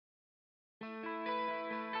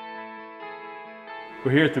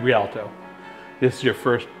We're here at the Rialto. This is your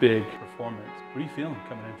first big performance. What are you feeling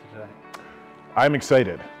coming into today? I'm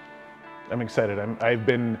excited. I've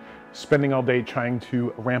been spending all day trying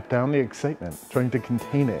to ramp down the excitement, trying to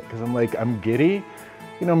contain it, because I'm giddy.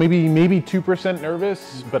 You know, maybe 2%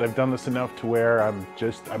 nervous, but I've done this enough to where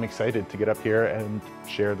I'm excited to get up here and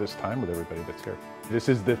share this time with everybody that's here. This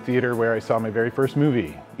is the theater where I saw my very first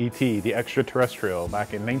movie, E.T. the Extraterrestrial,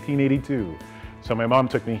 back in 1982. So my mom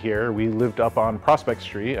took me here. We lived up on Prospect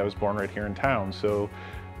Street. I was born right here in town. So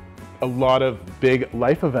a lot of big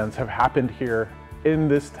life events have happened here in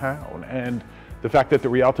this town. And the fact that the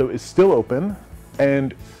Rialto is still open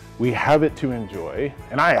and we have it to enjoy,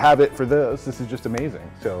 and I have it for this is just amazing.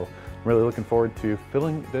 So I'm really looking forward to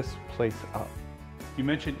filling this place up. You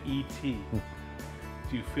mentioned E.T.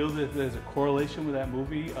 Do you feel that there's a correlation with that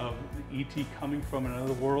movie of E.T. coming from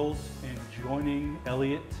another world and joining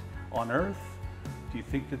Elliot on Earth? Do you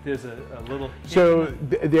think that there's a little hint? So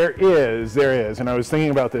there is, and I was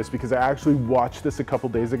thinking about this because I actually watched this a couple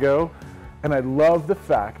days ago, and I love the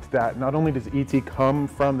fact that not only does E.T. come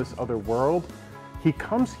from this other world, he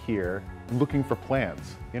comes here looking for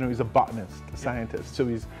plants. You know, he's a botanist, a scientist, so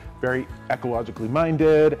he's very ecologically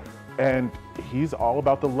minded, and he's all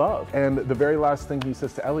about the love. And the very last thing he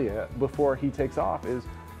says to Elliot before he takes off is,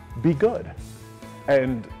 be good.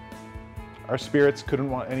 And our spirits couldn't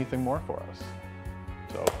want anything more for us.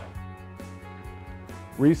 So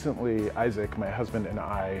recently, Isaac, my husband, and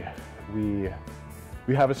I, we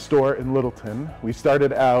have a store in Littleton. We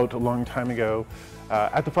started out a long time ago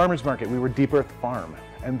at the farmer's market. We were Deep Earth Farm.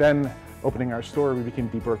 And then opening our store, we became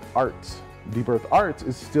Deep Earth Arts. Deep Earth Arts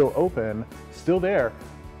is still open, still there.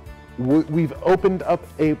 We've opened up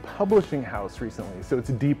a publishing house recently, so it's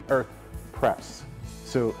Deep Earth Press.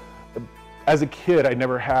 So as a kid, I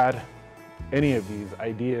never had any of these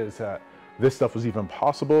ideas that this stuff was even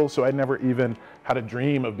possible, so I never even had a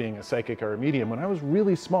dream of being a psychic or a medium. When I was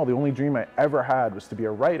really small, the only dream I ever had was to be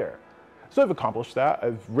a writer. So I've accomplished that.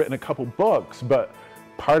 I've written a couple books, but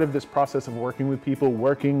part of this process of working with people,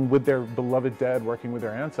 working with their beloved dead, working with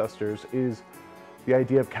their ancestors, is the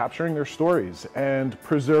idea of capturing their stories and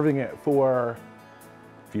preserving it for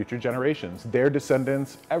future generations, their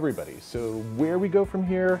descendants, everybody. So where we go from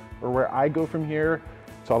here, or where I go from here,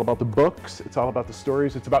 it's all about the books, it's all about the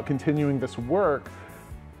stories, it's about continuing this work,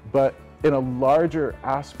 but in a larger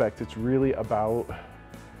aspect, it's really about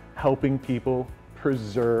helping people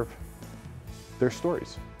preserve their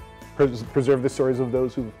stories. Preserve the stories of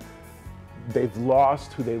those who they've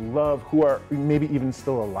lost, who they love, who are maybe even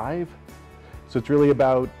still alive. So it's really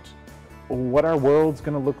about what our world's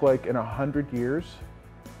gonna look like in 100 years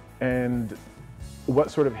and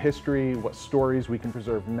what sort of history, what stories we can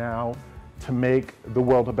preserve now to make the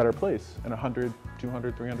world a better place in 100,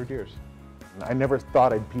 200, 300 years. I never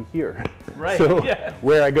thought I'd be here. Right, so yeah.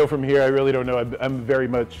 Where I go from here, I really don't know. I'm very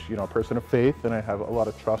much, you know, a person of faith, and I have a lot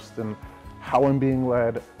of trust in how I'm being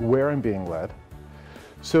led, where I'm being led.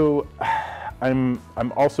 So I'm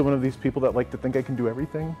also one of these people that like to think I can do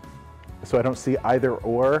everything. So I don't see either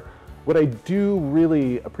or. What I do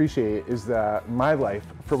really appreciate is that my life,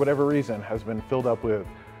 for whatever reason, has been filled up with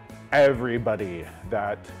everybody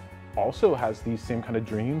that also has these same kind of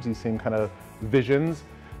dreams, these same kind of visions.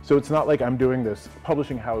 So it's not like I'm doing this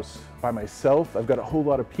publishing house by myself. I've got a whole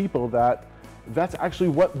lot of people that's actually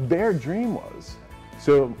what their dream was.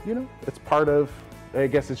 So, you know, it's part of, I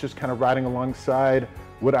guess it's just kind of riding alongside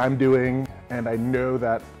what I'm doing. And I know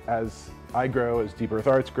that as I grow, as Deep Earth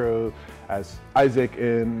Arts grow, as Isaac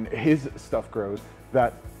and his stuff grows,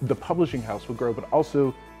 that the publishing house will grow, but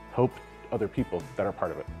also help other people that are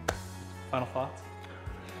part of it. Final thoughts?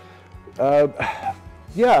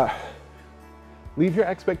 Yeah, leave your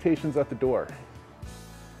expectations at the door.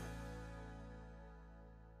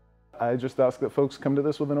 I just ask that folks come to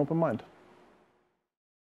this with an open mind.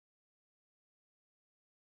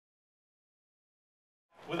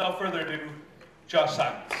 Without further ado, Josh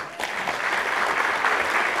Simonds.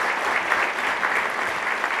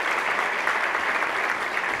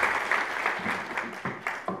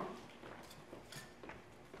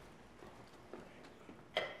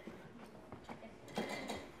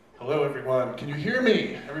 Hello everyone, can you hear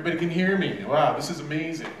me? Everybody can hear me. Wow, this is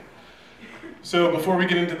amazing. So before we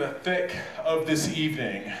get into the thick of this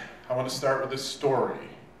evening, I want to start with a story.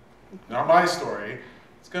 Not my story,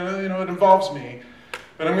 it's gonna, it involves me,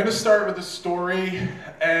 but I'm gonna start with a story,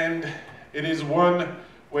 and it is one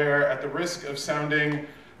where, at the risk of sounding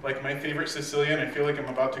like my favorite Sicilian, I feel like I'm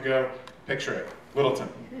about to go, picture it, Littleton,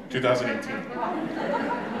 2018.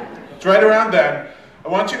 It's right around then. I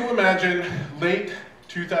want you to imagine late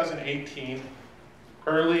 2018,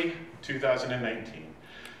 early 2019.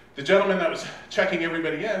 The gentleman that was checking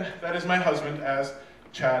everybody in, that is my husband, as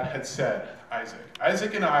Chad had said, Isaac.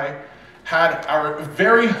 Isaac and I had our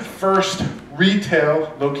very first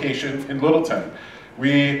retail location in Littleton.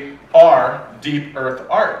 We are Deep Earth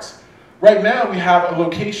Arts. Right now we have a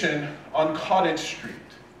location on Cottage Street.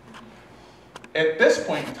 At this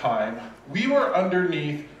point in time, we were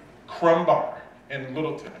underneath Crumb Bar in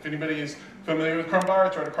Littleton. If anybody is familiar with Crumb Bar,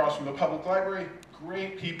 it's right across from the public library.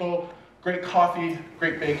 Great people, great coffee,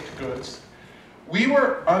 great baked goods. We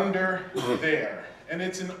were under there, and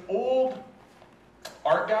it's an old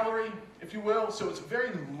art gallery, if you will, so it's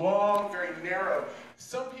very long, very narrow.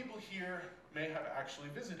 Some people here may have actually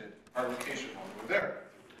visited our location while we were there.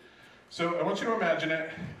 So I want you to imagine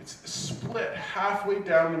it. It's split halfway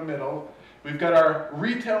down the middle. We've got our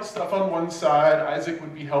retail stuff on one side. Isaac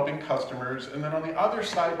would be helping customers. And then on the other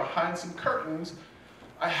side, behind some curtains,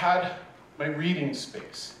 I had my reading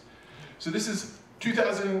space. So this is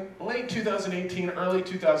late 2018, early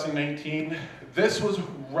 2019. This was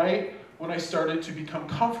right when I started to become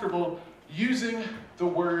comfortable using the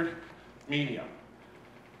word medium.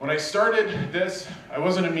 When I started this, I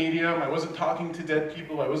wasn't a medium, I wasn't talking to dead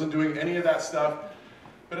people, I wasn't doing any of that stuff.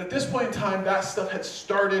 But at this point in time, that stuff had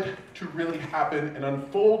started to really happen and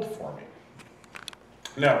unfold for me.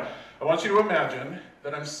 Now, I want you to imagine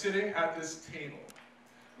that I'm sitting at this table.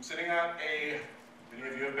 I'm sitting at many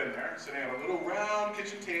of you have been there, sitting at a little round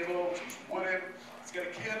kitchen table, which is wooden. It's got a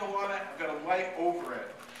candle on it, I've got a light over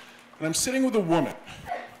it. And I'm sitting with a woman.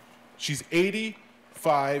 She's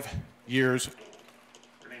 85 years old.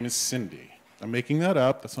 Her name is Cindy. I'm making that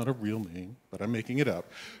up. That's not a real name, but I'm making it up.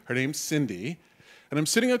 Her name's Cindy. And I'm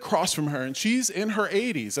sitting across from her, and she's in her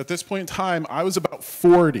 80s. At this point in time, I was about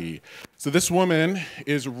 40. So this woman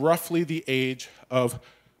is roughly the age of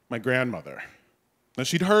my grandmother. Now,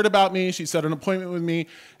 she'd heard about me, she set an appointment with me,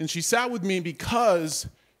 and she sat with me because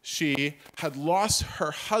she had lost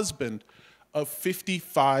her husband of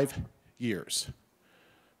 55 years.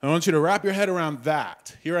 I want you to wrap your head around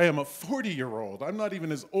that. Here I am, a 40-year-old. I'm not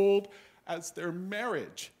even as old as their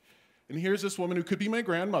marriage. And here's this woman who could be my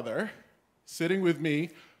grandmother, sitting with me,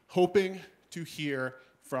 hoping to hear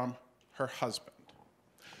from her husband.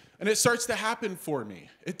 And it starts to happen for me.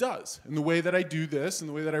 It does. In the way that I do this, in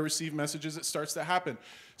the way that I receive messages, it starts to happen.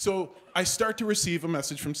 So I start to receive a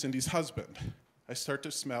message from Cindy's husband. I start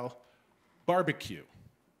to smell barbecue.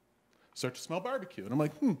 And I'm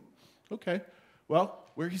like, okay. Well,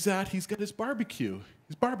 where he's at, he's got his barbecue.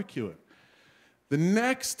 He's barbecuing. The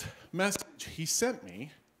next message he sent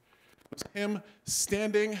me was him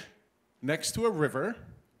standing next to a river,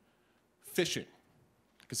 fishing.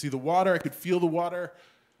 I could see the water, I could feel the water,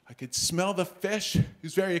 I could smell the fish. He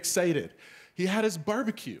was very excited. He had his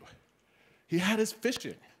barbecue. He had his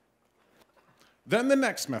fishing. Then the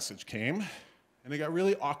next message came, and it got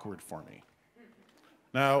really awkward for me.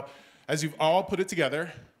 Now, as you've all put it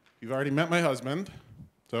together, you've already met my husband,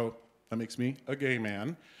 so that makes me a gay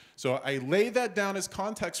man. So I lay that down as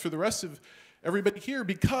context for the rest of everybody here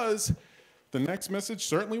because the next message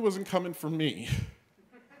certainly wasn't coming from me.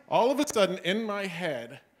 All of a sudden, in my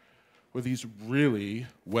head, were these really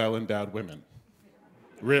well-endowed women.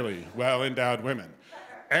 Really well-endowed women.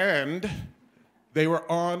 And they were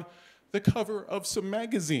on the cover of some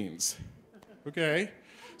magazines, okay?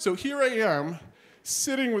 So here I am,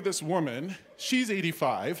 sitting with this woman. She's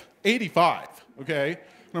 85, okay?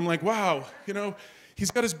 And I'm like, wow, you know,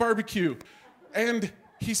 he's got his barbecue, and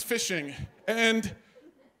he's fishing, and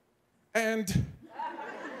I'm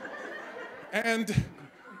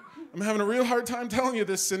having a real hard time telling you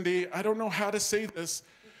this, Cindy. I don't know how to say this.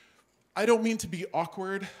 I don't mean to be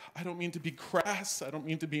awkward. I don't mean to be crass. I don't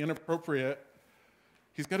mean to be inappropriate.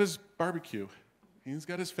 He's got his barbecue. He's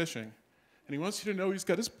got his fishing. And he wants you to know he's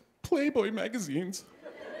got his Playboy magazines.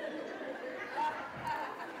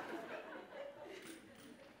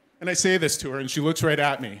 And I say this to her, and she looks right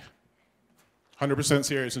at me, 100%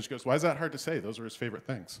 serious, and she goes, why is that hard to say? Those are his favorite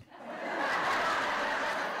things.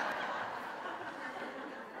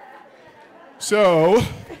 So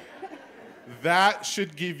that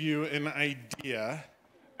should give you an idea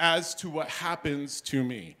as to what happens to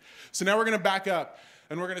me. So now we're going to back up,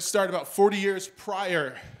 and we're going to start about 40 years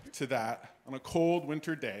prior to that on a cold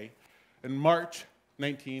winter day in March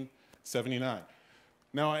 1979.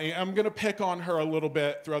 Now, I am going to pick on her a little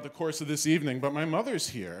bit throughout the course of this evening, but my mother's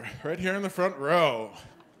here, right here in the front row.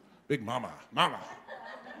 Big mama,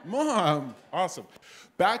 mom, awesome.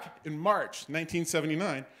 Back in March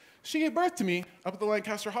 1979, she gave birth to me up at the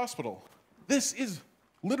Lancaster Hospital. This is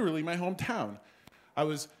literally my hometown. I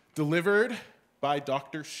was delivered by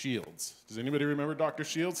Dr. Shields. Does anybody remember Dr.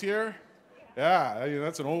 Shields here? Yeah,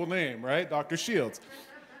 that's an old name, right? Dr. Shields.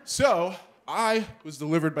 So I was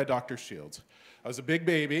delivered by Dr. Shields. I was a big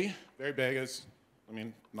baby, very big,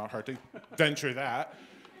 not hard to venture that.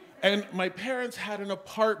 And my parents had an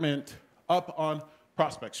apartment up on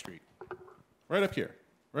Prospect Street, right up here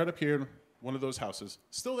in one of those houses,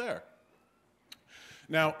 still there.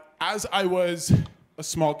 Now, as I was a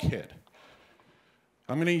small kid,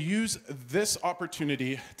 I'm going to use this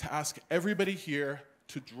opportunity to ask everybody here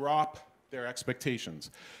to drop their expectations.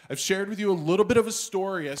 I've shared with you a little bit of a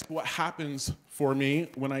story as to what happens for me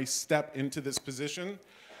when I step into this position,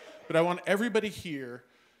 but I want everybody here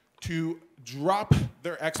to drop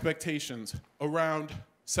their expectations around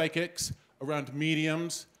psychics, around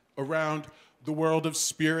mediums, around the world of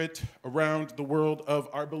spirit, around the world of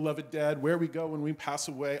our beloved dead, where we go when we pass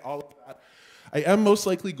away, all of that. I am most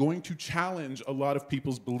likely going to challenge a lot of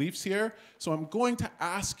people's beliefs here, so I'm going to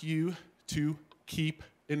ask you to keep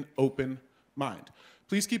an open mind.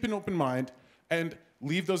 Please keep an open mind and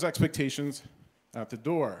leave those expectations at the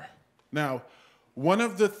door. Now, one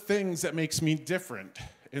of the things that makes me different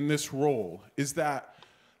in this role is that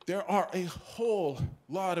there are a whole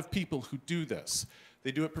lot of people who do this.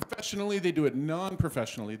 They do it professionally, they do it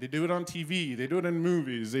non-professionally, they do it on TV, they do it in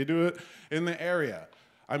movies, they do it in the area.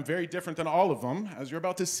 I'm very different than all of them, as you're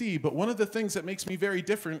about to see, but one of the things that makes me very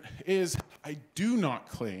different is I do not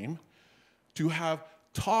claim to have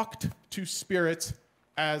talked to spirits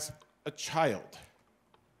as a child.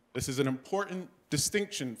 This is an important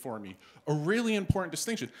distinction for me, a really important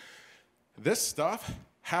distinction. This stuff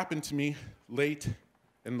happened to me late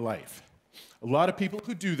in life. A lot of people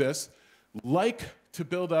who do this like to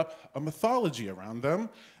build up a mythology around them,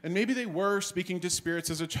 and maybe they were speaking to spirits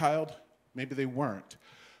as a child, maybe they weren't.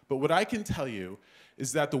 But what I can tell you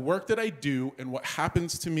is that the work that I do and what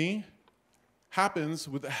happens to me happens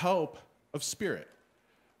with the help of spirit.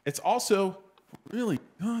 It's also really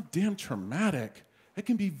goddamn traumatic. It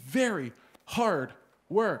can be very hard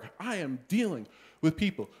work. I am dealing with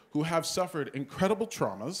people who have suffered incredible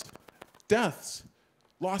traumas, deaths,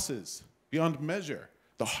 losses beyond measure,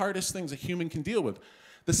 the hardest things a human can deal with.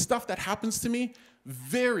 The stuff that happens to me,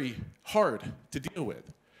 very hard to deal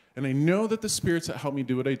with. And I know that the spirits that help me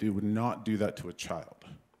do what I do would not do that to a child.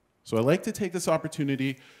 So I like to take this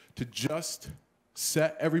opportunity to just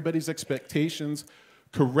set everybody's expectations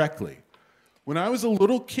correctly. When I was a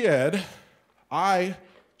little kid, I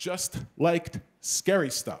just liked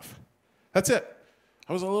scary stuff. That's it.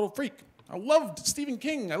 I was a little freak. I loved Stephen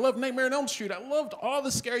King. I loved Nightmare on Elm Street. I loved all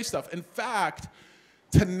the scary stuff. In fact,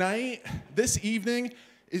 tonight, this evening,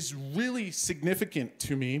 is really significant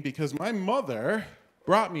to me because my mother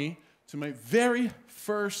brought me to my very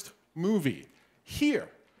first movie here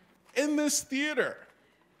in this theater,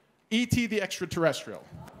 E.T. the Extraterrestrial.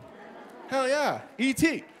 Hell yeah,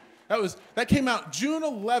 E.T. That came out June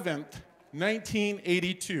 11th,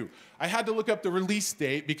 1982. I had to look up the release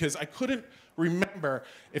date because I couldn't remember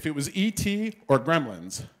if it was E.T. or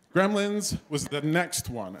Gremlins. Gremlins was the next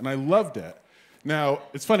one, and I loved it. Now,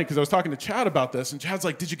 it's funny because I was talking to Chad about this, and Chad's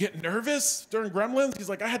like, did you get nervous during Gremlins? He's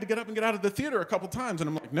like, I had to get up and get out of the theater a couple times. And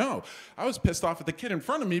I'm like, no. I was pissed off at the kid in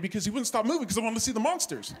front of me because he wouldn't stop moving because I wanted to see the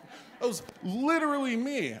monsters. That was literally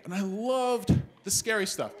me, and I loved the scary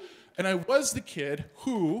stuff. And I was the kid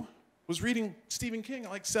who was reading Stephen King at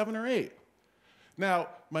like 7 or 8. Now,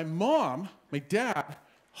 my mom, my dad,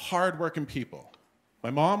 hardworking people. My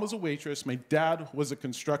mom was a waitress. My dad was a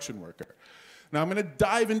construction worker. Now, I'm going to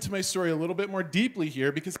dive into my story a little bit more deeply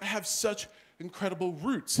here because I have such incredible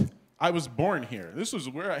roots. I was born here. This was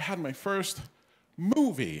where I had my first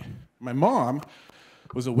movie. My mom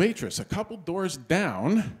was a waitress a couple doors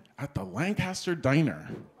down at the Lancaster Diner.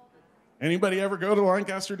 Anybody ever go to the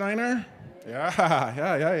Lancaster Diner?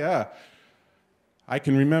 Yeah. I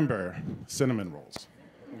can remember cinnamon rolls,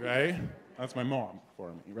 right? That's my mom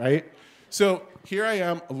for me, right? So here I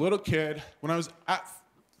am, a little kid. When I was at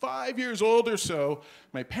 5 years old or so,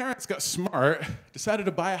 my parents got smart, decided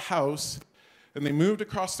to buy a house, and they moved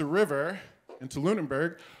across the river into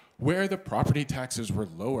Lunenburg, where the property taxes were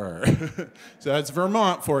lower. So that's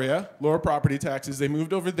Vermont for you, lower property taxes. They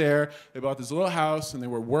moved over there, they bought this little house, and they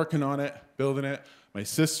were working on it, building it. My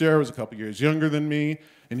sister was a couple years younger than me,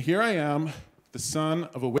 and here I am, the son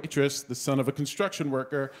of a waitress, the son of a construction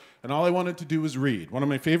worker, and all I wanted to do was read. One of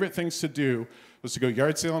my favorite things to do was to go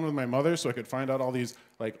yard sailing with my mother so I could find out all these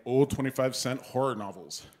like old 25-cent horror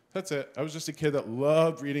novels. That's it. I was just a kid that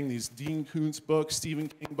loved reading these Dean Koontz books, Stephen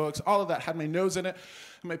King books, all of that, had my nose in it.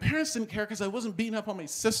 And my parents didn't care because I wasn't beating up on my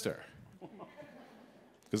sister.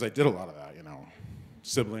 Because I did a lot of that, you know,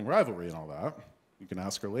 sibling rivalry and all that. You can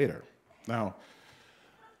ask her later. Now,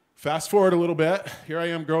 Fast forward a little bit, here I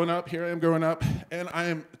am growing up, and I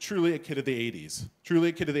am truly a kid of the 80s. Truly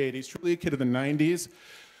a kid of the 80s, truly a kid of the 90s.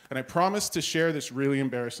 And I promise to share this really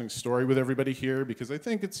embarrassing story with everybody here because I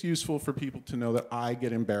think it's useful for people to know that I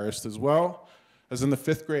get embarrassed as well. I was in the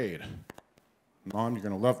 5th grade. Mom, you're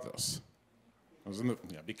gonna love this.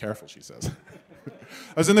 Be careful, she says.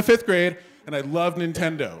 I was in the 5th grade, and I loved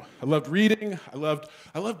Nintendo. I loved reading. I loved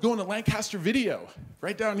going to Lancaster Video,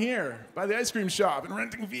 right down here, by the ice cream shop, and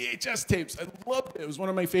renting VHS tapes. I loved it. It was one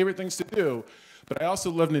of my favorite things to do. But I also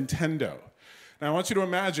loved Nintendo. Now, I want you to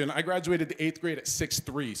imagine, I graduated the 8th grade at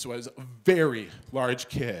 6'3", so I was a very large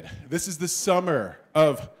kid. This is the summer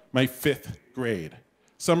of my 5th grade.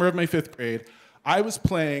 Summer of my 5th grade. I was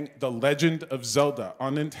playing The Legend of Zelda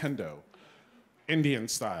on Nintendo. Indian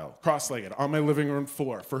style, cross-legged, on my living room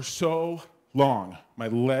floor for so long, my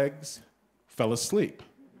legs fell asleep.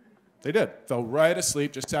 They did, fell right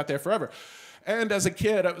asleep, just sat there forever. And as a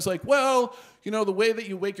kid, I was like, well, you know, the way that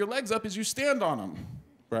you wake your legs up is you stand on them,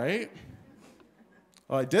 right?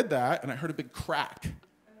 Well, I did that, and I heard a big crack.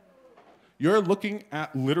 You're looking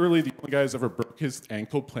at literally the only guy who's ever broke his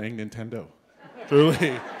ankle playing Nintendo.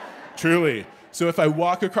 Truly, truly. So if I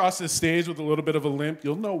walk across this stage with a little bit of a limp,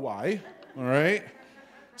 you'll know why. All right?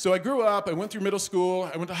 So I grew up, I went through middle school,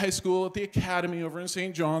 I went to high school at the academy over in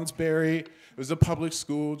St. Johnsbury. It was a public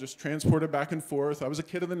school, just transported back and forth. I was a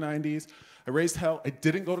kid of the 90s. I raised hell. I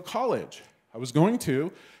didn't go to college. I was going to,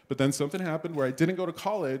 but then something happened where I didn't go to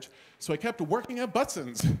college, so I kept working at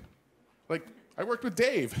Butson's. Like, I worked with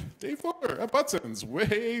Dave Fuller at Butson's,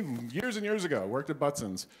 way years and years ago. I worked at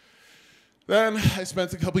Butson's. Then I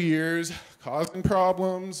spent a couple years causing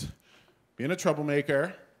problems, being a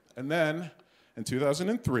troublemaker. And then, in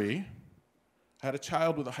 2003, I had a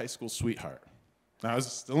child with a high school sweetheart. Now, I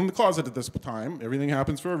was still in the closet at this time. Everything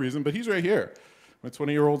happens for a reason, but he's right here. My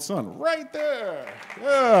 20-year-old son, right there.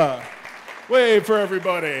 Yeah. Wave for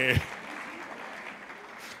everybody.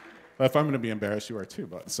 If I'm going to be embarrassed, you are too,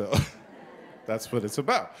 bud. So that's what it's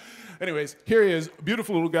about. Anyways, here he is, a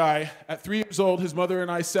beautiful little guy. At 3 years old, his mother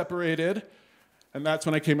and I separated, and that's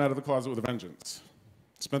when I came out of the closet with a vengeance.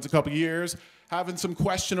 Spent a couple years having some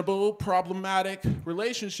questionable, problematic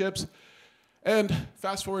relationships. And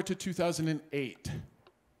fast forward to 2008,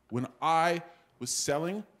 when I was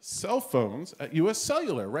selling cell phones at US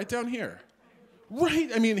Cellular, right down here.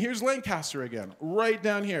 Here's Lancaster again, right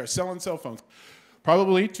down here, selling cell phones.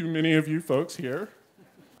 Probably too many of you folks here.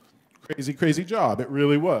 Crazy, crazy job, it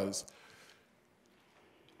really was.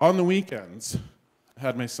 On the weekends, I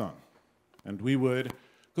had my son, and we would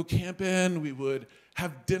go camping, we would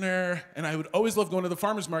have dinner, and I would always love going to the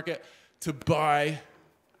farmer's market to buy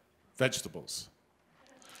vegetables.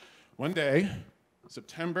 One day,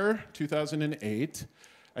 September 2008,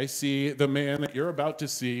 I see the man that you're about to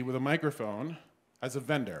see with a microphone as a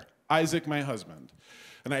vendor, Isaac, my husband.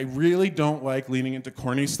 And I really don't like leaning into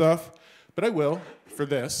corny stuff, but I will for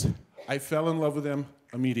this. I fell in love with him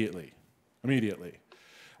immediately.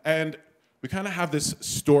 And we kind of have this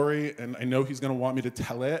story, and I know he's going to want me to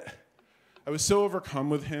tell it. I was so overcome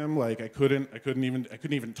with him, like I couldn't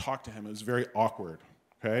even talk to him. It was very awkward,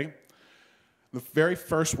 okay? The very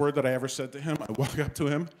first word that I ever said to him, I walked up to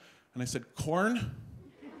him, and I said, corn?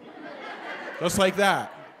 Just like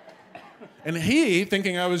that. And he,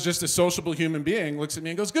 thinking I was just a sociable human being, looks at me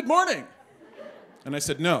and goes, good morning. And I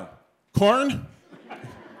said, no. Corn?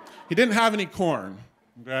 He didn't have any corn,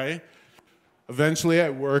 okay? Eventually, I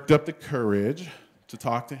worked up the courage to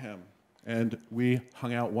talk to him, and we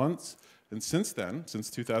hung out once. And since then, since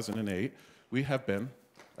 2008, we have been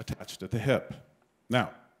attached at the hip.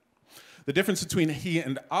 Now, the difference between he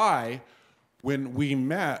and I, when we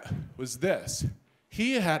met, was this.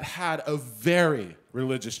 He had had a very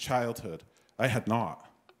religious childhood. I had not.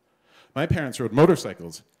 My parents rode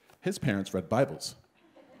motorcycles. His parents read Bibles.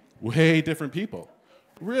 Way different people.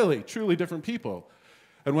 Really, truly different people.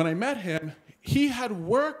 And when I met him, he had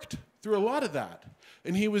worked through a lot of that.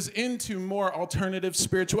 And he was into more alternative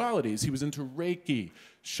spiritualities. He was into Reiki,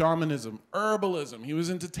 shamanism, herbalism. He was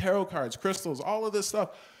into tarot cards, crystals, all of this stuff.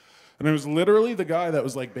 And I was literally the guy that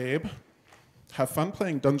was like, babe, have fun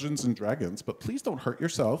playing Dungeons and Dragons, but please don't hurt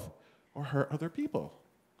yourself or hurt other people.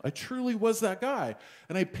 I truly was that guy.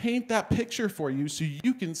 And I paint that picture for you so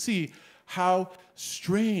you can see how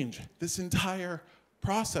strange this entire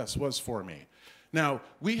process was for me. Now,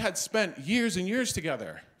 we had spent years and years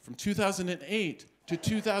together, from 2008 to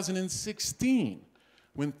 2016,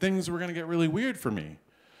 when things were going to get really weird for me.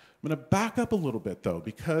 I'm going to back up a little bit, though,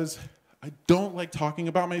 because I don't like talking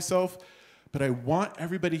about myself, but I want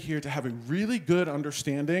everybody here to have a really good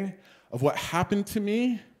understanding of what happened to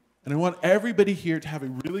me, and I want everybody here to have a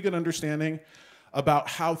really good understanding about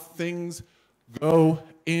how things go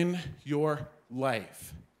in your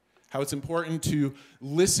life. How it's important to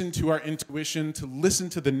listen to our intuition, to listen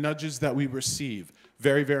to the nudges that we receive.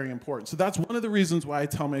 Very, very important. So that's one of the reasons why I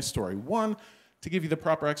tell my story. One, to give you the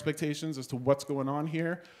proper expectations as to what's going on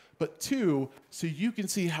here. But two, so you can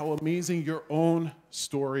see how amazing your own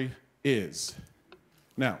story is.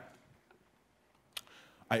 Now,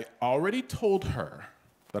 I already told her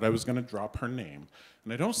that I was going to drop her name,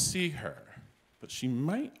 and I don't see her, but she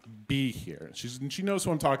might be here. She knows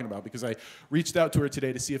who I'm talking about because I reached out to her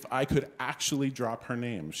today to see if I could actually drop her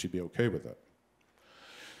name, if she'd be okay with it.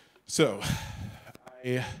 So,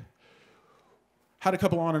 I had a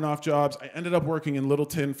couple on and off jobs. I ended up working in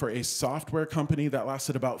Littleton for a software company that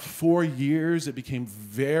lasted about 4 years. It became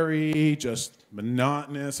very just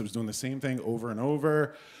monotonous. I was doing the same thing over and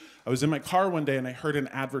over. I was in my car one day and I heard an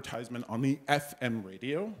advertisement on the FM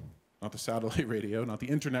radio, not the satellite radio, not the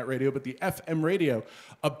internet radio, but the FM radio,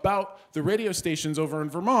 about the radio stations over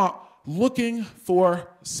in Vermont looking for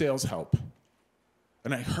sales help.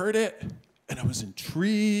 And I heard it and I was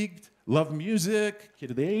intrigued, loved music,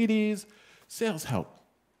 kid of the 80s. Sales help,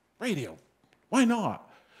 radio, why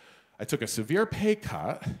not? I took a severe pay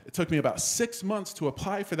cut. It took me about 6 months to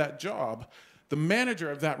apply for that job. The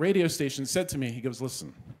manager of that radio station said to me, he goes,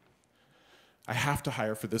 listen, I have to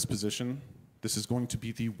hire for this position. This is going to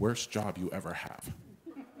be the worst job you ever have.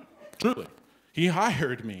 Truly. He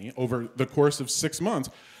hired me over the course of 6 months.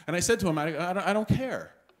 And I said to him, I don't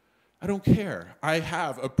care. I don't care. I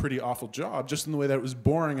have a pretty awful job, just in the way that it was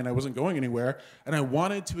boring and I wasn't going anywhere, and I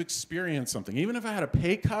wanted to experience something. Even if I had a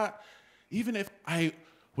pay cut, even if I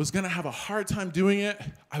was gonna have a hard time doing it,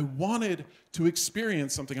 I wanted to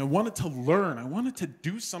experience something. I wanted to learn. I wanted to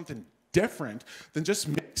do something different than just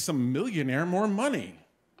make some millionaire more money.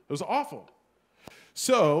 It was awful.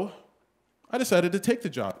 So I decided to take the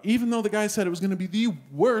job, even though the guy said it was gonna be the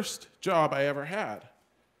worst job I ever had.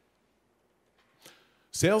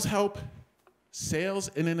 Sales help, sales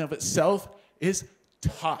in and of itself is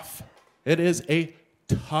tough. It is a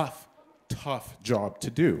tough, tough job to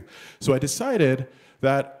do. So I decided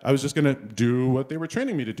that I was just gonna do what they were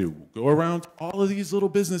training me to do, go around all of these little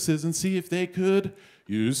businesses and see if they could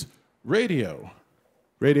use radio.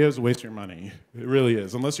 Radio is a waste of your money. It really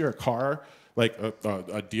is. Unless you're a car, like a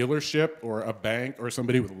dealership or a bank or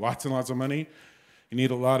somebody with lots and lots of money, you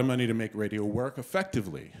need a lot of money to make radio work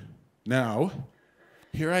effectively. Now,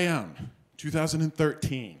 here I am,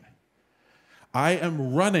 2013. I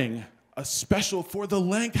am running a special for the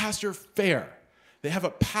Lancaster Fair. They have a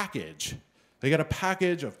package. They got a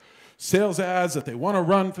package of sales ads that they want to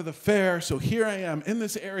run for the fair. So here I am in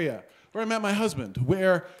this area where I met my husband,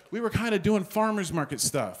 where we were kind of doing farmers market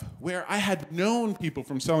stuff, where I had known people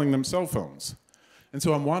from selling them cell phones. And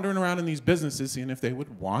so I'm wandering around in these businesses seeing if they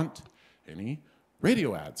would want any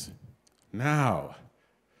radio ads. Now,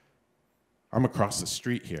 I'm across the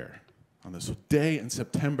street here on this day in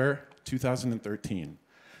September 2013.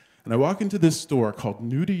 And I walk into this store called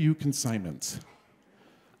New to You Simonds.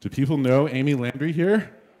 Do people know Amy Landry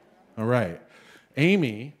here? All right.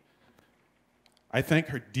 Amy, I thank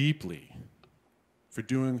her deeply for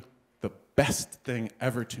doing the best thing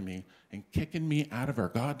ever to me and kicking me out of her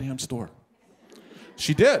goddamn store.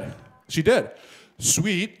 She did. She did.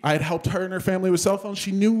 Sweet, I had helped her and her family with cell phones.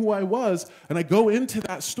 She knew who I was. And I go into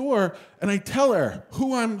that store and I tell her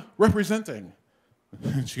who I'm representing.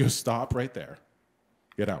 And she goes, stop right there.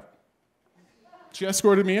 Get out. She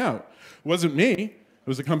escorted me out. It wasn't me. It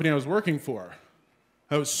was the company I was working for.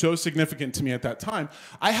 That was so significant to me at that time.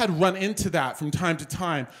 I had run into that from time to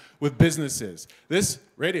time with businesses. This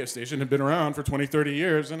radio station had been around for 20, 30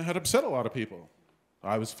 years and had upset a lot of people.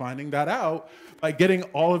 I was finding that out by getting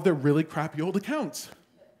all of their really crappy old accounts.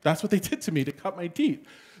 That's what they did to me to cut my teeth.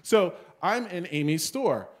 So I'm in Amy's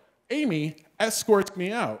store. Amy escorts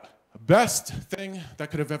me out. Best thing that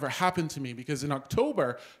could have ever happened to me, because in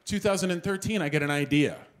October 2013, I get an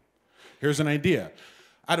idea. Here's an idea.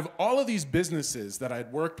 Out of all of these businesses that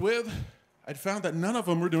I'd worked with, I'd found that none of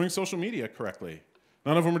them were doing social media correctly.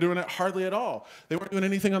 None of them were doing it hardly at all. They weren't doing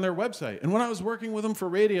anything on their website. And when I was working with them for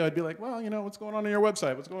radio, I'd be like, well, you know, what's going on your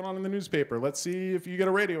website? What's going on in the newspaper? Let's see if you get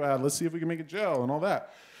a radio ad. Let's see if we can make it gel and all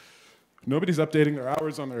that. Nobody's updating their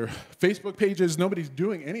hours on their Facebook pages. Nobody's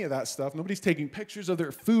doing any of that stuff. Nobody's taking pictures of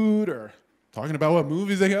their food or talking about what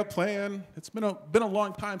movies they got planned. It's been a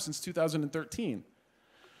long time since 2013.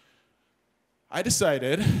 I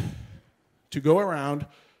decided to go around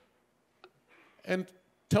and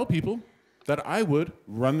tell people that I would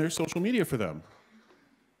run their social media for them.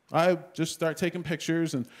 I just start taking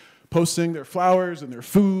pictures and posting their flowers and their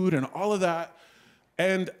food and all of that.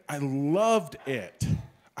 And I loved it.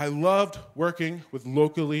 I loved working with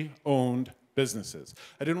locally owned businesses.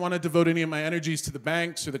 I didn't want to devote any of my energies to the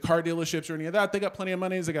banks or the car dealerships or any of that. They got plenty of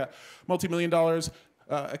money. They got multi-million dollars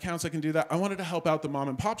accounts. I can do that. I wanted to help out the mom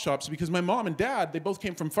and pop shops because my mom and dad, they both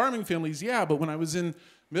came from farming families, yeah, but when I was in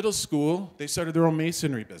middle school, they started their own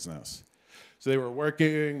masonry business. So they were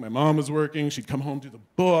working, my mom was working, she'd come home, do the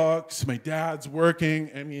books, my dad's working.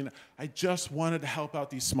 I mean, I just wanted to help out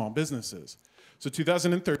these small businesses. So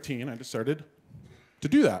 2013, I decided to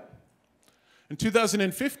do that. In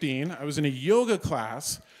 2015, I was in a yoga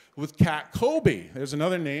class with Kat Colby. There's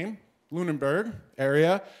another name, Lunenburg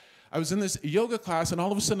area. I was in this yoga class, and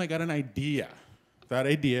all of a sudden I got an idea. That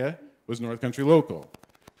idea was North Country Local.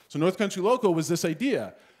 So North Country Local was this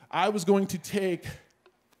idea. I was going to take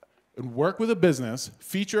and work with a business,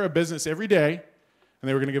 feature a business every day, and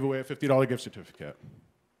they were going to give away a $50 gift certificate.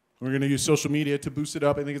 We're going to use social media to boost it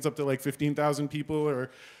up. I think it's up to like 15,000 people, or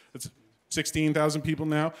it's 16,000 people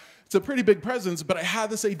now. It's a pretty big presence, but I had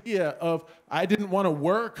this idea of I didn't want to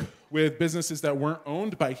work with businesses that weren't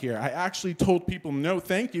owned by here. I actually told people, no,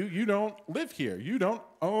 thank you. You don't live here. You don't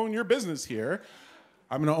own your business here.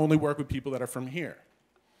 I'm going to only work with people that are from here.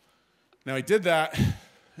 Now, I did that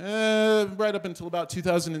right up until about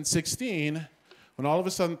 2016, when all of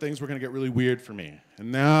a sudden things were going to get really weird for me.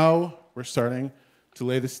 And now we're starting to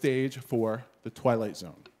lay the stage for the Twilight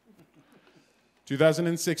Zone.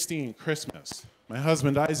 2016, Christmas. My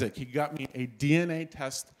husband, Isaac, he got me a DNA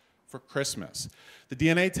test for Christmas. The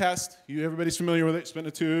DNA test, everybody's familiar with it. Spin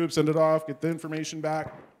a tube, send it off, get the information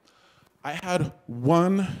back. I had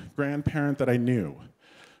one grandparent that I knew.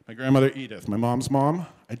 My grandmother, Edith, my mom's mom.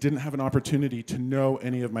 I didn't have an opportunity to know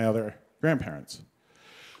any of my other grandparents.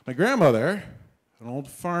 My grandmother, an old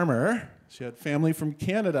farmer, she had family from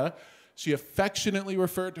Canada. She affectionately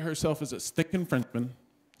referred to herself as a stickin' Frenchman.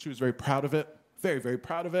 She was very proud of it. Very, very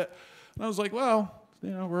proud of it. And I was like, well,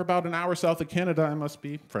 we're about an hour south of Canada. I must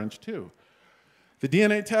be French too. The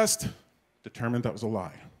DNA test determined that was a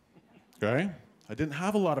lie, okay? I didn't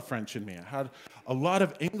have a lot of French in me. I had a lot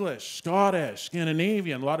of English, Scottish,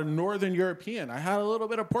 Scandinavian, a lot of Northern European. I had a little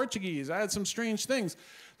bit of Portuguese. I had some strange things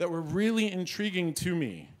that were really intriguing to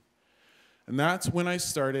me. And that's when I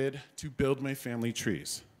started to build my family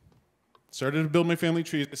trees. Signed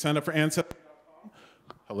up for Ancestry.com.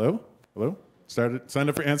 Hello? Signed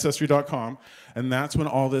up for Ancestry.com, and that's when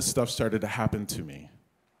all this stuff started to happen to me.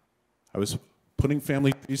 I was putting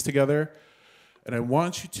family trees together, and I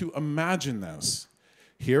want you to imagine this.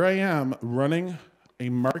 Here I am running a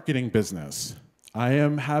marketing business. I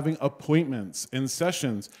am having appointments and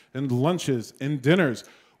sessions and lunches and dinners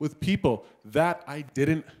with people that I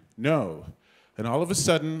didn't know. And all of a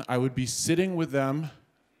sudden, I would be sitting with them,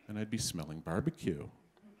 and I'd be smelling barbecue.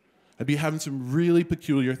 I'd be having some really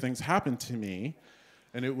peculiar things happen to me,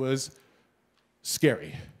 and it was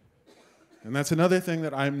scary. And that's another thing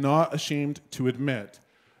that I'm not ashamed to admit.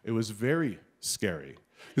 It was very scary.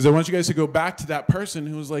 Because I want you guys to go back to that person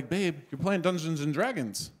who was like, babe, you're playing Dungeons and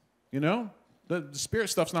Dragons, The spirit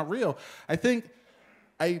stuff's not real.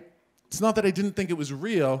 It's not that I didn't think it was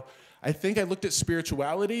real. I think I looked at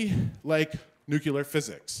spirituality like nuclear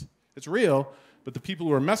physics. It's real, but the people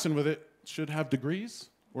who are messing with it should have degrees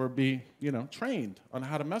or be, trained on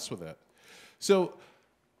how to mess with it. So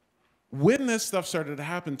when this stuff started to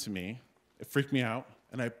happen to me, it freaked me out,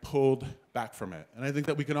 and I pulled back from it. And I think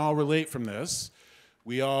that we can all relate from this.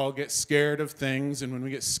 We all get scared of things, and when we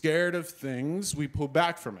get scared of things, we pull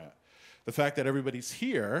back from it. The fact that everybody's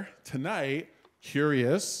here tonight,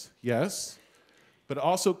 curious, yes, but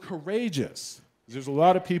also courageous. There's a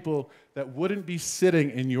lot of people that wouldn't be sitting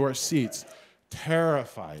in your seats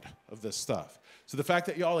terrified of this stuff. So the fact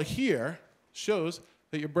that y'all are here shows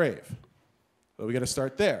that you're brave. But we got to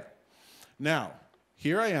start there. Now,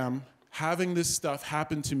 here I am having this stuff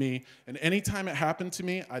happen to me, and anytime it happened to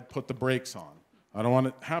me, I'd put the brakes on. I don't want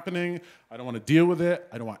it happening. I don't want to deal with it.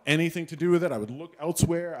 I don't want anything to do with it. I would look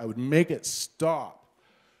elsewhere. I would make it stop.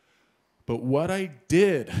 But what I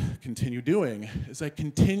did continue doing is I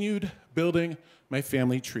continued building my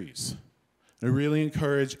family trees. I really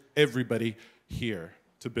encourage everybody here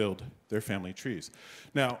to build their family trees.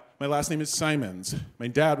 Now, my last name is Simonds. My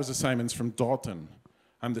dad was a Simonds from Dalton.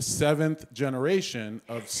 I'm the 7th generation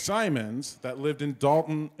of Simonds that lived in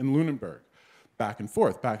Dalton and Lunenburg. Back and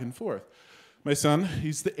forth, back and forth. My son,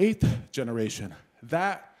 he's the 8th generation.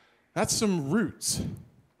 That's some roots.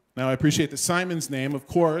 Now, I appreciate the Simonds name, of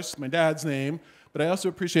course, my dad's name, but I also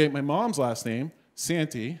appreciate my mom's last name,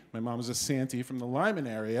 Santee. My mom is a Santee from the Lyman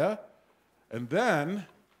area. And then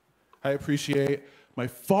I appreciate my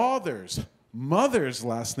mother's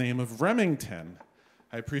last name of Remington.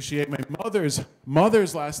 I appreciate my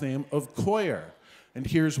mother's last name of Coyer. And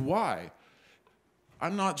here's why.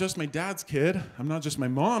 I'm not just my dad's kid. I'm not just my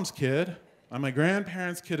mom's kid. I'm my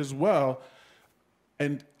grandparents' kid as well.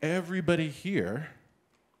 And everybody here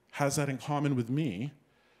has that in common with me,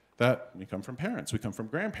 that we come from parents, we come from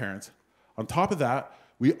grandparents. On top of that,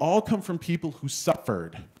 we all come from people who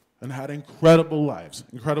suffered and had incredible lives,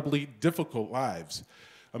 incredibly difficult lives.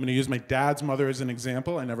 I'm going to use my dad's mother as an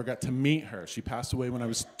example. I never got to meet her. She passed away when I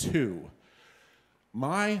was 2.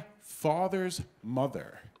 My father's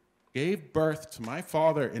mother gave birth to my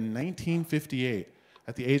father in 1958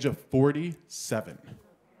 at the age of 47.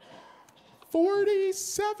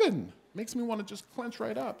 47! Makes me want to just clench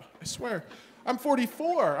right up, I swear. I'm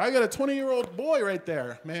 44. I got a 20-year-old boy right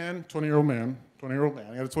there. Man, 20-year-old man, 20-year-old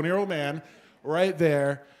man. I got a 20-year-old man right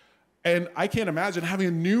there. And I can't imagine having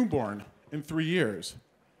a newborn in 3 years.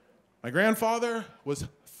 My grandfather was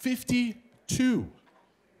 52.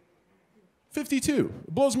 52.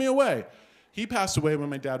 It blows me away. He passed away when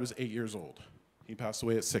my dad was 8 years old. He passed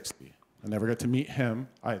away at 60. I never got to meet him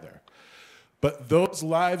either. But those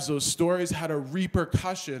lives, those stories had a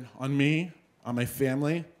repercussion on me, on my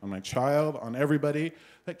family, on my child, on everybody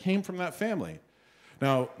that came from that family.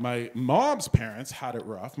 Now, my mom's parents had it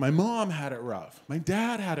rough. My mom had it rough. My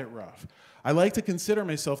dad had it rough. I like to consider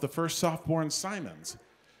myself the first sophomore in Simonds.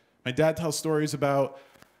 My dad tells stories about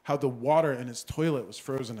how the water in his toilet was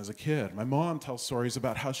frozen as a kid. My mom tells stories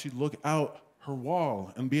about how she'd look out her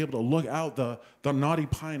wall and be able to look out the knotty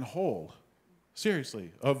pine hole.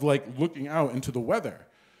 Seriously, of like looking out into the weather.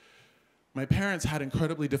 My parents had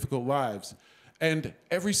incredibly difficult lives, and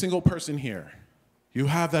every single person here, you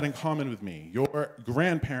have that in common with me. Your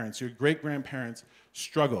grandparents, your great-grandparents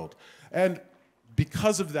struggled, and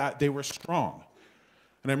because of that, they were strong.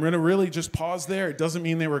 And I'm going to really just pause there. It doesn't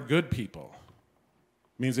mean they were good people.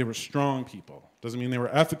 It means they were strong people. It doesn't mean they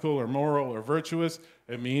were ethical or moral or virtuous.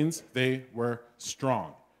 It means they were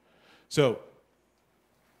strong. So,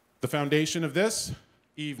 the foundation of this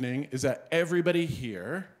evening is that everybody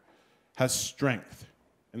here has strength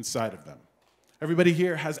inside of them. Everybody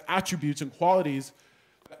here has attributes and qualities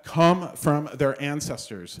that come from their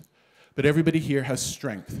ancestors. But everybody here has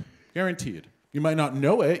strength, guaranteed. You might not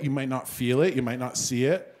know it, you might not feel it, you might not see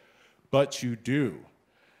it, but you do.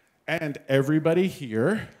 And everybody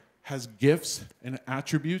here has gifts and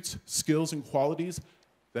attributes, skills and qualities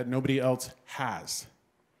that nobody else has.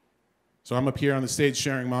 So I'm up here on the stage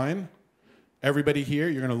sharing mine. Everybody here,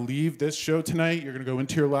 you're going to leave this show tonight. You're going to go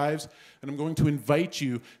into your lives. And I'm going to invite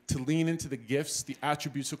you to lean into the gifts, the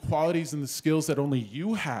attributes, the qualities, and the skills that only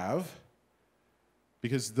you have.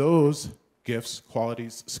 Because those gifts,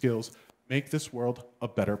 qualities, skills make this world a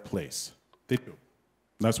better place. They do. And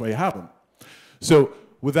that's why you have them. So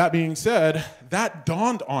with that being said, that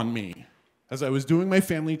dawned on me as I was doing my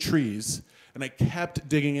family trees. And I kept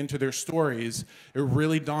digging into their stories. It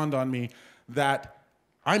really dawned on me that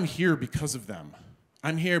I'm here because of them.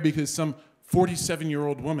 I'm here because some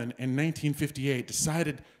 47-year-old woman in 1958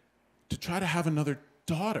 decided to try to have another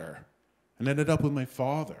daughter and ended up with my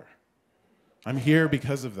father. I'm here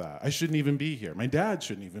because of that. I shouldn't even be here. My dad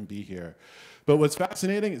shouldn't even be here. But what's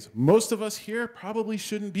fascinating is most of us here probably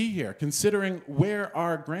shouldn't be here, considering where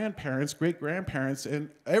our grandparents, great-grandparents, and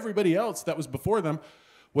everybody else that was before them,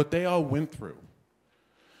 what they all went through.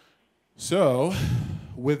 So,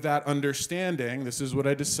 with that understanding, this is what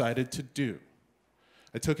I decided to do.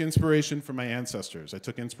 I took inspiration from my ancestors. I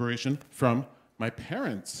took inspiration from my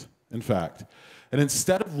parents, in fact. And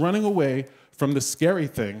instead of running away from the scary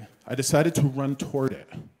thing, I decided to run toward it.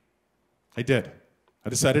 I did. I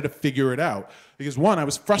decided to figure it out. Because one, I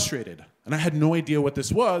was frustrated, and I had no idea what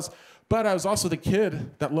this was, but I was also the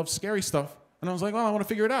kid that loved scary stuff. And I was like, well, I want to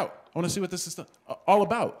figure it out. I want to see what this is all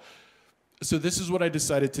about. So this is what I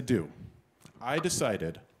decided to do. I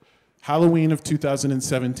decided Halloween of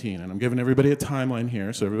 2017, and I'm giving everybody a timeline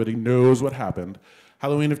here so everybody knows what happened.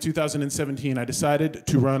 Halloween of 2017, I decided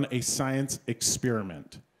to run a science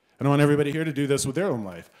experiment. And I want everybody here to do this with their own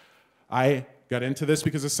life. I got into this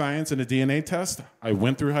because of science and a DNA test. I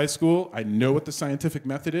went through high school. I know what the scientific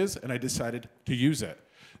method is, and I decided to use it.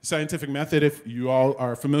 The scientific method, if you all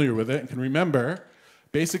are familiar with it and can remember,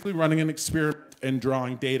 basically running an experiment and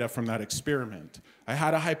drawing data from that experiment. I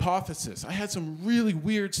had a hypothesis. I had some really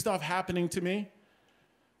weird stuff happening to me,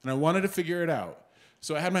 and I wanted to figure it out.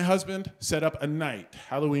 So I had my husband set up a night,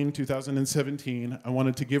 Halloween 2017. I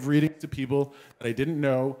wanted to give readings to people that I didn't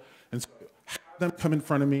know, and so I had them come in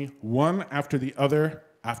front of me, one after the other,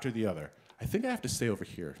 after the other. I think I have to stay over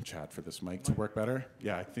here, Chad, for this mic to work better.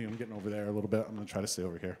 Yeah, I think I'm getting over there a little bit. I'm going to try to stay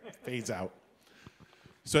over here. Fades out.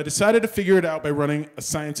 So I decided to figure it out by running a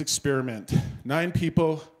science experiment. 9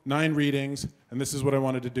 people, 9 readings, And this is what I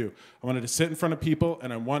wanted to do. I wanted to sit in front of people,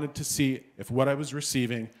 and I wanted to see if what I was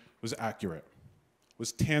receiving was accurate,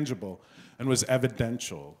 was tangible, and was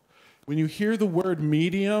evidential. When you hear the word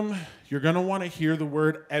medium, you're going to want to hear the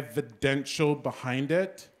word evidential behind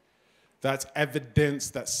it. That's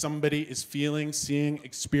evidence that somebody is feeling, seeing,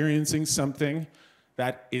 experiencing something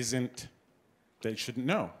that isn't, they shouldn't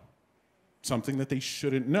know. Something that they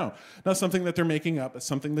shouldn't know. Not something that they're making up, but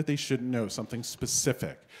something that they shouldn't know, something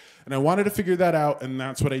specific. And I wanted to figure that out, and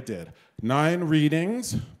that's what I did. 9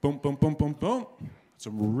 readings, boom, boom, boom, boom, boom.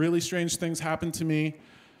 Some really strange things happened to me,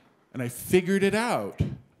 and I figured it out.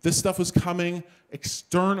 This stuff was coming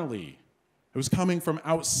externally. It was coming from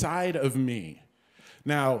outside of me.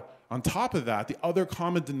 Now, on top of that, the other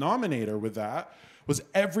common denominator with that was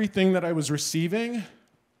everything that I was receiving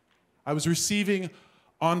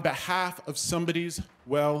on behalf of somebody's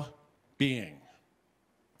well-being.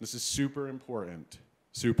 This is super important,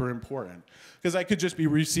 because I could just be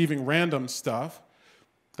receiving random stuff.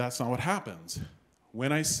 That's not what happens.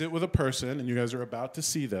 When I sit with a person, and you guys are about to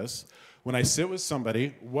see this, when I sit with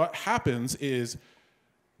somebody, what happens is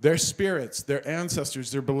their spirits, their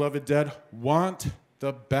ancestors, their beloved dead want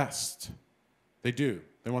the best. They do.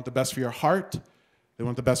 They want the best for your heart, they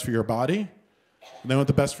want the best for your body, and they want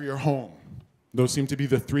the best for your home. Those seem to be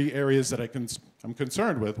the 3 areas that I'm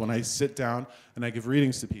concerned with when I sit down and I give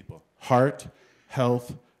readings to people. Heart,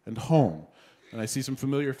 health, and home. And I see some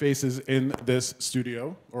familiar faces in this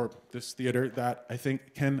studio, or this theater, that I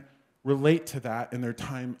think can relate to that in their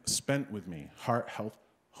time spent with me. Heart, health,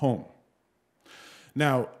 home.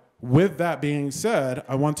 Now, with that being said,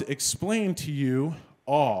 I want to explain to you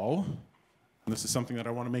all, and this is something that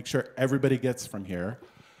I want to make sure everybody gets from here,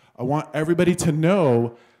 I want everybody to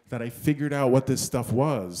know that I figured out what this stuff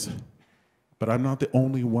was, but I'm not the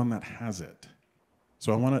only one that has it.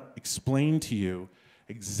 So I want to explain to you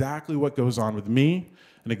exactly what goes on with me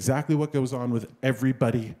and exactly what goes on with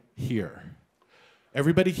everybody here.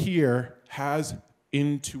 Everybody here has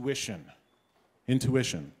intuition.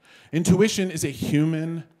 Intuition. Intuition is a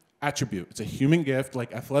human attribute. It's a human gift,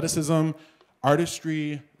 like athleticism,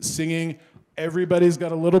 artistry, singing. Everybody's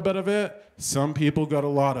got a little bit of it. Some people got a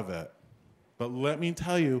lot of it. But let me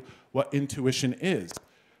tell you what intuition is.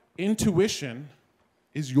 Intuition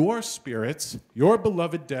is your spirits, your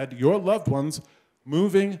beloved dead, your loved ones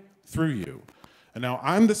moving through you. And now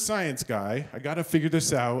I'm the science guy. I got to figure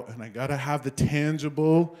this out, and I got to have the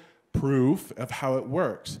tangible proof of how it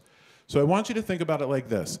works. So I want you to think about it like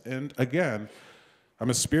this. And again,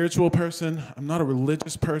 I'm a spiritual person. I'm not a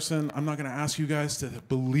religious person. I'm not going to ask you guys to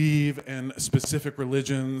believe in specific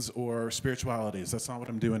religions or spiritualities. That's not what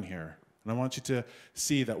I'm doing here. And I want you to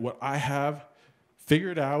see that what I have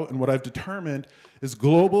figured out and what I've determined is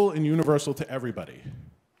global and universal to everybody.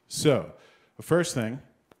 So, the first thing,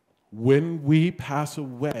 when we pass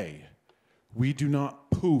away, we do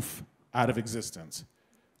not poof out of existence.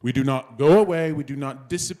 We do not go away. We do not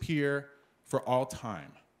disappear for all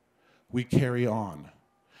time. We carry on.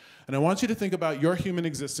 And I want you to think about your human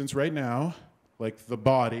existence right now, like the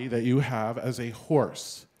body that you have, as a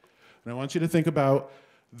horse. And I want you to think about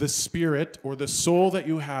the spirit or the soul that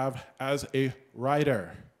you have as a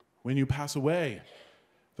rider. When you pass away,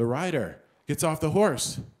 the rider gets off the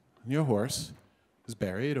horse, and your horse is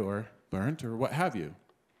buried or burnt or what have you.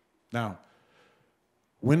 Now,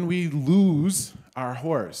 when we lose our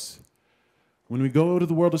horse, when we go to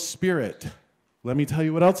the world of spirit, let me tell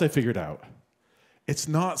you what else I figured out. It's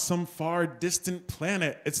not some far distant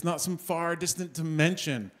planet. It's not some far distant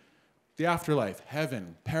dimension. The afterlife,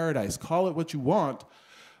 heaven, paradise, call it what you want.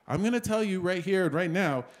 I'm going to tell you right here and right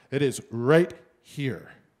now, it is right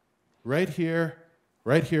here. Right here,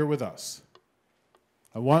 right here with us.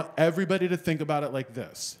 I want everybody to think about it like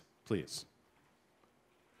this, please.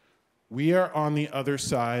 We are on the other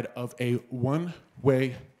side of a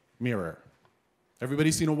one-way mirror.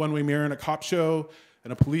 Everybody's seen a one-way mirror in a cop show,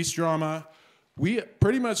 in a police drama. We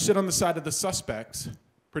pretty much sit on the side of the suspects,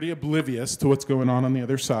 pretty oblivious to what's going on the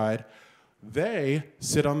other side. They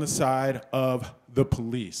sit on the side of the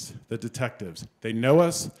police, the detectives. They know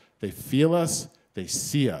us, they feel us, they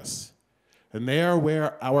see us. And they are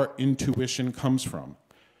where our intuition comes from.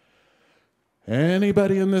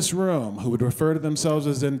 Anybody in this room who would refer to themselves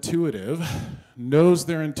as intuitive knows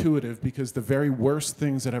they're intuitive because the very worst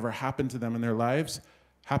things that ever happened to them in their lives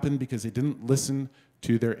happened because they didn't listen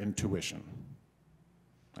to their intuition.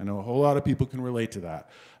 I know a whole lot of people can relate to that.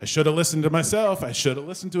 I should have listened to myself. I should have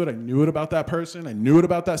listened to it. I knew it about that person. I knew it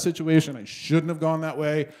about that situation. I shouldn't have gone that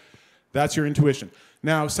way. That's your intuition.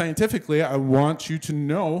 Now, scientifically, I want you to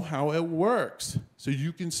know how it works so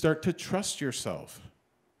you can start to trust yourself.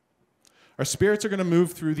 Our spirits are going to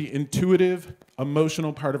move through the intuitive,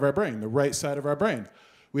 emotional part of our brain, the right side of our brain.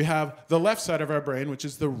 We have the left side of our brain, which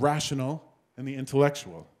is the rational and the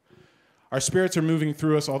intellectual. Our spirits are moving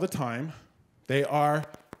through us all the time. They are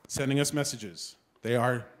sending us messages. They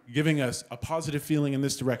are giving us a positive feeling in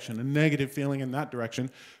this direction, a negative feeling in that direction,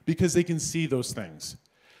 because they can see those things.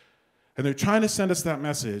 And they're trying to send us that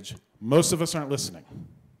message. Most of us aren't listening.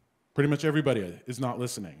 Pretty much everybody is not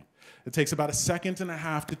listening. It takes about 1.5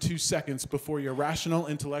 seconds to 2 seconds before your rational,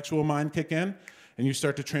 intellectual mind kick in, and you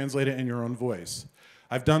start to translate it in your own voice.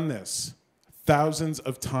 I've done this thousands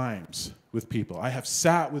of times with people. I have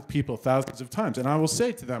sat with people thousands of times, and I will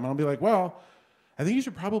say to them, I'll be like, well, I think you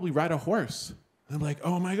should probably ride a horse. And I'm like,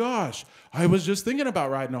 oh my gosh, I was just thinking about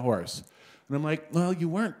riding a horse. And I'm like, well, you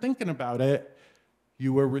weren't thinking about it,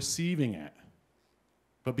 you were receiving it.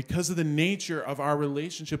 But because of the nature of our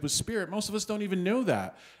relationship with spirit, most of us don't even know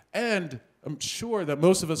that. And I'm sure that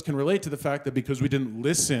most of us can relate to the fact that because we didn't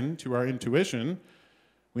listen to our intuition,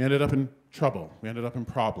 we ended up in trouble. We ended up in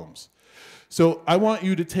problems. So I want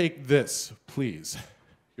you to take this, please.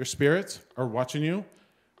 Your spirits are watching you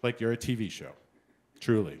like you're a TV show,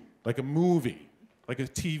 truly, like a movie, like a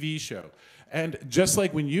TV show. And just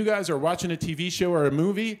like when you guys are watching a TV show or a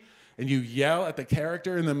movie, and you yell at the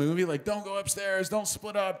character in the movie, like, don't go upstairs, don't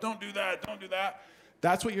split up, don't do that, don't do that.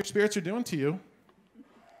 That's what your spirits are doing to you.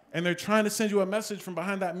 And they're trying to send you a message from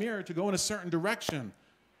behind that mirror to go in a certain direction,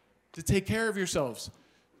 to take care of yourselves,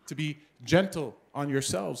 to be gentle on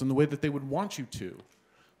yourselves in the way that they would want you to.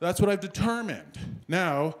 That's what I've determined.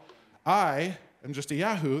 Now, I am just a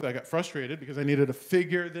yahoo that got frustrated because I needed to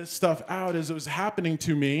figure this stuff out as it was happening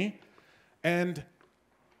to me. And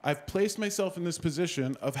I've placed myself in this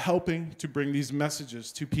position of helping to bring these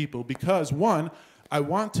messages to people because, one, I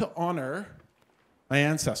want to honor my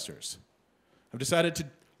ancestors. I've decided to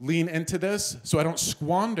lean into this so I don't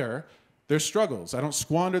squander their struggles. I don't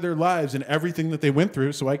squander their lives and everything that they went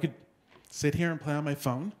through so I could sit here and play on my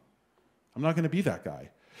phone. I'm not going to be that guy.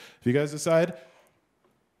 If you guys decide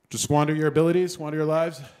to squander your abilities, squander your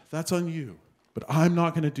lives, that's on you. But I'm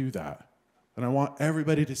not going to do that. And I want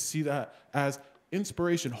everybody to see that as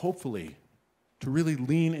inspiration, hopefully, to really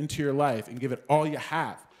lean into your life and give it all you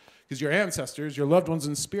have. Because your ancestors, your loved ones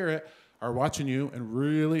in spirit, are watching you and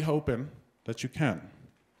really hoping that you can.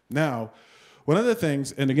 Now, one of the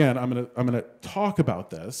things, and again, I'm gonna talk about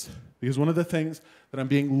this, because one of the things that I'm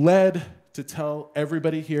being led to tell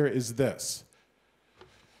everybody here is this.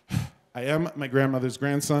 I am my grandmother's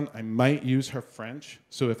grandson. I might use her French,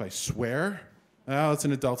 so if I swear, well, it's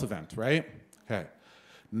an adult event, right? Okay.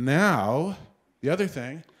 Now, the other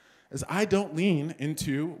thing is I don't lean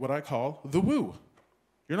into what I call the woo.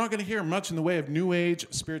 You're not going to hear much in the way of New Age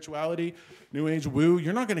spirituality, New Age woo.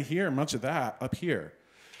 You're not going to hear much of that up here.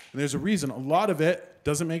 And there's a reason. A lot of it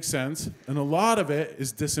doesn't make sense, and a lot of it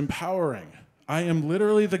is disempowering. I am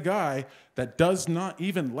literally the guy that does not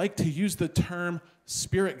even like to use the term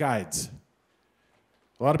spirit guides.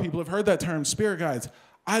 A lot of people have heard that term, spirit guides.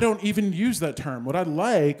 I don't even use that term. What I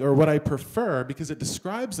like or what I prefer, because it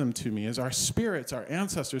describes them to me, is our spirits, our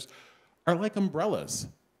ancestors, are like umbrellas.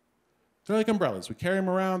 They're like umbrellas. We carry them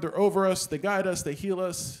around. They're over us. They guide us. They heal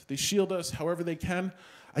us. They shield us however they can.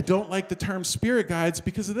 I don't like the term spirit guides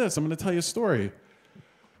because of this. I'm going to tell you a story.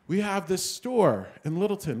 We have this store in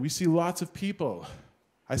Littleton. We see lots of people.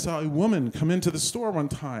 I saw a woman come into the store one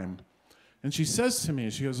time, and she says to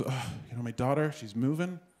me, she goes, oh, you know, my daughter, she's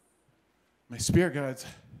moving. My spirit guides,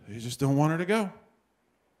 they just don't want her to go.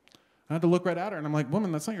 I had to look right at her, and I'm like,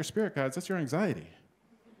 woman, that's not your spirit guides, that's your anxiety.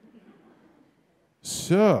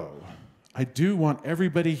 So, I do want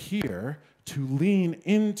everybody here to lean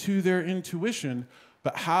into their intuition,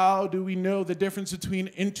 but how do we know the difference between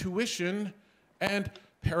intuition and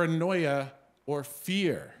paranoia or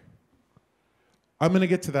fear? I'm going to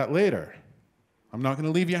get to that later. I'm not going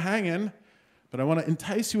to leave you hanging, but I want to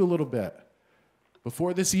entice you a little bit.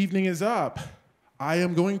 Before this evening is up, I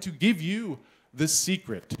am going to give you the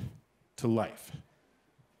secret to life.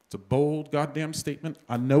 It's a bold goddamn statement.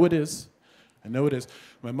 I know it is. I know it is.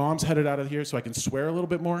 My mom's headed out of here so I can swear a little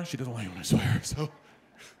bit more. She doesn't like when I swear, so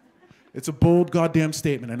it's a bold goddamn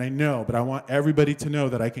statement, and I know, but I want everybody to know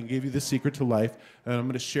that I can give you the secret to life, and I'm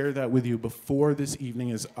going to share that with you before this evening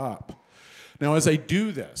is up. Now, as I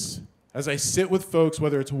do this, as I sit with folks,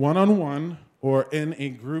 whether it's one-on-one or in a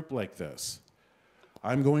group like this,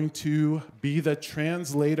 I'm going to be the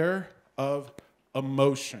translator of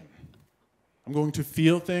emotion. I'm going to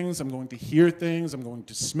feel things, I'm going to hear things, I'm going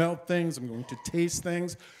to smell things, I'm going to taste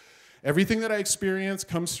things. Everything that I experience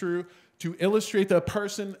comes through to illustrate the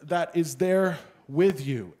person that is there with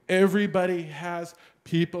you. Everybody has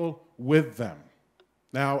people with them.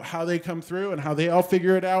 Now, how they come through and how they all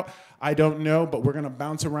figure it out, I don't know, but we're going to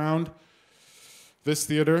bounce around this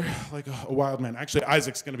theater like a wild man. Actually,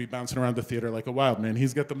 Isaac's going to be bouncing around the theater like a wild man.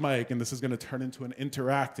 He's got the mic, and this is going to turn into an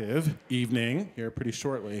interactive evening here pretty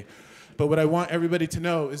shortly. But what I want everybody to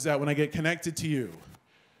know is that when I get connected to you,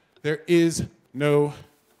 there is no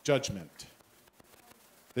judgment.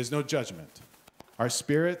 There's no judgment. Our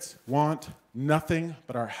spirits want nothing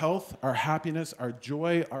but our health, our happiness, our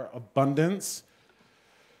joy, our abundance.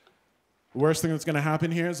 The worst thing that's going to happen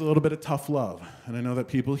here is a little bit of tough love. And I know that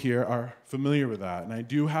people here are familiar with that. And I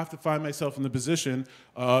do have to find myself in the position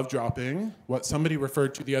of dropping what somebody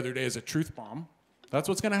referred to the other day as a truth bomb. That's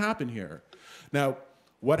what's going to happen here. Now,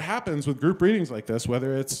 what happens with group readings like this,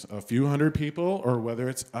 whether it's a few hundred people or whether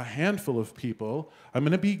it's a handful of people, I'm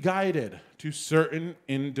going to be guided to certain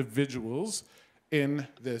individuals in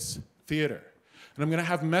this theater. And I'm going to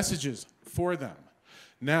have messages for them.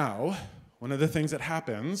 Now, one of the things that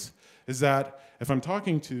happens is that if I'm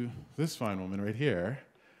talking to this fine woman right here,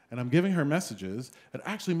 and I'm giving her messages, it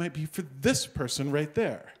actually might be for this person right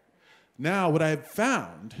there. Now, what I've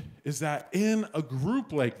found is that in a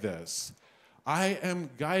group like this, I am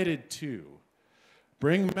guided to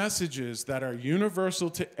bring messages that are universal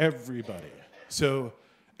to everybody. So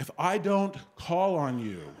if I don't call on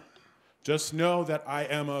you, just know that I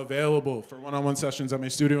am available for one-on-one sessions at my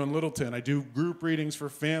studio in Littleton. I do group readings for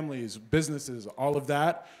families, businesses, all of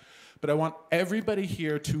that. But I want everybody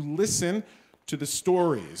here to listen to the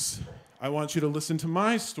stories. I want you to listen to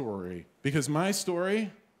my story, because my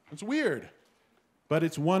story, it's weird, but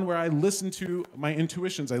it's one where I listen to my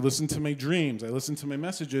intuitions, I listen to my dreams, I listen to my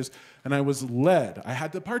messages, and I was led. I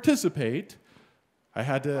had to participate. I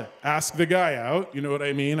had to ask the guy out, you know what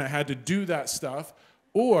I mean? I had to do that stuff,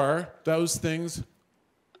 or those things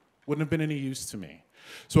wouldn't have been any use to me.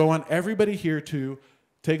 So I want everybody here to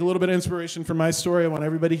take a little bit of inspiration from my story. I want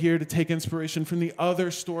everybody here to take inspiration from the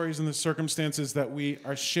other stories and the circumstances that we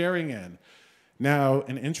are sharing in. Now,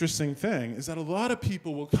 an interesting thing is that a lot of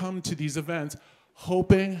people will come to these events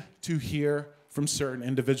hoping to hear from certain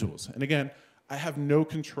individuals. And again, I have no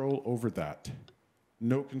control over that.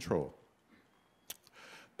 No control.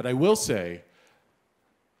 But I will say,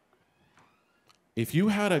 if you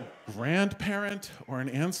had a grandparent or an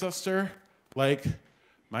ancestor like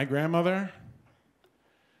my grandmother,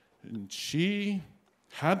 and she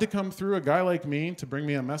had to come through a guy like me to bring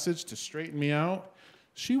me a message to straighten me out,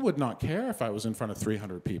 she would not care if I was in front of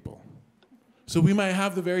 300 people. So we might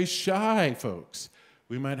have the very shy folks.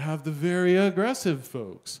 We might have the very aggressive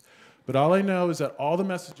folks. But all I know is that all the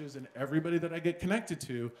messages and everybody that I get connected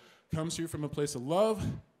to comes through from a place of love,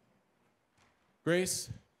 grace,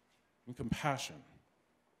 and compassion.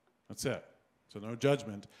 That's it. So no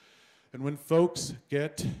judgment. And when folks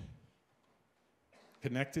get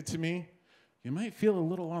connected to me, you might feel a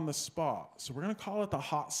little on the spot. So we're going to call it the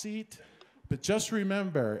hot seat. But just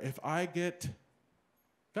remember, if I get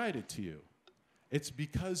guided to you, it's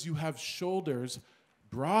because you have shoulders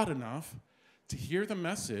broad enough to hear the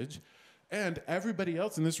message, and everybody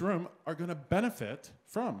else in this room are going to benefit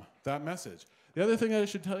from that message. The other thing I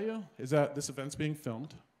should tell you is that this event's being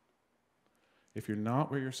filmed. If you're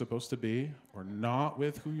not where you're supposed to be, or not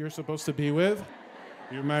with who you're supposed to be with,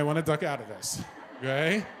 you might want to duck out of this.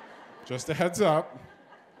 Okay? Just a heads up.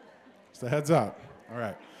 Just a heads up. All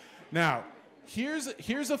right. Now, here's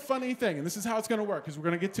a funny thing, and this is how it's going to work, because we're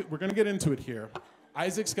going to get into it here.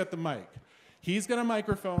 Isaac's got the mic. He's got a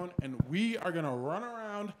microphone, and we are going to run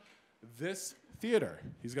around this theater.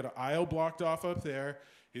 He's got an aisle blocked off up there.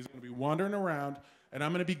 He's going to be wandering around, and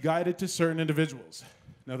I'm going to be guided to certain individuals.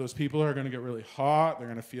 Now, those people are going to get really hot. They're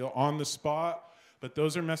going to feel on the spot, but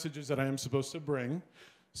those are messages that I am supposed to bring.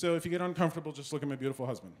 So if you get uncomfortable, just look at my beautiful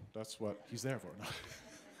husband. That's what he's there for.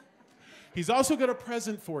 He's also got a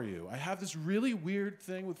present for you. I have this really weird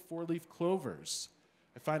thing with 4-leaf clovers.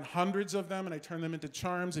 I find hundreds of them, and I turn them into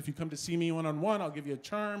charms. If you come to see me one-on-one, I'll give you a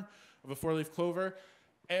charm of a 4-leaf clover.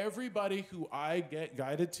 Everybody who I get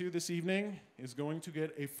guided to this evening is going to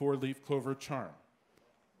get a 4-leaf clover charm.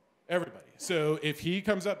 Everybody. So if he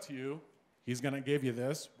comes up to you, he's going to give you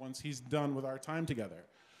this once he's done with our time together.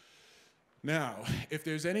 Now, if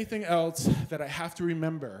there's anything else that I have to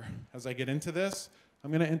remember as I get into this, I'm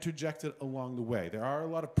going to interject it along the way. There are a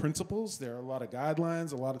lot of principles, there are a lot of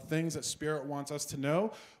guidelines, a lot of things that Spirit wants us to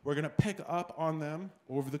know. We're going to pick up on them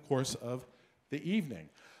over the course of the evening.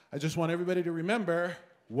 I just want everybody to remember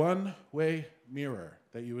one-way mirror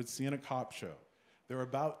that you would see in a cop show. They're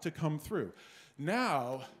about to come through.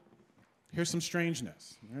 Now, here's some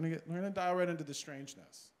strangeness. We're going to dial right into the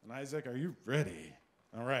strangeness. And Isaac, are you ready?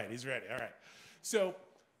 All right, he's ready. All right. So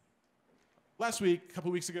last week, a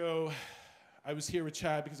couple weeks ago, I was here with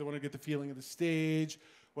Chad because I wanted to get the feeling of the stage,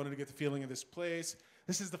 wanted to get the feeling of this place.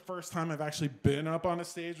 This is the first time I've actually been up on a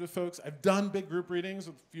stage with folks. I've done big group readings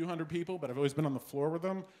with a few hundred people, but I've always been on the floor with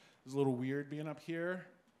them. It's a little weird being up here.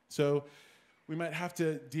 So we might have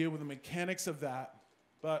to deal with the mechanics of that.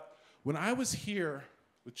 But when I was here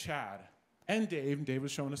with Chad and Dave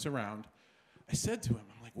was showing us around, I said to him,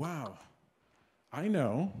 I'm like, wow, I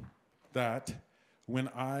know that when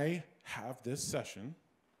I have this session,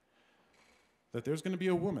 that there's going to be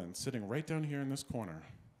a woman sitting right down here in this corner.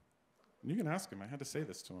 And you can ask him. I had to say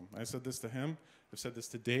this to him. I said this to him. I've said this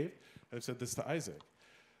to Dave. I've said this to Isaac.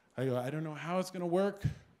 I go, I don't know how it's going to work.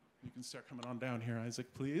 You can start coming on down here,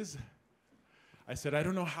 Isaac, please. I said, I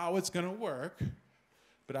don't know how it's going to work,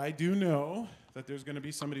 but I do know that there's going to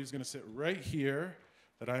be somebody who's going to sit right here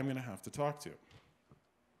that I'm going to have to talk to.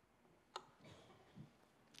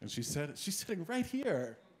 And she said, she's sitting right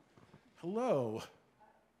here. Hello.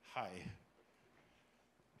 Hi.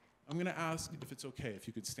 I'm going to ask if it's okay if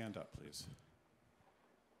you could stand up, please.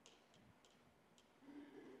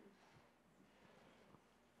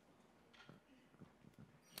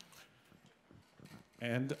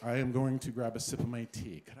 And I am going to grab a sip of my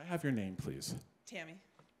tea. Could I have your name, please? Tammy.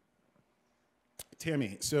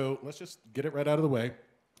 Tammy, so let's just get it right out of the way.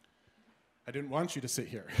 I didn't want you to sit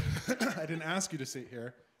here. I didn't ask you to sit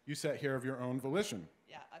here. You sat here of your own volition.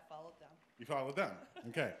 Yeah, I followed them. You followed them.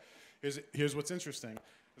 Okay. Here's what's interesting.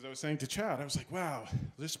 As I was saying to Chad, I was like, wow,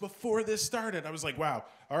 just before this started, I was like, wow,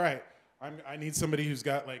 all right, I need somebody who's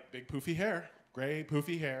got like big poofy hair, gray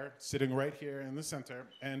poofy hair, sitting right here in the center.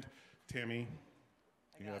 And Tammy,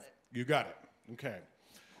 you got it. Okay.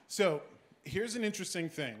 So here's an interesting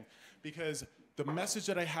thing, because the message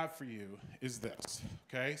that I have for you is this,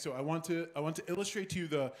 okay? So I want to illustrate to you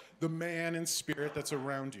the man in spirit that's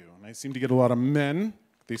around you. And I seem to get a lot of men.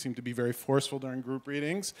 They seem to be very forceful during group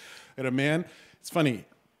readings. And a man, it's funny,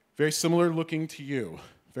 very similar looking to you.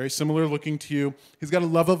 Very similar looking to you. He's got a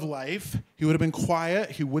love of life. He would have been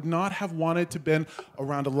quiet. He would not have wanted to been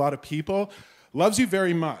around a lot of people. Loves you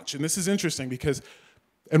very much. And this is interesting because,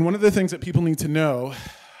 and one of the things that people need to know,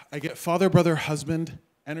 I get father, brother, husband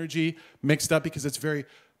energy mixed up because it's very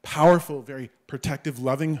powerful, very protective,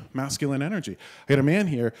 loving, masculine energy. I got a man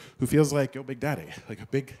here who feels like, oh, big daddy, like a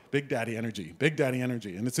big daddy energy, big daddy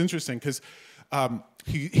energy. And it's interesting because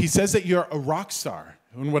he says that you're a rock star.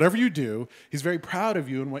 And whatever you do, he's very proud of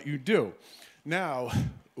you and what you do. Now,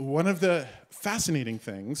 one of the fascinating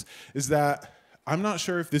things is that I'm not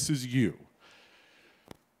sure if this is you,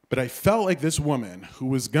 but I felt like this woman who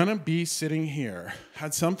was gonna be sitting here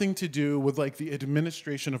had something to do with like the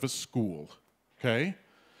administration of a school, okay?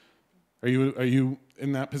 Are you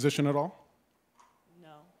in that position at all?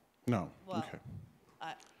 No. No, Well, okay.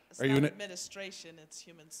 It's Are not you in administration, it's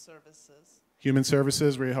human services. Human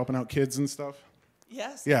services, where you're helping out kids and stuff?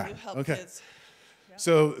 Yes, Yeah, you help okay. kids. Yeah.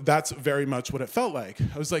 So that's very much what it felt like.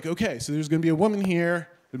 I was like, okay, so there's gonna be a woman here,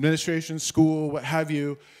 administration, school, what have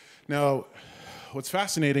you. Now, what's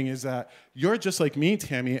fascinating is that you're just like me,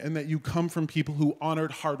 Tammy, and that you come from people who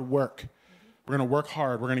honored hard work. We're gonna work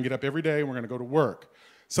hard, we're gonna get up every day, and we're gonna go to work.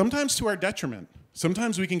 Sometimes to our detriment.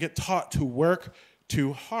 Sometimes we can get taught to work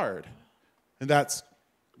too hard. And that's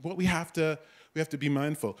what we have to be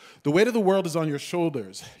mindful. The weight of the world is on your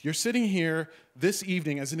shoulders. You're sitting here this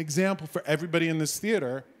evening as an example for everybody in this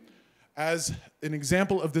theater, as an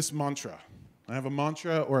example of this mantra. I have a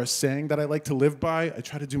mantra or a saying that I like to live by. I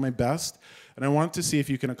try to do my best, and I want to see if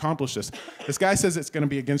you can accomplish this. This guy says it's going to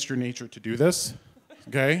be against your nature to do this.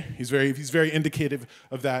 Okay? He's very indicative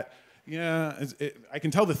of that. Yeah, I can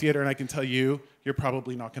tell the theater and I can tell you, you're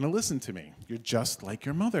probably not going to listen to me. You're just like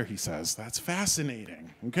your mother, he says. That's fascinating.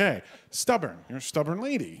 Okay. Stubborn. You're a stubborn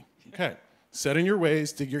lady. Okay. Set in your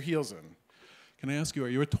ways, dig your heels in. Can I ask you, are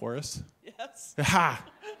you a Taurus? Yes. Ha!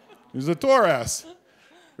 He's a Taurus.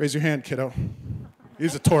 Raise your hand, kiddo.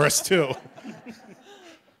 He's a Taurus, too.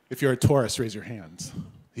 If you're a Taurus, raise your hands.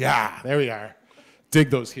 Yeah, there we are. Dig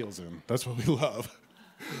those heels in. That's what we love.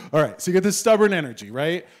 All right, so you get this stubborn energy,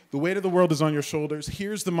 right? The weight of the world is on your shoulders.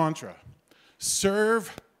 Here's the mantra.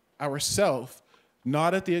 Serve ourselves,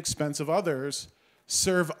 not at the expense of others.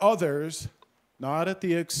 Serve others, not at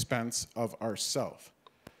the expense of ourselves.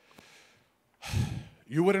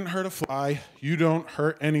 You wouldn't hurt a fly. You don't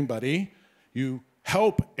hurt anybody. You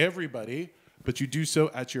help everybody, but you do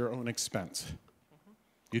so at your own expense.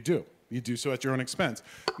 You do. You do so at your own expense.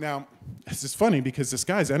 Now, this is funny because this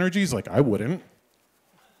guy's energy is like, I wouldn't.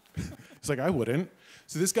 It's like, I wouldn't.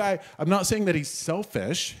 So this guy, I'm not saying that he's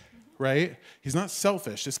selfish, right? He's not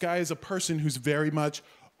selfish. This guy is a person who's very much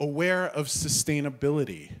aware of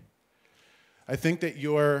sustainability. I think that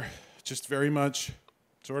you're just very much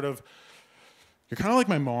sort of You're kind of like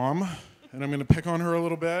my mom, and I'm going to pick on her a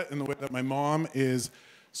little bit in the way that my mom is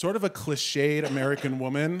sort of a cliched American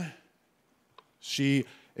woman. She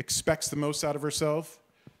expects the most out of herself.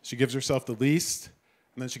 She gives herself the least,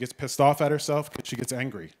 and then she gets pissed off at herself because she gets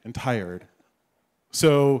angry and tired.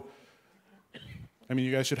 So, I mean,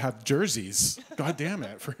 you guys should have jerseys. God damn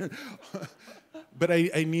it. But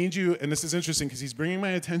I need you, and this is interesting because he's bringing my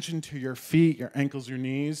attention to your feet, your ankles, your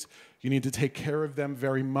knees. You need to take care of them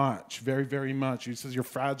very much, very, very much. He says you're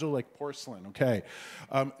fragile like porcelain, okay.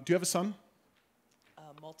 Do you have a son?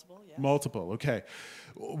 Multiple, yes. Multiple, okay.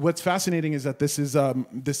 What's fascinating is that this is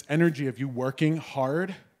this energy of you working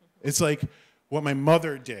hard. It's like what my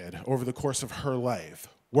mother did over the course of her life.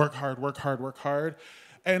 Work hard, work hard, work hard.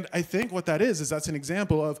 And I think what that is that's an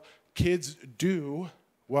example of kids do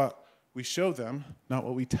what we show them, not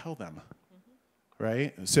what we tell them,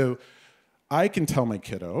 right? So I can tell my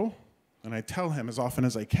kiddo, and I tell him as often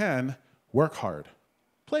as I can, work hard,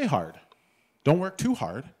 play hard. Don't work too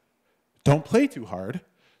hard. Don't play too hard.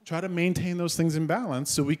 Try to maintain those things in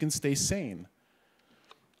balance so we can stay sane.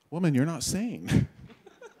 Woman, you're not sane.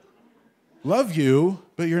 Love you,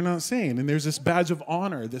 but you're not sane. And there's this badge of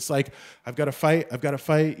honor, this like, I've got to fight, I've got to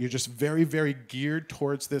fight. You're just very, very geared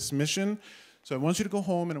towards this mission. So I want you to go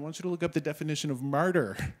home and I want you to look up the definition of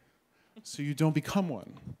martyr so you don't become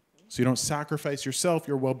one. So you don't sacrifice yourself,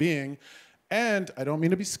 your well-being. And I don't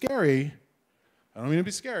mean to be scary. I don't mean to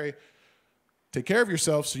be scary. Take care of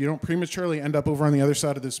yourself so you don't prematurely end up over on the other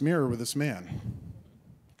side of this mirror with this man.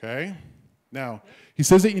 Okay? Now, he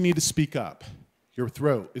says that you need to speak up. Your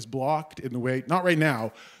throat is blocked in the way, not right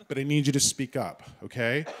now, but I need you to speak up,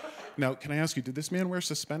 okay? Now, can I ask you, did this man wear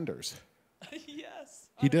suspenders? Yes.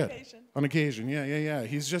 He did. Occasion. On occasion, yeah.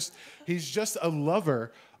 He's just a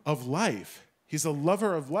lover of life. He's a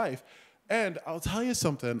lover of life. And I'll tell you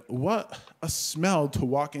something, what a smell to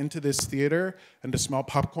walk into this theater and to smell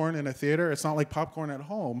popcorn in a theater. It's not like popcorn at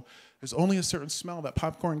home. There's only a certain smell that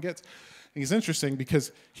popcorn gets. And he's interesting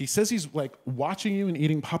because he says he's like watching you and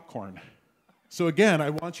eating popcorn. So again,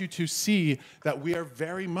 I want you to see that we are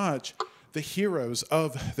very much the heroes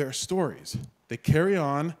of their stories. They carry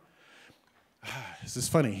on. This is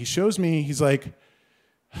funny. He shows me, he's like,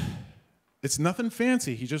 it's nothing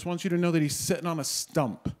fancy. He just wants you to know that he's sitting on a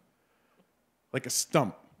stump. Like a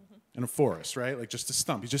stump in a forest, right? Like just a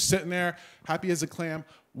stump. He's just sitting there, happy as a clam,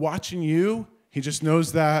 watching you. He just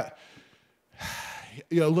knows that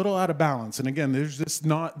you're a little out of balance. And again, there's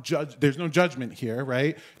no judgment here,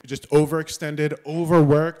 right? You're just overextended,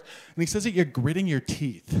 overworked. And he says that you're gritting your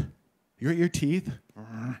teeth. You grit your teeth?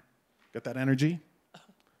 Got that energy?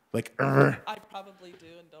 Like, I probably do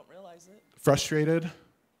and don't realize it. Frustrated?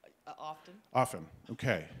 Often. Often,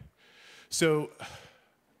 okay. So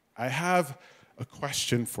I have a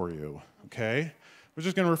question for you, okay? We're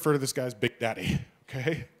just gonna refer to this guy as Big Daddy,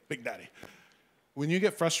 okay? Big Daddy. When you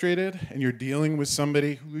get frustrated and you're dealing with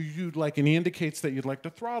somebody who you'd like, and he indicates that you'd like to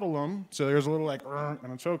throttle them, so there's a little like,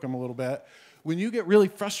 and choke him a little bit. When you get really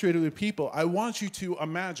frustrated with people, I want you to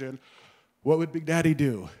imagine, what would Big Daddy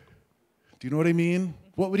do? Do you know what I mean?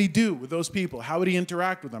 What would he do with those people? How would he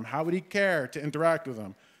interact with them? How would he care to interact with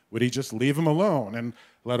them? Would he just leave them alone and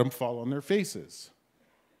let them fall on their faces?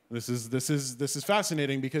 This is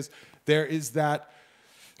fascinating because there is that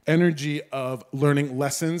energy of learning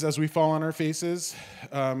lessons as we fall on our faces.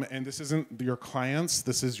 And this isn't your clients,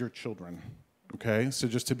 this is your children. Okay? So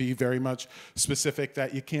just to be very much specific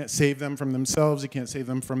that you can't save them from themselves, you can't save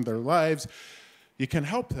them from their lives. You can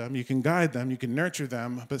help them, you can guide them, you can nurture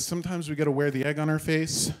them, but sometimes we got to wear the egg on our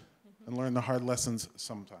face and learn the hard lessons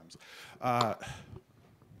sometimes.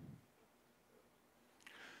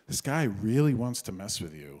 This guy really wants to mess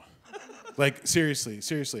with you. Like, seriously.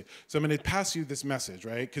 So I'm going to pass you this message,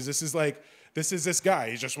 right? Because this is this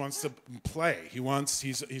guy. He just wants to play.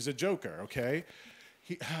 He's a joker, okay?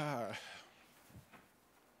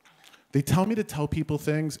 They tell me to tell people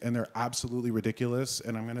things, and they're absolutely ridiculous,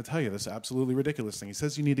 and I'm going to tell you this absolutely ridiculous thing. He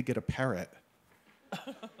says you need to get a parrot.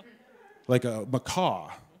 Like a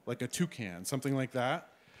macaw, like a toucan, something like that.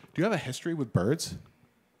 Do you have a history with birds?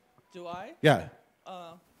 Do I? Yeah.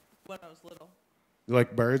 When I was little. You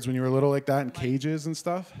like birds when you were little like that in cages and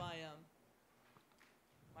stuff? My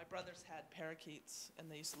brothers had parakeets, and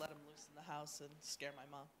they used to let them loose in the house and scare my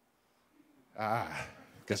mom.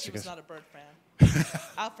 Guess She was not a bird fan.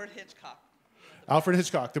 Alfred Hitchcock. Alfred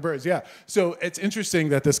Hitchcock, the birds, yeah. So it's interesting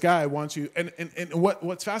that this guy wants you, and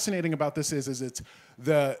what's fascinating about this is it's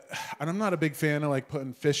and I'm not a big fan of like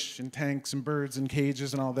putting fish in tanks and birds in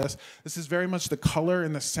cages and all this. This is very much the color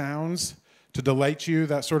and the sounds to delight you,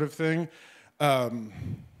 that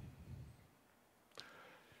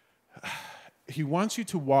he wants you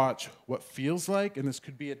to watch what feels like, and this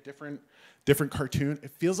could be a different cartoon,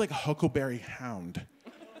 it feels like a Huckleberry Hound.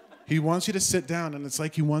 He wants you to sit down, and it's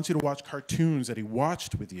like he wants you to watch cartoons that he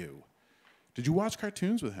watched with you. Did you watch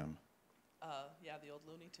cartoons with him? Yeah, the old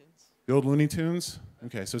Looney Tunes. The old Looney Tunes?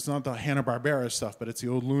 Okay, so it's not the Hanna-Barbera stuff, but it's the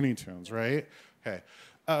old Looney Tunes, right? Okay.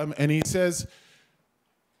 And he says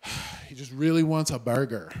he just really wants a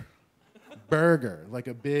burger. Burger, like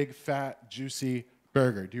a big, fat, juicy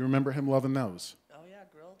burger. Do you remember him loving those? Oh, yeah,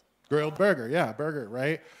 grilled. Grilled burger, yeah, burger,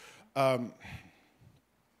 right?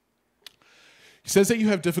 He says that you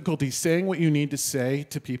have difficulty saying what you need to say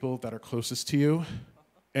to people that are closest to you,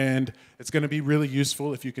 and it's going to be really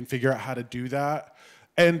useful if you can figure out how to do that.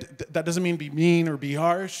 And that doesn't mean be mean or be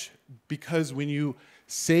harsh, because when you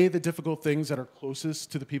say the difficult things that are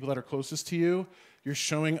closest to the people that are closest to you, you're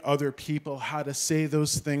showing other people how to say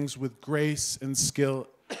those things with grace and skill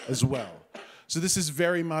as well. So this is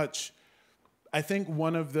very much, I think,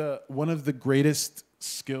 one of the greatest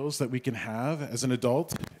skills that we can have as an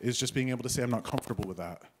adult is just being able to say, I'm not comfortable with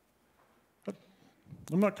that.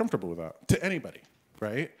 I'm not comfortable with that to anybody,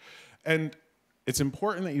 right? And it's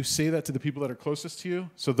important that you say that to the people that are closest to you,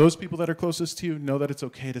 so those people that are closest to you know that it's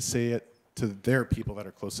okay to say it to their people that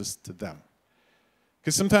are closest to them.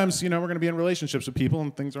 Because sometimes, we're going to be in relationships with people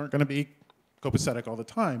and things aren't going to be copacetic all the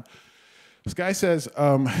time. This guy says,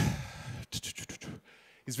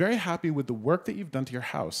 he's very happy with the work that you've done to your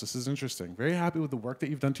house. This is interesting. Very happy with the work that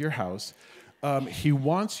you've done to your house. He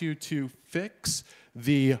wants you to fix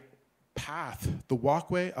the path, the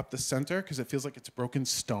walkway up the center, because it feels like it's broken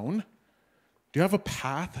stone. Do you have a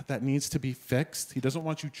path that needs to be fixed? He doesn't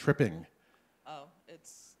want you tripping. Oh,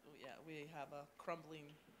 we have a crumbling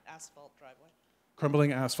asphalt driveway.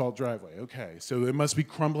 Crumbling asphalt driveway, okay. So it must be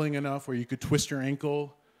crumbling enough where you could twist your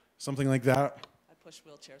ankle, something like that? I push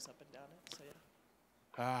wheelchairs up and down it, so yeah.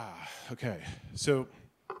 Ah, okay. So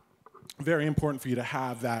very important for you to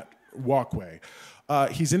have that walkway.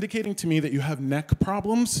 He's indicating to me that you have neck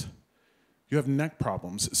problems. You have neck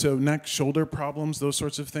problems. So neck, shoulder problems, those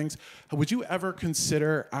sorts of things. Would you ever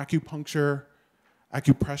consider acupuncture,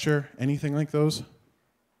 acupressure, anything like those?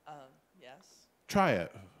 Yes. Try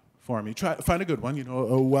it for me. Find a good one,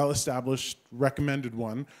 a well-established, recommended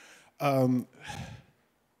one.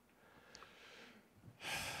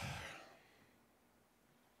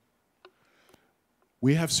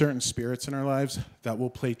 We have certain spirits in our lives that will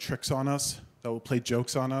play tricks on us, that will play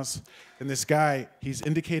jokes on us. And this guy, he's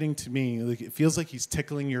indicating to me, like, it feels like he's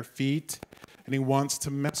tickling your feet and he wants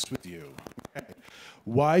to mess with you. Okay.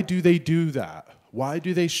 Why do they do that? Why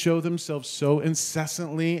do they show themselves so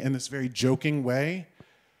incessantly in this very joking way?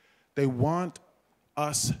 They want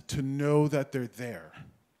us to know that they're there.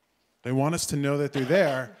 They want us to know that they're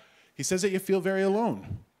there. He says that you feel very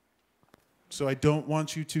alone. So I don't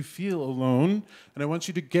want you to feel alone, and I want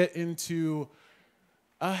you to get into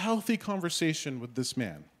a healthy conversation with this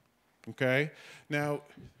man, okay? Now,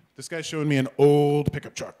 this guy's showing me an old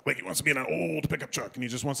pickup truck. Like, he wants to be in an old pickup truck, and he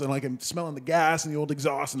just wants to, like, him smelling the gas and the old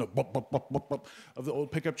exhaust and the bop, bop, bop, bop, bop of the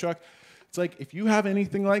old pickup truck. It's like, if you have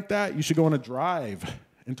anything like that, you should go on a drive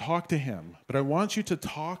and talk to him. But I want you to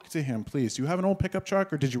talk to him, please. Do you have an old pickup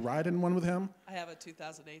truck, or did you ride in one with him? I have a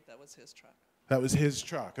 2008, that was his truck. That was his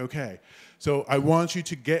truck, okay. So I want you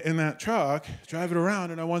to get in that truck, drive it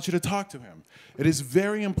around, and I want you to talk to him. It is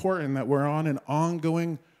very important that we're on an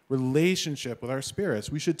ongoing relationship with our spirits.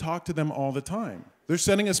 We should talk to them all the time. They're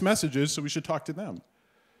sending us messages, so we should talk to them.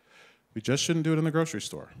 We just shouldn't do it in the grocery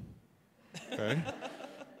store, okay?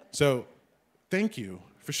 So thank you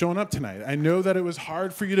for showing up tonight. I know that it was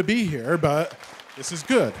hard for you to be here, but this is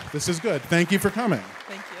good. This is good. Thank you for coming.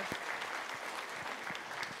 Thank you.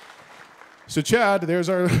 So Chad, there's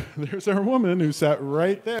our woman who sat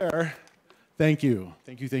right there. Thank you.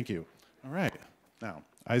 Thank you, thank you. All right. Now,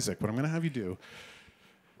 Isaac, what I'm going to have you do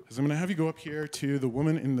is I'm going to have you go up here to the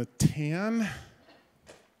woman in the tan.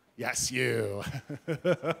 Yes, you.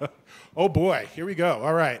 Oh, boy. Here we go.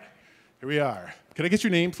 All right. Here we are. Could I get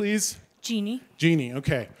your name, please? Jeannie. Jeannie,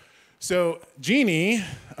 okay. So, Jeannie,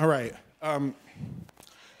 all right.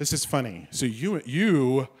 This is funny. So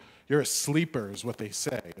you're a sleeper is what they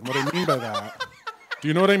say. And what I mean by that, do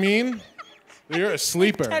you know what I mean? You're a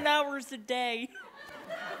sleeper. 10 hours a day.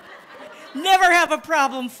 Never have a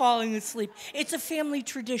problem falling asleep. It's a family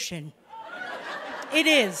tradition. It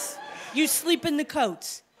is. You sleep in the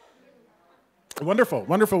coats. Wonderful,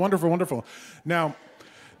 wonderful, wonderful, wonderful. Now,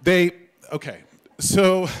 okay,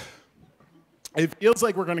 so it feels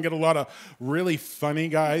like we're going to get a lot of really funny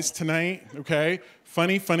guys tonight, okay?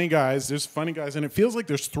 Funny guys. There's funny guys, and it feels like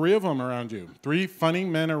there's 3 of them around you, 3 funny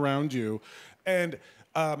men around you, and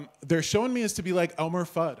they're showing me as to be like Elmer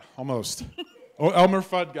Fudd, almost. Oh, Elmer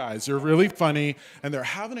Fudd guys. They're really funny, and they're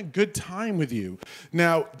having a good time with you.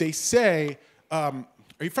 Now, they say, are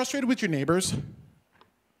you frustrated with your neighbors?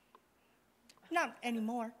 Not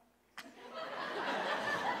anymore.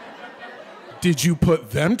 Did you put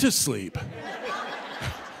them to sleep?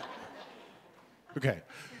 Okay.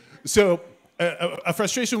 So, a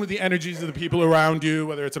frustration with the energies of the people around you,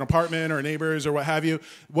 whether it's an apartment or neighbors or what have you,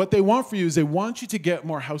 what they want for you is they want you to get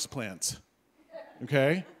more houseplants.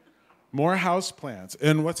 Okay? More houseplants.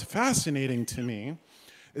 And what's fascinating to me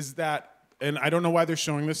is that, and I don't know why they're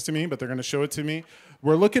showing this to me, but they're going to show it to me.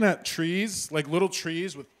 We're looking at trees, like little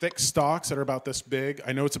trees with thick stalks that are about this big.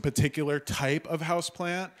 I know it's a particular type of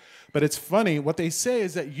houseplant, but it's funny. What they say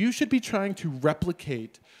is that you should be trying to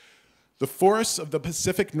replicate the forests of the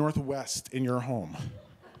Pacific Northwest in your home.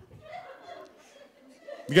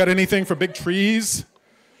 You got anything for big trees?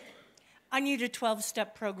 I need a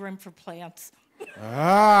 12-step program for plants.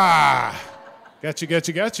 Ah,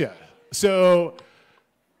 gotcha. So,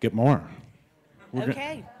 get more.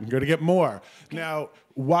 Okay. We're going to get more. Now,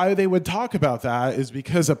 why they would talk about that is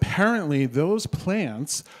because apparently those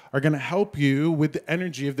plants are going to help you with the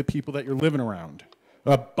energy of the people that you're living around.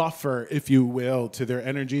 A buffer, if you will, to their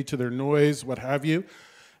energy, to their noise, what have you.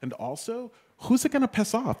 And also, who's it going to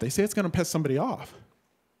piss off? They say it's going to piss somebody off.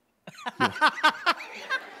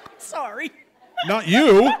 Sorry. Not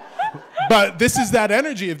you, but this is that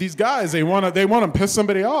energy of these guys. They want to piss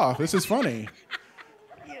somebody off. This is funny.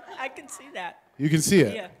 Yeah, I can see that. You can see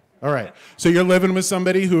it. Yeah. All right. So you're living with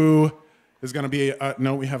somebody who is going to be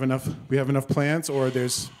no. We have enough plants, or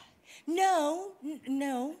there's. No,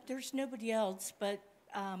 there's nobody else. But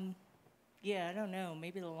yeah, I don't know.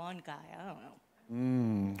 Maybe the lawn guy. I don't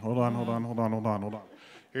know. Hold on.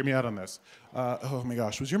 Hear me out on this. Oh my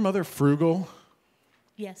gosh, was your mother frugal?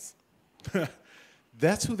 Yes.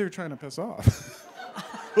 That's who they're trying to piss off.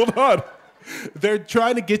 Hold on. They're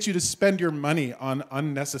trying to get you to spend your money on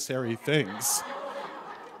unnecessary things.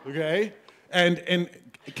 Okay? And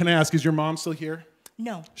can I ask, is your mom still here?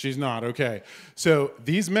 No. She's not, okay. So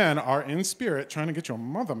these men are in spirit trying to get your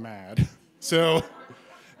mother mad. So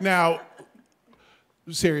now,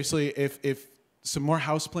 seriously, if some more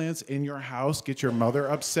houseplants in your house get your mother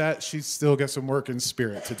upset, she's still got some work in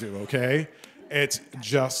spirit to do, okay? It's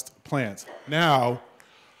just plants. Now,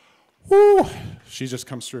 whoo, she just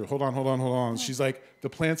comes through. Hold on. She's like, the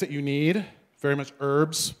plants that you need, very much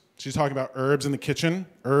herbs. She's talking about herbs in the kitchen,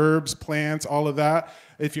 herbs, plants, all of that.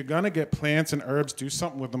 If you're gonna get plants and herbs, do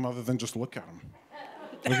something with them other than just look at them,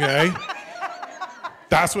 okay?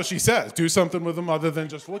 That's what she says. Do something with them other than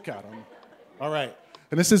just look at them. All right,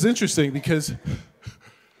 and this is interesting because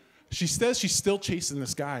she says she's still chasing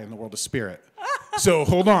this guy in the world of spirit. So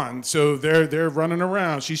hold on. So they're running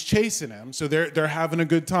around. She's chasing him. So they're having a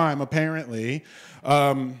good time apparently.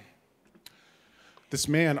 This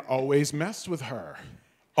man always messed with her.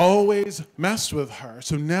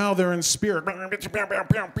 So now they're in spirit.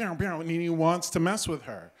 And he wants to mess with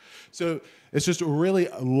her. So it's just a really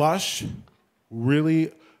lush,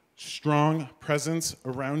 really strong presence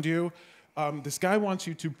around you. This guy wants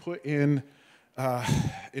you to put in.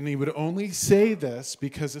 And he would only say this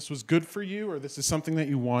because this was good for you or this is something that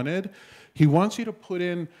you wanted. He wants you to put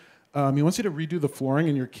in, he wants you to redo the flooring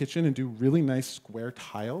in your kitchen and do really nice square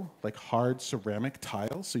tile, like hard ceramic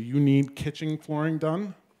tile. So you need kitchen flooring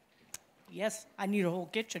done? Yes, I need a whole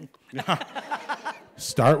kitchen.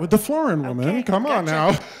 Start with the flooring, woman. Okay, Come on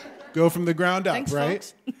gotcha. now. Go from the ground up, Thanks, right?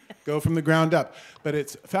 folks. Go from the ground up. But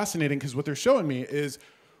it's fascinating because what they're showing me is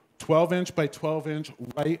 12-inch by 12-inch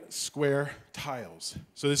white square tiles.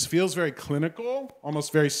 So this feels very clinical,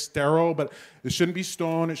 almost very sterile, but it shouldn't be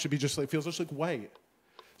stone. It should be just like, feels just like white.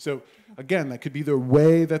 So again, that could be the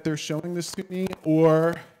way that they're showing this to me,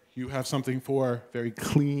 or you have something for very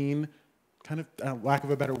clean, kind of, lack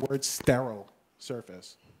of a better word, sterile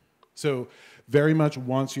surface. So very much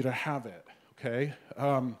wants you to have it, okay?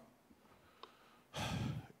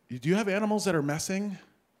 Do you have animals that are messing?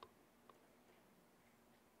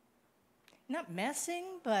 Not messing,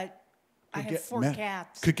 but I have 4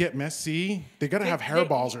 cats. Could get messy. They got to have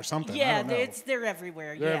hairballs or something. Yeah, I don't know. they're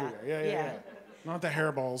everywhere. They're yeah. everywhere. Yeah. Not the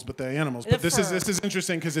hairballs, but the animals. The But this fur. is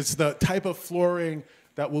interesting because it's the type of flooring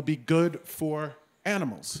that will be good for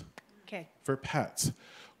animals, Okay. for pets.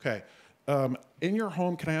 Okay. In your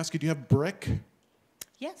home, can I ask you, do you have brick?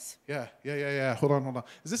 Yes. Yeah. Hold on.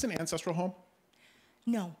 Is this an ancestral home?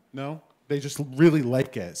 No. No? They just really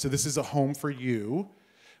like it. So this is a home for you.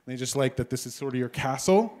 They just like that this is sort of your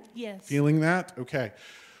castle? Yes. Feeling that? Okay.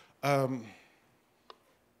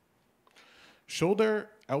 Shoulder,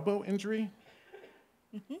 elbow injury?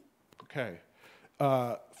 Mm-hmm. Okay.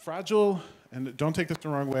 Fragile, and don't take this the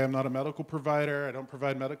wrong way, I'm not a medical provider, I don't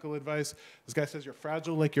provide medical advice. This guy says you're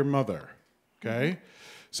fragile like your mother, okay?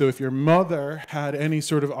 So if your mother had any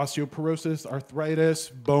sort of osteoporosis, arthritis,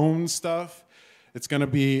 bone stuff, it's gonna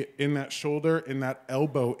be in that shoulder, in that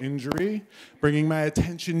elbow injury, bringing my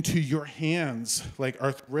attention to your hands, like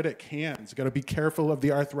arthritic hands. You gotta be careful of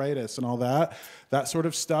the arthritis and all that sort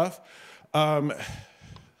of stuff.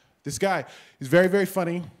 This guy, he's very, very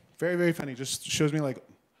funny, very, very funny. Just shows me like,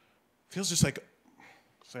 feels just like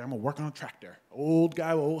I'm gonna work on a tractor. Old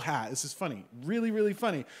guy with old hat. This is funny, really, really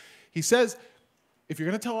funny. He says, if you're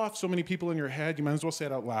gonna tell off so many people in your head, you might as well say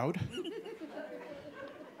it out loud.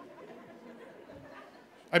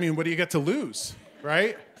 I mean, what do you get to lose,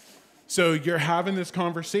 right? So you're having this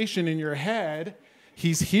conversation in your head,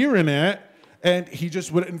 he's hearing it, and he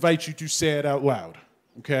just would invite you to say it out loud,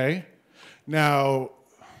 okay? Now,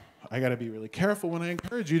 I gotta be really careful when I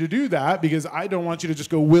encourage you to do that because I don't want you to just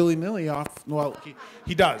go willy-nilly off. Well,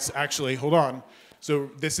 he does, actually, hold on.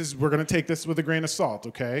 So we're gonna take this with a grain of salt,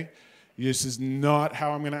 okay? This is not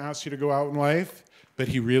how I'm gonna ask you to go out in life, but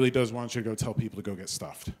he really does want you to go tell people to go get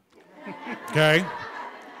stuffed, okay?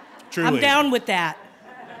 Truly. I'm down with that.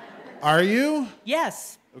 Are you?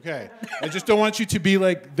 Yes. Okay. I just don't want you to be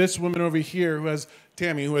like this woman over here who has,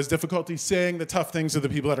 Tammy, who has difficulty saying the tough things to the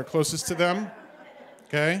people that are closest to them,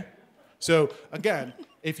 okay? So, again,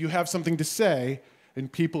 if you have something to say and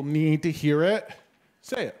people need to hear it,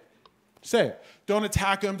 say it. Say it. Don't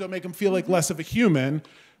attack them. Don't make them feel like less of a human.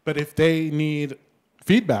 But if they need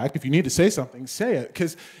feedback, if you need to say something, say it.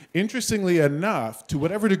 Because interestingly enough, to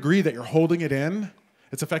whatever degree that you're holding it in,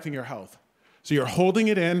 it's affecting your health. So you're holding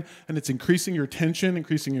it in, and it's increasing your tension,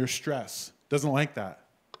 increasing your stress. Doesn't like that.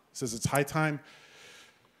 It says it's high time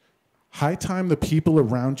the people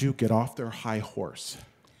around you get off their high horse.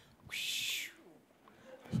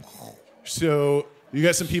 So you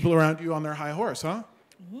got some people around you on their high horse, huh?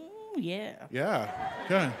 Ooh, yeah. Yeah,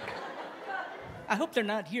 okay. I hope they're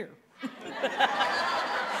not here.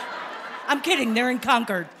 I'm kidding, they're in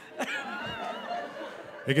Concord.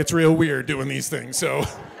 It gets real weird doing these things, so.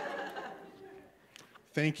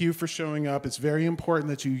 Thank you for showing up. It's very important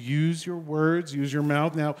that you use your words, use your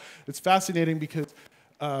mouth. Now, it's fascinating because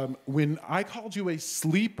when I called you a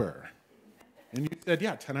sleeper, and you said,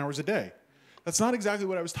 yeah, 10 hours a day, that's not exactly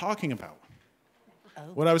what I was talking about. Oh.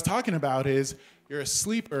 What I was talking about is you're a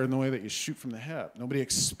sleeper in the way that you shoot from the hip. Nobody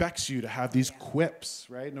expects you to have these quips,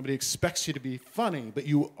 right? Nobody expects you to be funny, but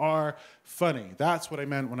you are funny. That's what I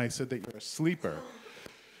meant when I said that you're a sleeper.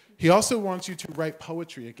 He also wants you to write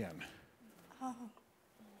poetry again. Oh.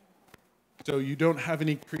 So you don't have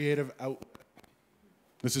any creative outlet.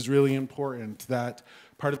 This is really important, that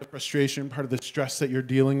part of the frustration, part of the stress that you're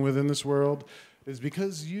dealing with in this world is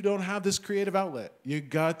because you don't have this creative outlet. You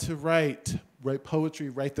got to write poetry,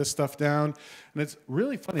 write this stuff down. And it's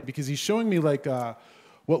really funny because he's showing me like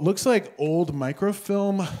what looks like old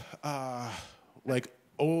microfilm, like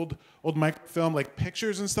old microfilm, like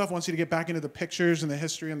pictures and stuff. Wants you to get back into the pictures and the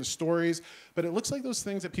history and the stories. But it looks like those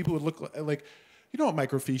things that people would look like, you know what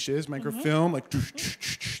microfiche is, microfilm, like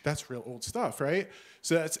that's real old stuff, right?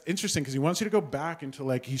 So that's interesting because he wants you to go back into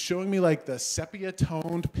like, he's showing me like the sepia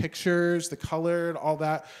toned pictures, the colored, all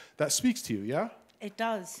that. That speaks to you, yeah? It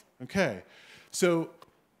does. Okay, so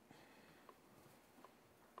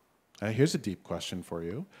here's a deep question for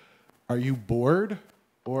you. Are you bored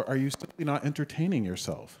or are you simply not entertaining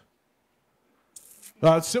yourself?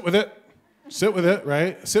 Sit with it. Sit with it,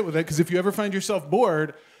 right? Sit with it, because if you ever find yourself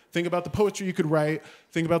bored, think about the poetry you could write.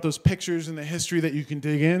 Think about those pictures and the history that you can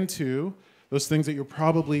dig into, those things that you're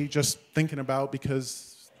probably just thinking about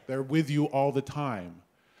because they're with you all the time.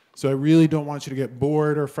 So I really don't want you to get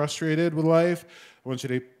bored or frustrated with life. I want you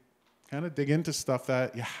to kind of dig into stuff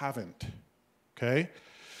that you haven't, okay?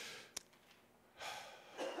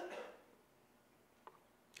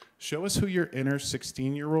 Show us who your inner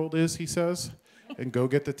 16-year-old is, he says, and go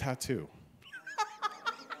get the tattoo.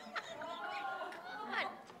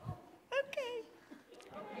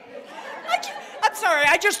 Sorry,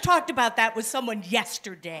 I just talked about that with someone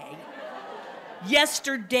yesterday.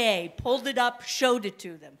 Yesterday, pulled it up, showed it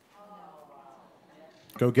to them.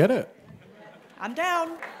 Go get it. I'm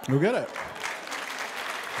down. Go get it.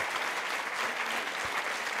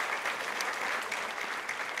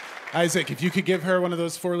 Isaac, if you could give her one of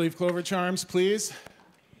those 4-leaf clover charms, please.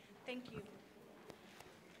 Thank you.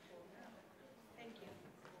 Thank you.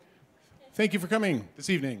 Thank you for coming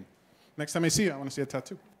this evening. Next time I see you, I want to see a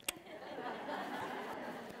tattoo.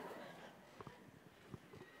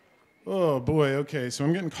 Oh boy, okay, so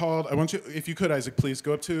I'm getting called. I want you, if you could, Isaac, please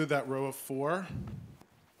go up to that row of 4.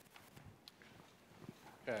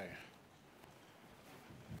 Okay.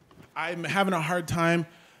 I'm having a hard time.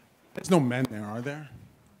 There's no men there, are there?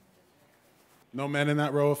 No men in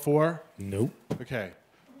that row of 4? Nope. Okay.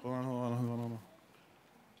 Hold on.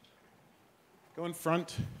 Go in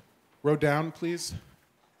front. Row down, please.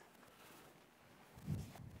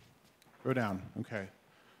 Row down. Okay.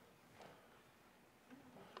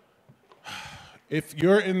 If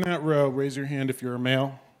you're in that row, raise your hand if you're a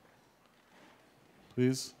male.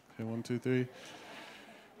 Please. Okay, 1, 2, 3.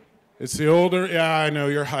 It's the older, yeah, I know,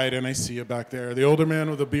 you're hiding. I see you back there. The older man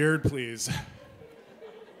with a beard, please.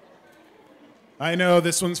 I know,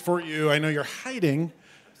 this one's for you. I know you're hiding,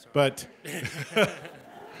 but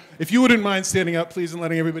if you wouldn't mind standing up, please, and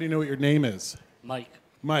letting everybody know what your name is. Mike.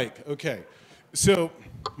 Mike, okay. So,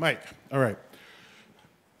 Mike, all right.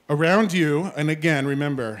 Around you, and again,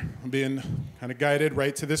 remember, I'm being kind of guided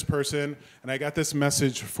right to this person, and I got this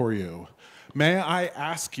message for you. May I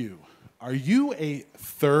ask you, are you a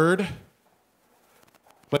third?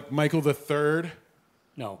 Like Michael the Third?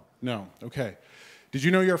 No. No, okay. Did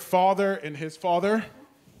you know your father and his father?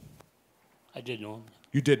 I did know him.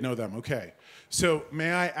 You did know them, okay. So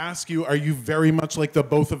may I ask you, are you very much like the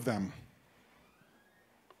both of them?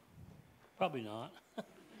 Probably not.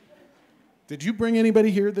 Did you bring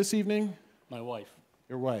anybody here this evening? My wife.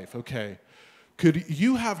 Your wife, okay. Could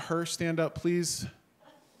you have her stand up, please?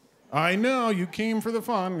 I know, you came for the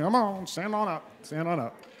fun. Come on, stand on up. Stand on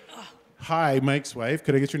up. Hi, Mike's wife.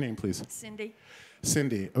 Could I get your name, please? Cindy.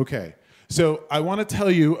 Cindy, okay. So I want to tell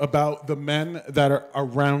you about the men that are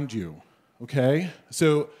around you, okay?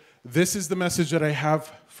 So this is the message that I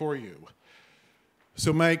have for you.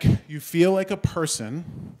 So Mike, you feel like a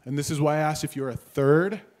person, and this is why I asked if you're a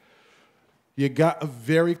third. You got a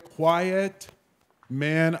very quiet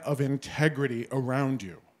man of integrity around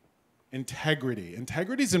you. Integrity.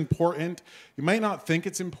 Integrity is important. You might not think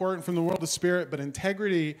it's important from the world of spirit, but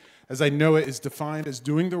integrity, as I know it, is defined as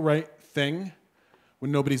doing the right thing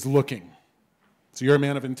when nobody's looking. So you're a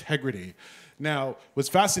man of integrity. Now, what's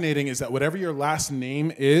fascinating is that whatever your last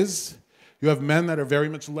name is, you have men that are very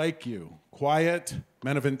much like you. Quiet,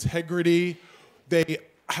 men of integrity. They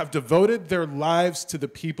have devoted their lives to the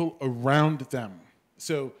people around them.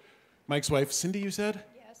 So, Mike's wife, Cindy, you said?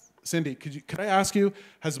 Yes. Cindy, could I ask you,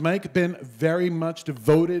 has Mike been very much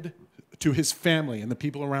devoted to his family and the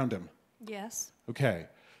people around him? Yes. Okay.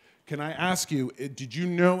 Can I ask you, did you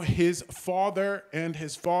know his father and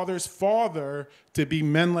his father's father to be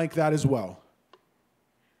men like that as well?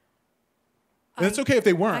 And it's okay if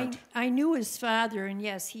they weren't. I knew his father, and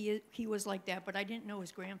yes, he was like that, but I didn't know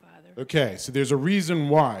his grandfather. Okay, so there's a reason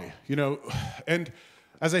why, and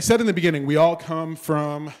as I said in the beginning, we all come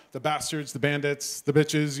from the bastards, the bandits, the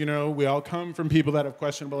bitches, we all come from people that have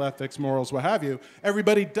questionable ethics, morals, what have you.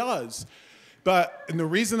 Everybody does. And the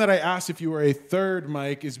reason that I asked if you were a third,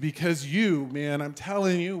 Mike, is because you, man, I'm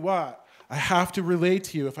telling you what, I have to relate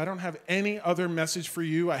to you. If I don't have any other message for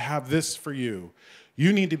you, I have this for you.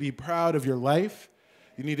 You need to be proud of your life.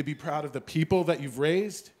 You need to be proud of the people that you've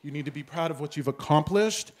raised. You need to be proud of what you've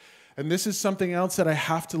accomplished. And this is something else that I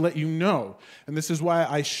have to let you know. And this is why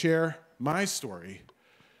I share my story.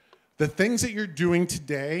 The things that you're doing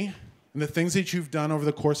today and the things that you've done over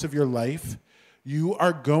the course of your life, you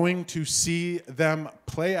are going to see them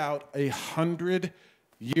play out 100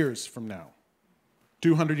 years from now,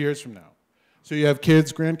 200 years from now. So you have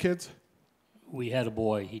kids, grandkids? We had a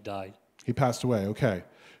boy. He died. He passed away, okay.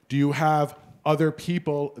 Do you have other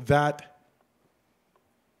people that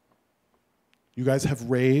you guys have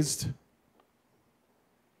raised?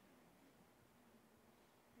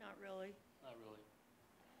 Not really. Not really.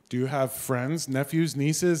 Do you have friends, nephews,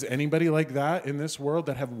 nieces, anybody like that in this world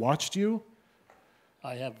that have watched you?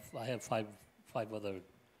 I have five other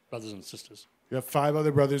brothers and sisters. You have 5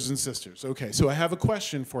 other brothers and sisters. Okay, so I have a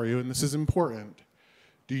question for you, and this is important.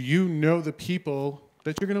 Do you know the people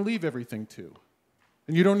that you're going to leave everything to?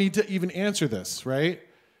 And you don't need to even answer this, right?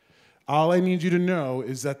 All I need you to know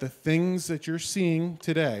is that the things that you're seeing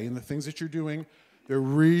today and the things that you're doing, they're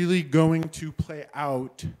really going to play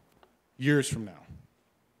out years from now.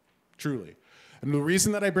 Truly. And the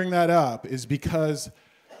reason that I bring that up is because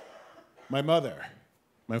my mother,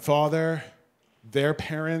 my father, their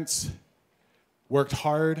parents worked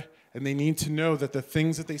hard, and they need to know that the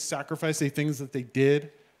things that they sacrificed, the things that they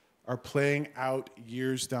did, are playing out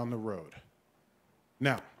years down the road.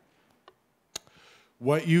 Now,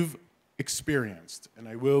 what you've experienced, and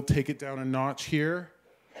I will take it down a notch here,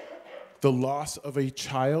 the loss of a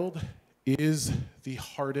child is the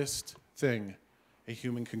hardest thing a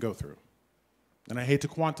human can go through. And I hate to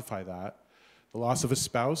quantify that. The loss of a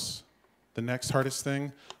spouse, the next hardest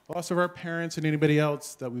thing, the loss of our parents and anybody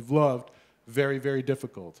else that we've loved, very, very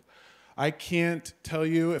difficult. I can't tell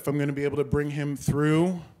you if I'm going to be able to bring him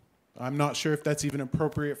through. I'm not sure if that's even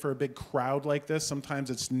appropriate for a big crowd like this. Sometimes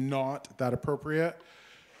it's not that appropriate.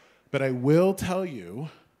 But I will tell you,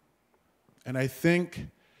 and I think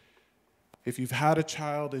if you've had a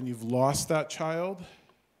child and you've lost that child,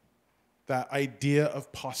 that idea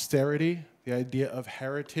of posterity, the idea of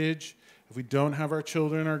heritage, if we don't have our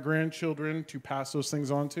children, our grandchildren to pass those things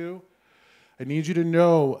on to, I need you to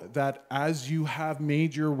know that as you have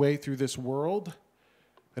made your way through this world,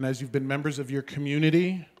 and as you've been members of your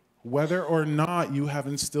community, whether or not you have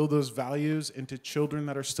instilled those values into children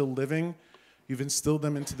that are still living, you've instilled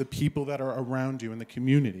them into the people that are around you in the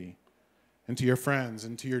community, into your friends,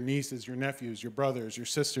 into your nieces, your nephews, your brothers, your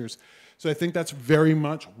sisters. So I think that's very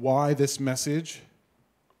much why this message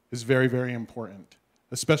is very, very important,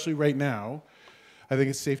 especially right now. I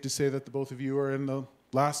think it's safe to say that the both of you are in the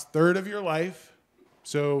last third of your life,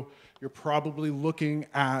 so you're probably looking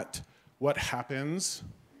at what happens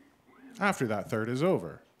after that third is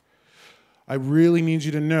over. I really need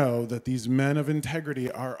you to know that these men of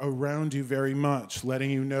integrity are around you very much,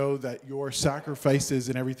 letting you know that your sacrifices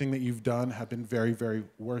and everything that you've done have been very, very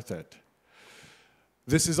worth it.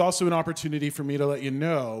 This is also an opportunity for me to let you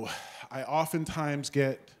know, I oftentimes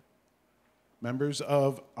get members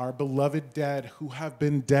of our beloved dead who have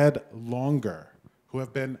been dead longer, who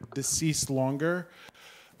have been deceased longer,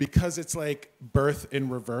 because it's like birth in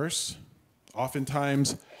reverse.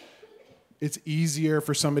 Oftentimes, it's easier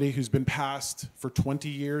for somebody who's been passed for 20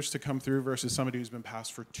 years to come through versus somebody who's been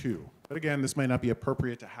passed for 2. But again, this might not be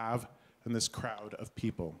appropriate to have in this crowd of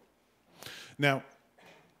people. Now,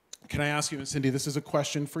 can I ask you, and Cindy, this is a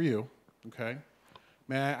question for you, okay?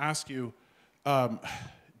 May I ask you,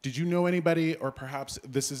 did you know anybody, or perhaps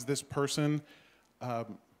this is this person,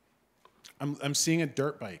 I'm seeing a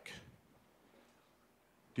dirt bike.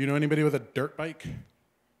 Do you know anybody with a dirt bike?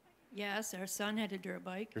 Yes, our son had a dirt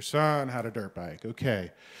bike. Your son had a dirt bike, okay.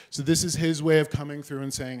 So this is his way of coming through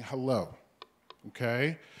and saying hello,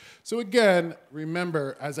 okay? So again,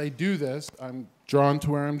 remember, as I do this, I'm drawn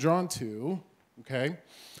to where I'm drawn to, okay?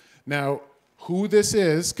 Now, who this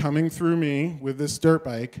is coming through me with this dirt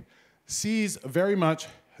bike sees very much,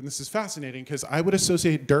 and this is fascinating, because I would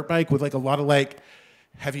associate dirt bike with like a lot of like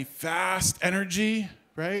heavy, fast energy,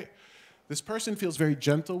 right? This person feels very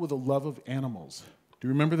gentle with a love of animals. Do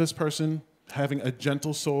you remember this person having a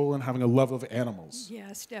gentle soul and having a love of animals?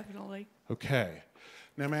 Yes, definitely. Okay.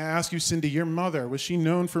 Now, may I ask you, Cindy, your mother, was she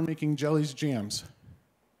known for making jellies, jams?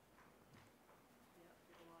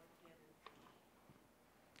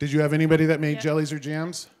 Did you have anybody that made jellies or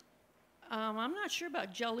jams? I'm not sure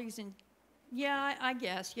about jellies and, yeah, I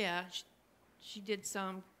guess, yeah. She did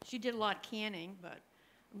some, she did a lot of canning, but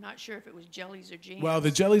I'm not sure if it was jellies or jams. Well, the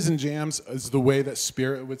jellies and jams is the way that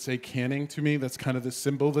Spirit would say canning to me. That's kind of the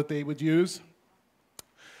symbol that they would use.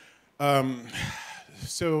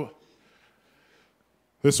 So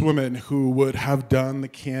this woman who would have done the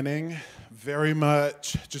canning very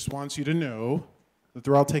much just wants you to know that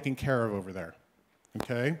they're all taken care of over there,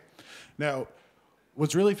 okay? Now,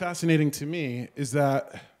 what's really fascinating to me is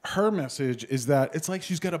that her message is that it's like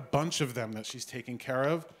she's got a bunch of them that she's taking care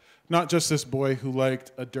of. Not just this boy who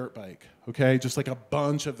liked a dirt bike, okay? Just like a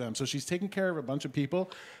bunch of them. So she's taking care of a bunch of people.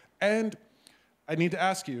 And I need to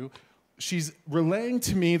ask you, she's relaying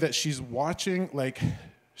to me that she's watching, like,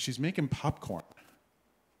 she's making popcorn.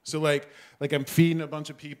 So like I'm feeding a bunch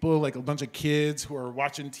of people, like a bunch of kids who are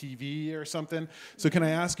watching TV or something. So can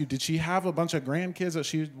I ask you, did she have a bunch of grandkids that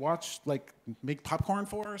she watched, like, make popcorn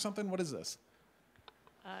for or something? What is this?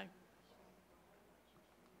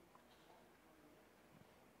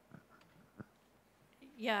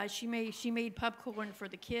 Yeah, she made popcorn for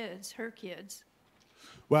the kids, her kids.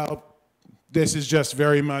 Well, this is just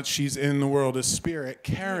very much she's in the world of spirit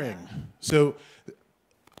caring. Yeah. So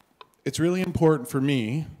it's really important for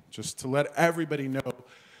me just to let everybody know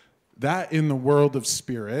that in the world of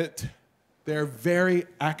spirit, they're very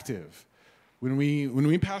active. When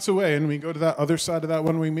we pass away and we go to that other side of that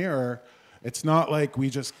one-way mirror, it's not like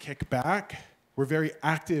we just kick back. We're very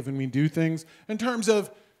active and we do things in terms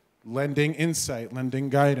of lending insight, lending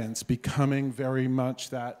guidance, becoming very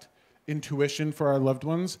much that intuition for our loved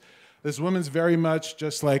ones. This woman's very much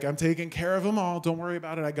just like, I'm taking care of them all. Don't worry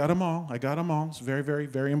about it. I got them all. I got them all. It's very, very,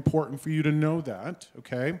 very important for you to know that,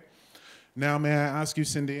 okay? Now, may I ask you,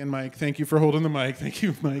 Cindy and Mike, thank you for holding the mic. Thank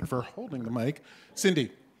you, Mike, for holding the mic.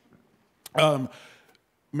 Cindy, may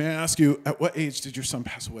I ask you, at what age did your son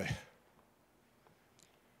pass away?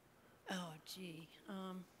 Oh, gee.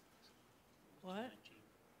 What?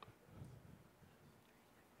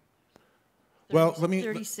 Well, let me...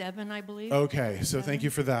 37, I believe. Okay, so thank you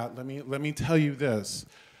for that. Let me tell you this.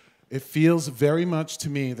 it feels very much to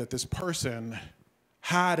me that this person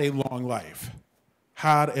had a long life,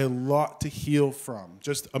 had a lot to heal from,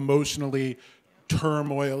 just emotionally,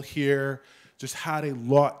 turmoil here, just had a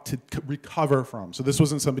lot to recover from. So this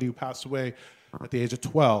wasn't somebody who passed away at the age of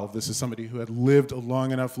 12. This is somebody who had lived a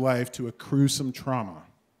long enough life to accrue some trauma.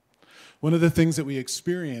 One of the things that we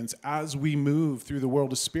experience as we move through the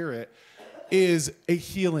world of spirit is a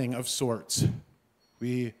healing of sorts.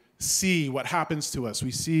 We see what happens to us.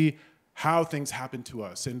 We see how things happen to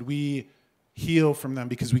us, and we heal from them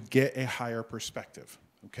because we get a higher perspective,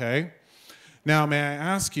 okay? Now, may I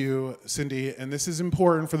ask you, Cindy, and this is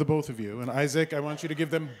important for the both of you, and Isaac, I want you to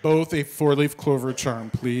give them both a four-leaf clover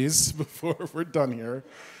charm, please, before we're done here.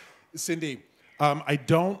 Cindy, I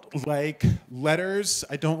don't like letters.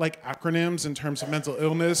 I don't like acronyms in terms of mental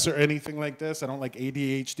illness or anything like this. I don't like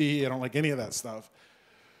ADHD. I don't like any of that stuff.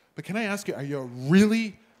 But can I ask you, are you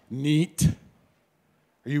really neat?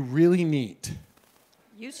 Are you really neat?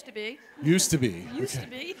 Used to be. Used to be. Used Okay.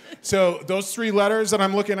 to be. So those three letters that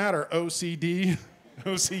I'm looking at are OCD,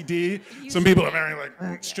 OCD. Some people are very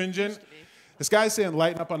like stringent. This guy's saying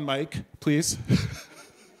lighten up on Mike, please.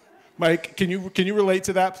 Mike, can you relate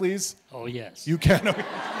to that, please? Oh, yes. You can. Okay.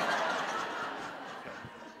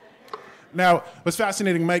 Now, what's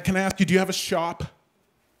fascinating, Mike, can I ask you, do you have a shop?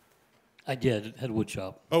 I did, had a wood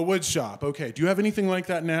shop. Oh, wood shop. Okay. Do you have anything like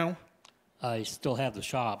that now? I still have the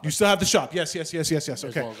shop. You still have the shop. Yes. Okay. well as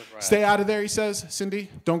a garage. Stay out of there, he says. Cindy,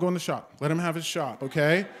 don't go in the shop. Let him have his shop,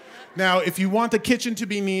 okay? Now, if you want the kitchen to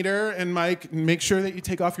be neater, and Mike, make sure that you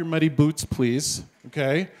take off your muddy boots, please,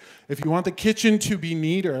 okay? If you want the kitchen to be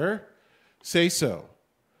neater, say so.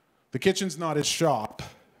 The kitchen's not his shop,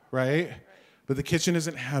 right? But the kitchen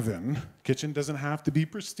isn't heaven. Kitchen doesn't have to be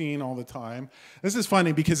pristine all the time. This is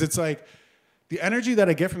funny because it's like, the energy that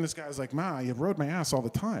I get from this guy is like, Ma, you rode my ass all the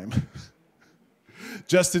time.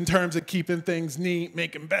 Just in terms of keeping things neat,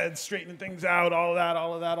 making beds, straightening things out, all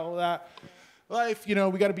of that. Life, we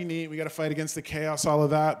got to be neat. We got to fight against the chaos, all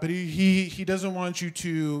of that. But he doesn't want you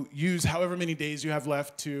to use however many days you have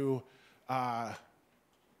left to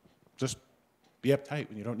just be uptight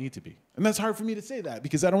when you don't need to be. And that's hard for me to say that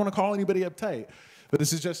because I don't want to call anybody uptight. But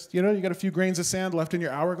this is just, you got a few grains of sand left in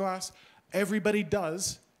your hourglass. Everybody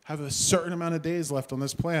does have a certain amount of days left on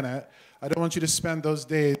this planet. I don't want you to spend those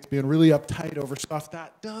days being really uptight over stuff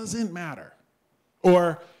that doesn't matter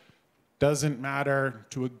or doesn't matter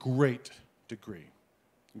to a great degree,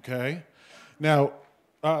 okay? Now,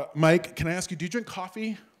 Mike, can I ask you, do you drink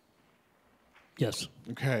coffee? Yes.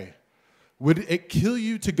 Okay. Would it kill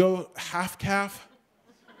you to go half calf?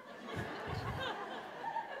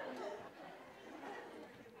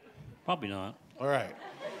 Probably not. All right.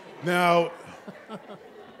 Now,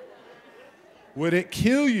 would it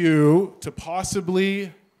kill you to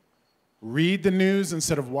possibly read the news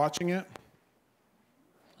instead of watching it?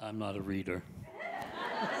 I'm not a reader.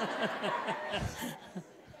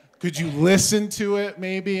 Could you listen to it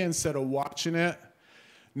maybe instead of watching it?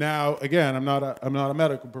 Now, again, I'm not a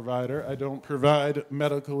medical provider. I don't provide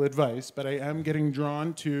medical advice, but I am getting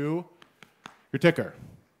drawn to your ticker,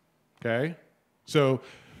 okay? So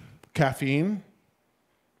caffeine,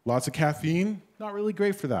 lots of caffeine, not really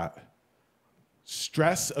great for that.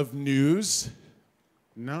 Stress of news,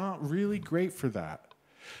 not really great for that.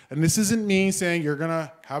 And this isn't me saying you're going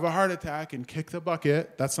to have a heart attack and kick the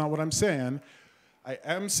bucket. That's not what I'm saying. I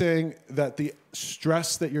am saying that the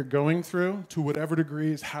stress that you're going through, to whatever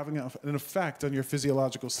degree, is having an effect on your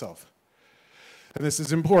physiological self. And this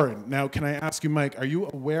is important. Now, can I ask you, Mike, are you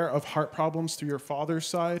aware of heart problems through your father's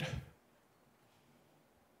side?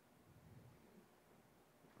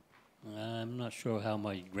 I'm not sure how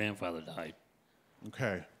my grandfather died.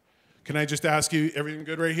 Okay. Can I just ask you, everything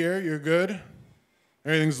good right here? You're good?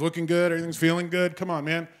 Everything's looking good? Everything's feeling good? Come on,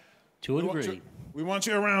 man. To a degree. We want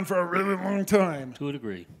you around for a really long time. To a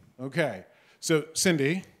degree. Okay. So,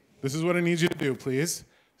 Cindy, this is what I need you to do, please.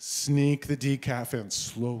 Sneak the decaf in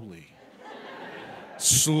slowly.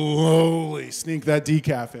 Slowly sneak that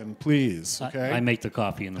decaf in, please, okay? I make the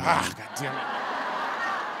coffee in the morning. God damn it.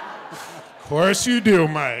 Of course you do,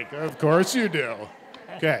 Mike. Of course you do.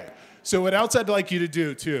 Okay. So what else I'd like you to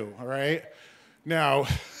do, too, all right? Now,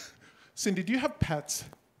 Cindy, do you have pets?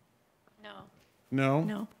 No. No?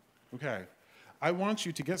 No. Okay. I want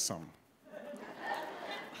you to get some.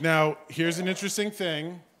 Now, here's an interesting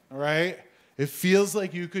thing, all right? It feels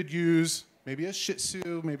like you could use maybe a Shih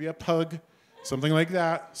Tzu, maybe a pug, something like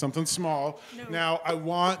that, something small. No. Now, I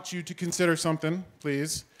want you to consider something,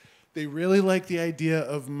 please. They really like the idea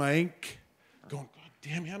of Mike going, God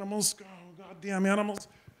damn animals, go, God damn animals.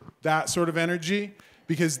 That sort of energy.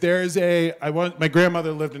 Because my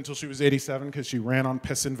grandmother lived until she was 87 because she ran on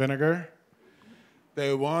piss and vinegar.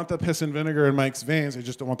 They want the piss and vinegar in Mike's veins, they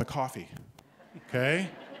just don't want the coffee, okay?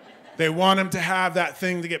 They want him to have that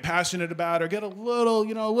thing to get passionate about or get a little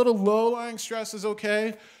low-lying stress is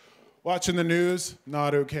okay. Watching the news,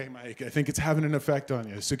 not okay, Mike. I think it's having an effect on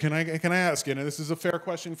you. So can I ask you, and this is a fair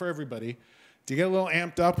question for everybody, do you get a little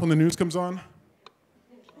amped up when the news comes on?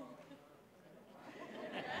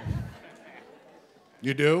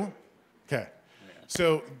 You do? Okay.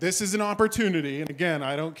 So this is an opportunity, and again,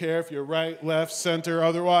 I don't care if you're right, left, center,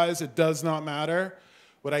 otherwise, it does not matter.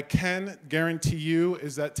 What I can guarantee you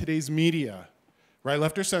is that today's media, right,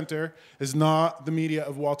 left, or center, is not the media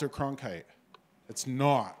of Walter Cronkite. It's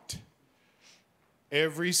not.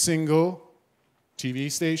 Every single TV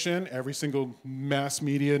station, every single mass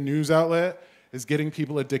media news outlet is getting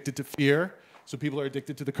people addicted to fear, so people are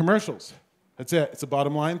addicted to the commercials. That's it. It's a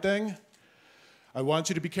bottom line thing. I want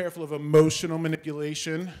you to be careful of emotional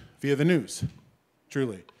manipulation via the news,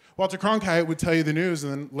 truly. Walter Cronkite would tell you the news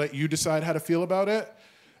and then let you decide how to feel about it.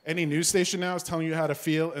 Any news station now is telling you how to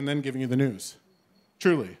feel and then giving you the news.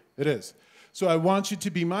 Truly, it is. So I want you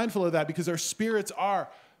to be mindful of that because our spirits are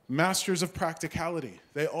masters of practicality.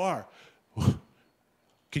 They are.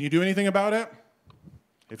 Can you do anything about it?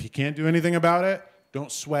 If you can't do anything about it,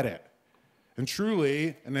 don't sweat it. And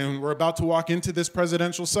truly, and then we're about to walk into this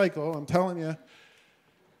presidential cycle, I'm telling you,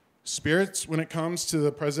 spirits, when it comes to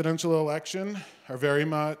the presidential election, are very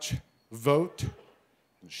much vote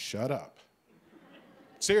and shut up.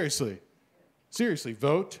 Seriously. Seriously,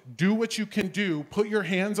 vote, do what you can do, put your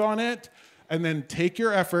hands on it, and then take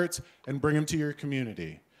your efforts and bring them to your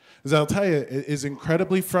community. Because I'll tell you, it is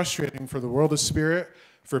incredibly frustrating for the world of spirit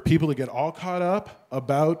for people to get all caught up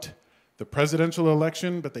about the presidential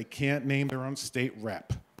election, but they can't name their own state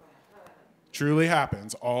rep. Truly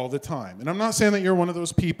happens all the time. And I'm not saying that you're one of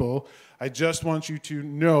those people. I just want you to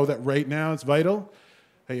know that right now it's vital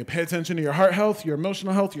that you pay attention to your heart health, your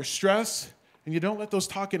emotional health, your stress, and you don't let those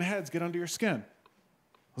talking heads get under your skin.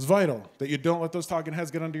 It's vital that you don't let those talking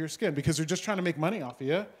heads get under your skin because they're just trying to make money off of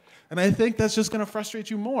you. And I think that's just going to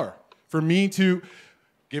frustrate you more. For me to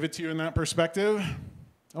give it to you in that perspective,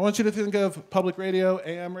 I want you to think of public radio,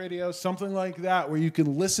 AM radio, something like that, where you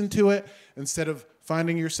can listen to it instead of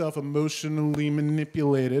finding yourself emotionally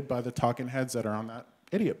manipulated by the talking heads that are on that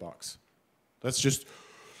idiot box. That's just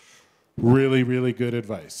really, really good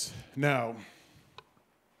advice. Now,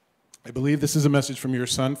 I believe this is a message from your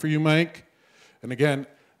son for you, Mike. And again,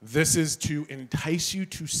 this is to entice you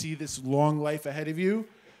to see this long life ahead of you.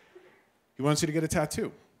 He wants you to get a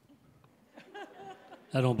tattoo.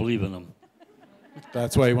 I don't believe in them.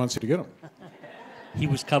 That's why he wants you to get them. He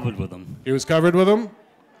was covered with them. He was covered with them?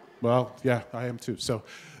 Well, yeah, I am too. So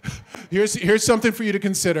here's something for you to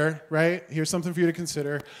consider, right? Here's something for you to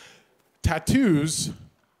consider. Tattoos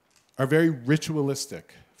are very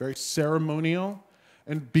ritualistic, very ceremonial.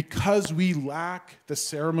 And because we lack the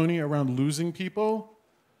ceremony around losing people,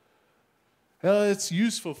 it's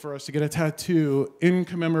useful for us to get a tattoo in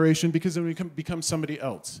commemoration because then we can become somebody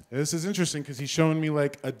else. And this is interesting because he's showing me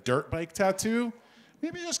like a dirt bike tattoo.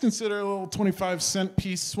 Maybe just consider a little 25-cent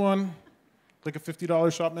piece one, like a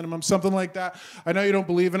 $50 shop minimum, something like that. I know you don't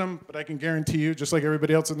believe in them, but I can guarantee you, just like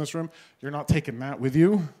everybody else in this room, you're not taking that with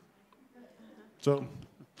you. So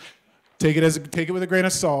take it with a grain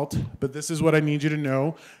of salt, but this is what I need you to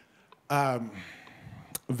know.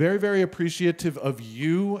 Very, very appreciative of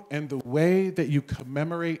you and the way that you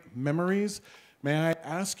commemorate memories. May I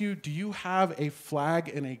ask you, do you have a flag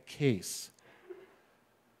in a case?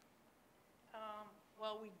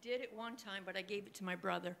 Well, we did it one time, but I gave it to my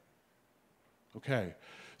brother. Okay.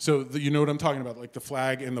 So you know what I'm talking about, like the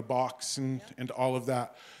flag in the box and all of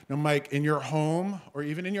that. Now, Mike, in your home or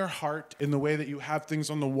even in your heart, in the way that you have things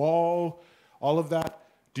on the wall, all of that,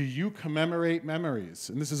 do you commemorate memories?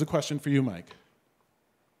 And this is a question for you, Mike.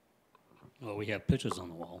 Well, we have pictures on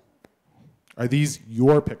the wall. Are these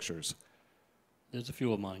your pictures? There's a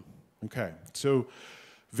few of mine. Okay. So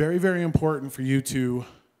very, very important for you to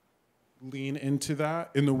lean into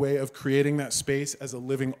that in the way of creating that space as a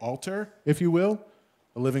living altar, if you will,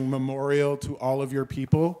 a living memorial to all of your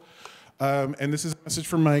people. And this is a message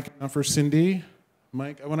for Mike, not for Cindy.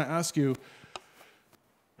 Mike, I want to ask you,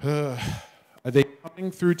 are they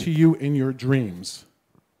coming through to you in your dreams?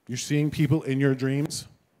 You're seeing people in your dreams?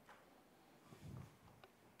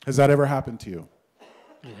 Has that ever happened to you?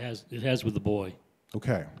 It has with the boy.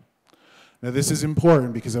 Okay. Now this is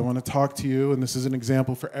important because I want to talk to you, and this is an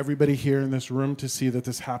example for everybody here in this room to see that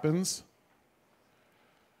this happens.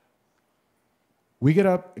 We get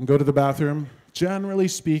up and go to the bathroom, generally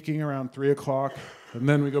speaking, around 3 o'clock, and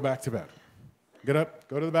then we go back to bed. Get up,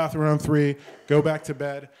 go to the bathroom around 3, go back to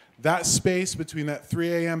bed. That space between that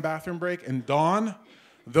 3 a.m. bathroom break and dawn,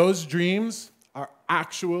 those dreams are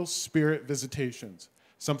actual spirit visitations.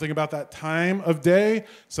 Something about that time of day,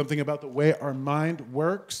 something about the way our mind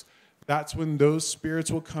works, that's when those spirits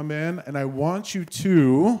will come in. And I want you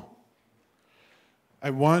to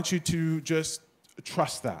just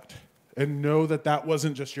trust that and know that that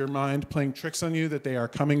wasn't just your mind playing tricks on you, that they are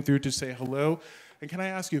coming through to say hello. And can I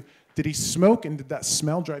ask you, did he smoke and did that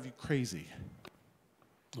smell drive you crazy?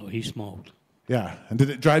 Oh, he smoked. Yeah, and did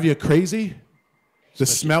it drive you crazy? The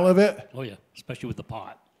smell of it? Oh, yeah, especially with the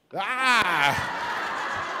pot.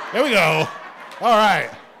 Ah! There we go. All right.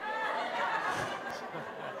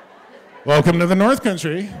 Welcome to the North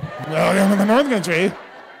Country. Welcome to the North Country.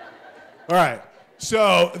 All right.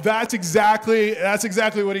 So that's exactly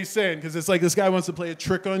what he's saying, because it's like this guy wants to play a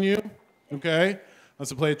trick on you, okay? Wants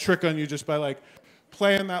to play a trick on you just by like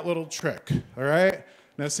playing that little trick, all right?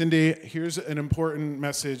 Now, Cindy, here's an important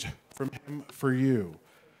message from him for you.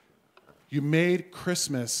 You made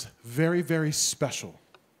Christmas very, very special.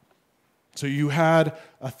 So you had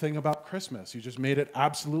a thing about Christmas. You just made it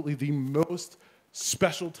absolutely the most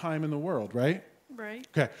special time in the world, right? Right.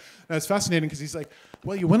 Okay. Now, it's fascinating because he's like,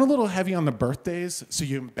 well, you went a little heavy on the birthdays, so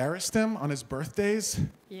you embarrassed him on his birthdays?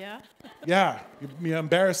 Yeah. Yeah, you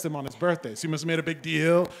embarrassed him on his birthday. So you must have made a big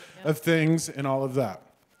deal of things and all of that.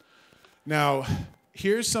 Now,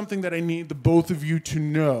 here's something that I need the both of you to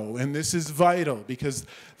know, and this is vital because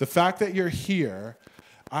the fact that you're here,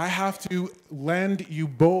 I have to lend you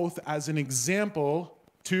both as an example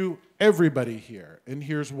to everybody here, and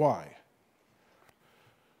here's why.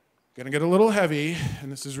 Gonna get a little heavy, and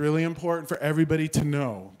this is really important for everybody to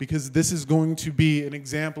know because this is going to be an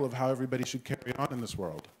example of how everybody should carry on in this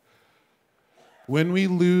world. When we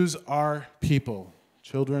lose our people,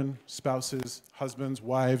 children, spouses, husbands,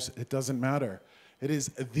 wives, it doesn't matter. It is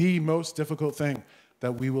the most difficult thing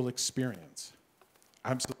that we will experience.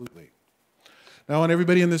 Absolutely. Now, I want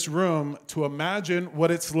everybody in this room to imagine what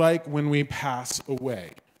it's like when we pass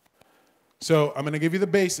away. So I'm going to give you the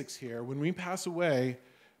basics here. When we pass away,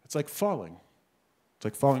 it's like falling. It's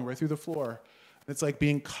like falling right through the floor. It's like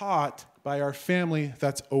being caught by our family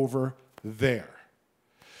that's over there.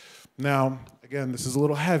 Now, again, this is a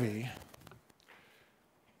little heavy.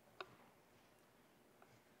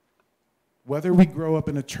 Whether we grow up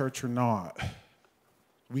in a church or not,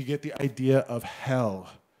 we get the idea of hell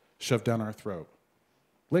shoved down our throat.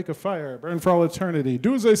 Lake of fire, burn for all eternity.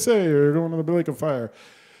 Do as I say, or you're going to the lake of fire.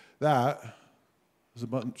 That is a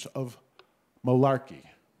bunch of malarkey.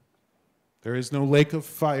 There is no lake of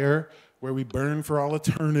fire where we burn for all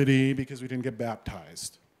eternity because we didn't get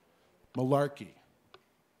baptized. Malarkey.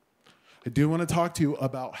 I do want to talk to you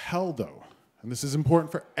about hell, though. And this is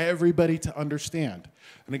important for everybody to understand.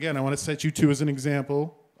 And again, I want to set you two as an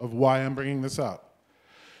example of why I'm bringing this up.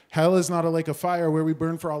 Hell is not a lake of fire where we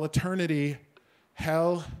burn for all eternity.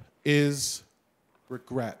 Hell is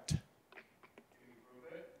regret.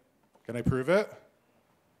 Can I prove it?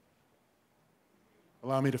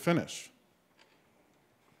 Allow me to finish.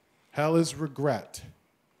 Hell is regret.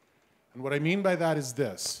 And what I mean by that is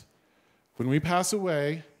this. When we pass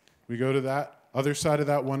away, we go to that other side of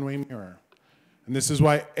that one-way mirror. And this is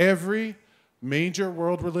why every major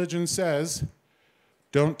world religion says,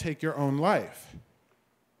 don't take your own life.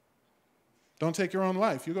 Don't take your own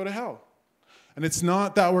life. You go to hell. And it's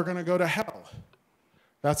not that we're going to go to hell.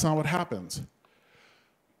 That's not what happens.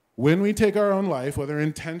 When we take our own life, whether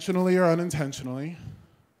intentionally or unintentionally,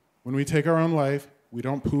 when we take our own life, we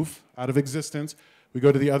don't poof out of existence. We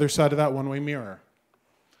go to the other side of that one-way mirror.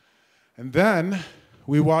 And then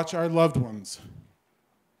we watch our loved ones.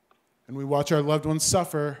 And we watch our loved ones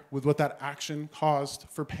suffer with what that action caused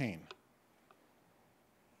for pain.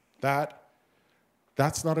 That's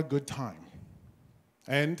not a good time.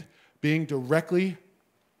 And being directly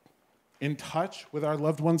in touch with our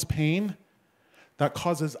loved one's pain, that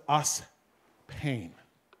causes us pain.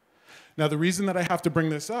 Now, the reason that I have to bring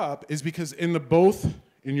this up is because in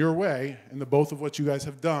your way, in the both of what you guys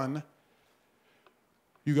have done,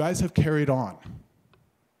 you guys have carried on.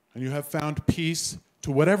 And you have found peace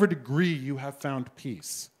to whatever degree you have found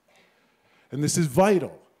peace. And this is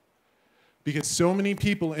vital because so many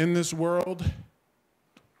people in this world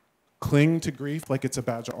cling to grief like it's a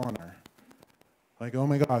badge of honor. Like, oh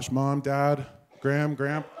my gosh, mom, dad, Graham,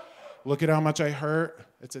 look at how much I hurt.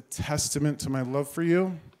 It's a testament to my love for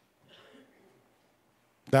you.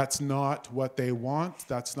 That's not what they want.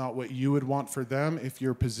 That's not what you would want for them if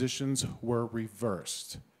your positions were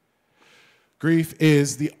reversed. Grief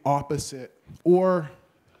is the opposite or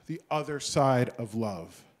the other side of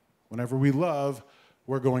love. Whenever we love,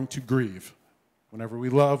 we're going to grieve. Whenever we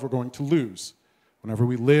love, we're going to lose. Whenever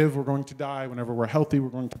we live, we're going to die. Whenever we're healthy, we're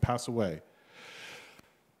going to pass away.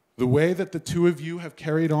 The way that the two of you have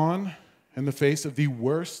carried on in the face of the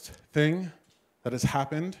worst thing that has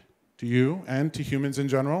happened to you and to humans in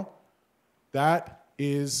general, that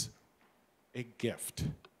is a gift.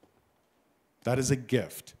 That is a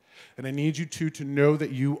gift. And I need you two to know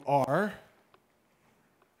that you are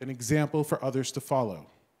an example for others to follow.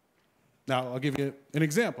 Now, I'll give you an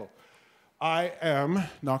example. I am,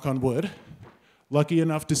 knock on wood, lucky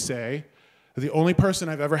enough to say that the only person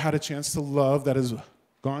I've ever had a chance to love that has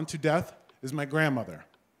gone to death is my grandmother.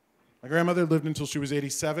 My grandmother lived until she was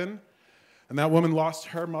 87, and that woman lost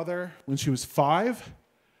her mother when she was 5.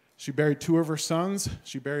 She buried 2 of her sons.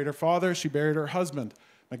 She buried her father. She buried her husband.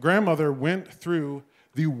 My grandmother went through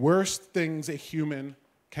the worst things a human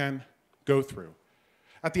can go through.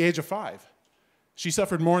 At the age of 5, she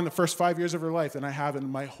suffered more in the first 5 years of her life than I have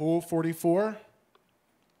in my whole 44.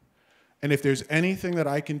 And if there's anything that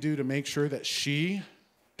I can do to make sure that she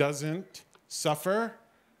doesn't suffer,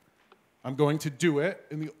 I'm going to do it.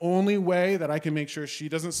 And the only way that I can make sure she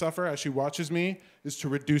doesn't suffer as she watches me is to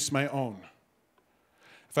reduce my own.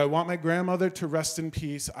 If I want my grandmother to rest in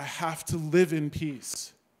peace, I have to live in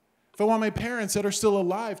peace. If I want my parents that are still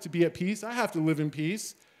alive to be at peace, I have to live in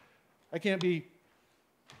peace. I can't be,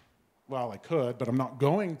 well, I could, but I'm not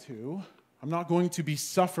going to. I'm not going to be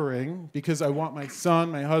suffering because I want my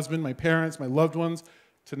son, my husband, my parents, my loved ones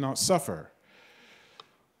to not suffer.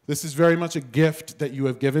 This is very much a gift that you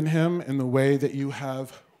have given him in the way that you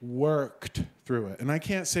have worked through it. And I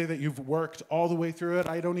can't say that you've worked all the way through it.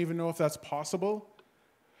 I don't even know if that's possible.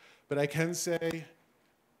 But I can say,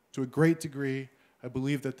 to a great degree, I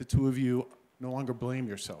believe that the two of you no longer blame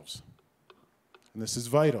yourselves. And this is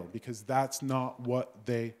vital because that's not what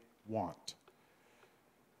they want.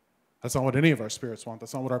 That's not what any of our spirits want.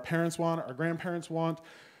 That's not what our parents want, our grandparents want.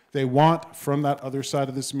 They want from that other side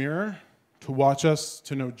of this mirror to watch us,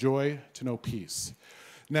 to know joy, to know peace.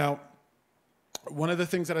 Now, one of the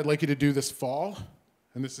things that I'd like you to do this fall,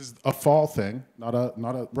 and this is a fall thing, not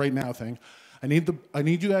a right now thing, I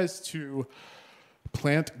need you guys to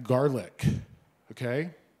plant garlic,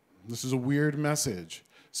 okay? This is a weird message.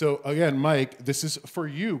 So again, Mike, this is for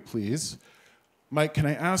you, please. Mike, can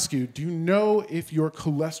I ask you, do you know if your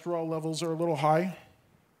cholesterol levels are a little high?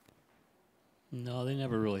 No, they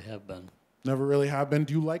never really have been. Never really have been.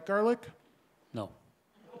 Do you like garlic? No.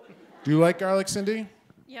 Do you like garlic, Cindy?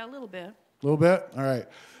 Yeah, a little bit. A little bit? All right.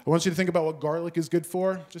 I want you to think about what garlic is good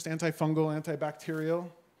for. Just antifungal, antibacterial,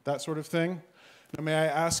 that sort of thing. Now, may I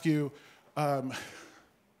ask you, you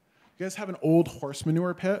guys have an old horse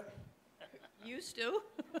manure pit? Used to.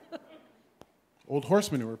 Old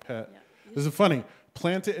horse manure pit. Yeah. This is funny.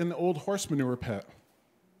 Plant it in the old horse manure pit.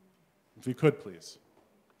 If you could, please.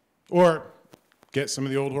 Or get some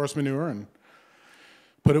of the old horse manure and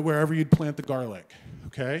put it wherever you'd plant the garlic,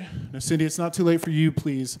 okay? Now, Cindy, it's not too late for you,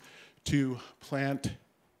 please, to plant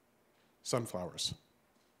sunflowers.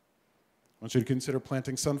 I want you to consider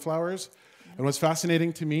planting sunflowers. And what's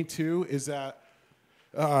fascinating to me, too, is that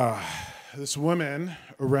this woman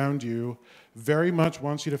around you very much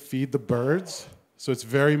wants you to feed the birds. So it's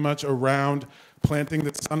very much around planting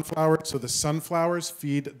the sunflowers so the sunflowers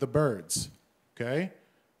feed the birds, okay?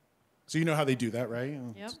 So you know how they do that, right?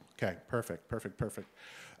 Yep. Okay, perfect.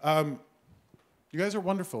 You guys are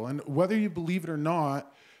wonderful. And whether you believe it or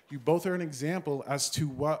not, you both are an example as to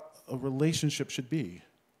what a relationship should be.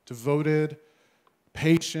 Devoted,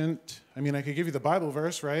 patient. I mean, I could give you the Bible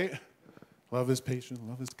verse, right? Love is patient,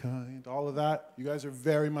 love is kind, all of that. You guys are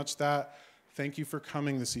very much that. Thank you for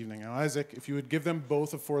coming this evening. Now, Isaac, if you would give them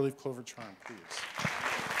both a 4-leaf clover charm, please.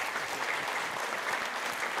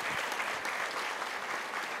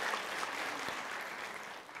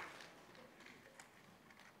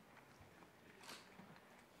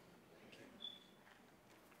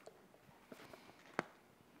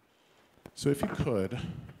 So if you could,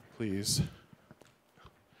 please.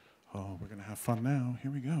 Oh, we're going to have fun now.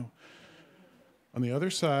 Here we go. On the other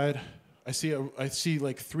side, I see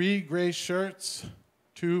like 3 gray shirts,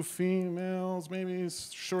 2 females, maybe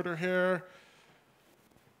shorter hair.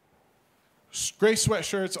 Gray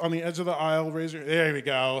sweatshirts on the edge of the aisle. There we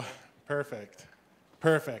go. Perfect.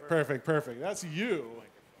 That's you.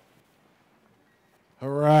 All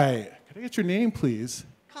right. Can I get your name, please?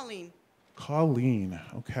 Colleen. Colleen.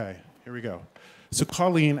 Okay. Here we go. So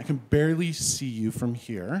Colleen, I can barely see you from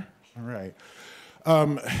here. All right.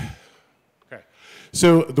 Okay.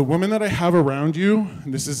 So the woman that I have around you,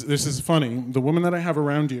 and this is funny, the woman that I have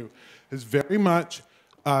around you is very much,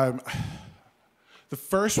 the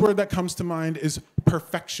first word that comes to mind is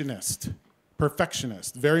perfectionist.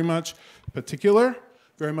 perfectionist, very much particular,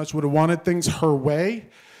 very much would have wanted things her way.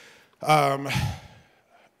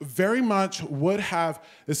 Very much would have,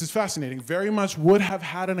 this is fascinating, very much would have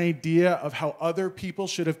had an idea of how other people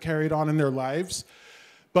should have carried on in their lives.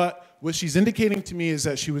 But what she's indicating to me is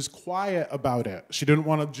that she was quiet about it. She didn't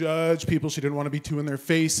want to judge people. She didn't want to be too in their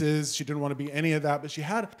faces. She didn't want to be any of that. But she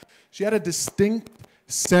had a distinct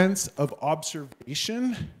sense of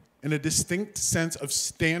observation and a distinct sense of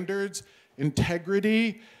standards,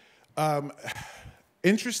 integrity.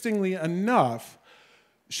 Interestingly enough,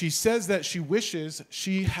 she says that she wishes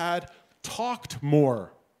she had talked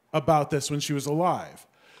more about this when she was alive.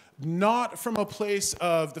 Not from a place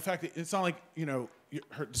of the fact that it's not like,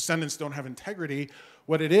 her descendants don't have integrity.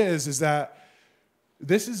 What it is that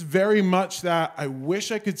this is very much that I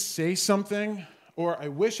wish I could say something, or I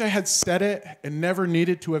wish I had said it and never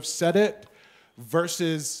needed to have said it,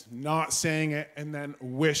 versus not saying it and then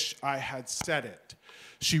wish I had said it.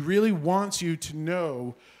 She really wants you to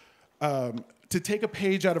know, to take a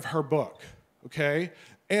page out of her book, okay?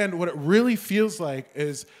 And what it really feels like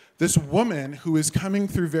is this woman who is coming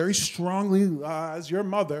through very strongly as your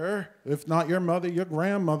mother, if not your mother, your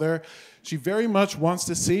grandmother, she very much wants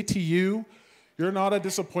to say to you, you're not a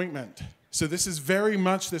disappointment. So this is very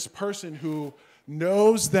much this person who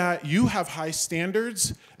knows that you have high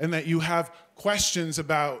standards and that you have questions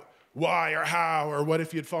about why or how or what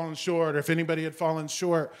if you had fallen short or if anybody had fallen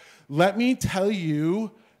short. Let me tell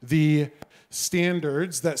you the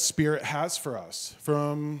standards that Spirit has for us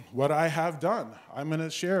from what I have done. I'm going to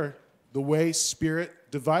share the way Spirit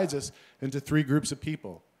divides us into 3 groups of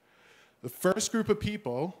people. The first group of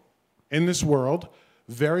people in this world,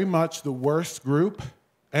 very much the worst group,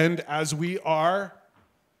 and as we are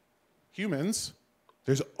humans,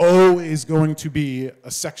 there's always going to be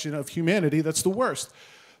a section of humanity that's the worst.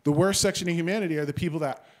 The worst section of humanity are the people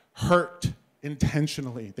that hurt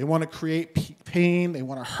intentionally. They want to create pain, they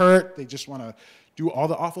want to hurt, they just want to do all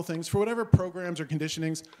the awful things for whatever programs or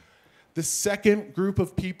conditionings. The second group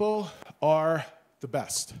of people are the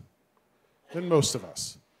best than most of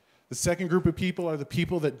us. The second group of people are the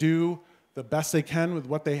people that do the best they can with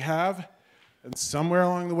what they have, and somewhere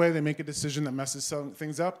along the way they make a decision that messes some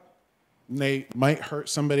things up, and they might hurt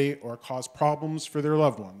somebody or cause problems for their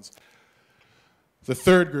loved ones. The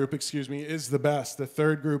third group, is the best. The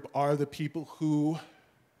third group are the people who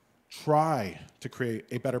try to create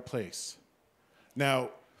a better place.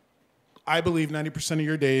 Now, I believe 90% of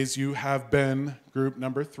your days you have been group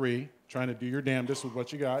number 3, trying to do your damnedest with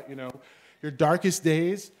what you got. Your darkest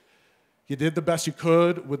days, you did the best you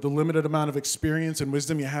could with the limited amount of experience and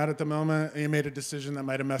wisdom you had at the moment, and you made a decision that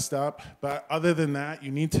might have messed up. But other than that,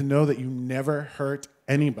 you need to know that you never hurt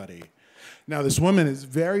anybody. Now, this woman is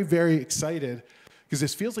very, very excited because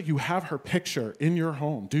this feels like you have her picture in your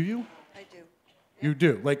home. Do you? I do. You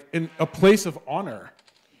do, like in a place of honor.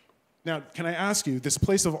 Now, can I ask you, this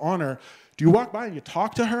place of honor, do you walk by and you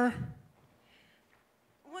talk to her?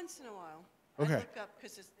 Once in a while. Okay. I look up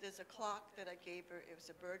because there's a clock that I gave her. It was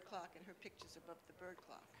a bird clock, and her picture's above the bird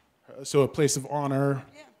clock. So a place of honor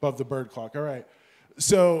Yeah. above the bird clock. All right.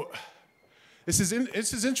 So this is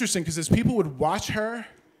interesting because as people would watch her,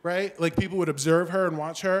 right? Like people would observe her and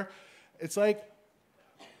watch her. It's like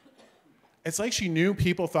she knew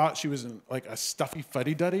people thought she was like a stuffy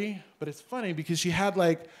fuddy-duddy, but it's funny because she had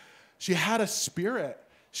a spirit.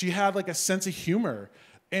 She had like a sense of humor.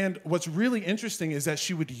 And what's really interesting is that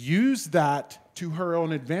she would use that to her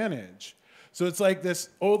own advantage. So it's like this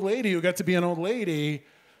old lady who got to be an old lady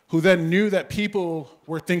who then knew that people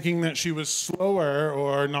were thinking that she was slower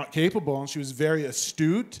or not capable, and she was very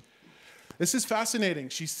astute. This is fascinating.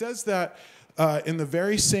 She says that in the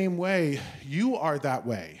very same way, you are that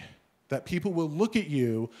way. That people will look at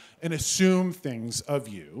you and assume things of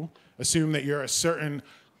you, assume that you're a certain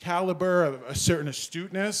caliber, a certain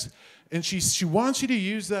astuteness, and she wants you to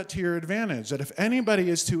use that to your advantage, that if anybody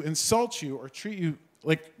is to insult you or treat you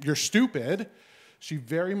like you're stupid, she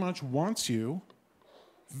very much wants you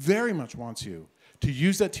to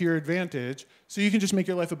use that to your advantage so you can just make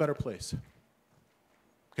your life a better place.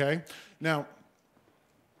 Okay? Now,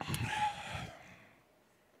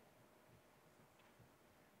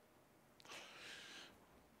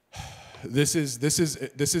 this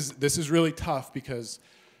is really tough because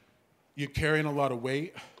you're carrying a lot of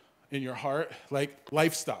weight in your heart, like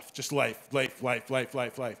life stuff, just life.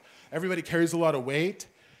 Everybody carries a lot of weight.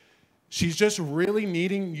 She's just really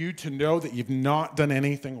needing you to know that you've not done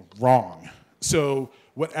anything wrong. So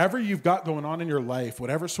whatever you've got going on in your life,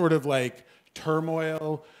 whatever sort of like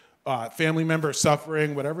turmoil, family member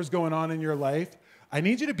suffering, whatever's going on in your life, I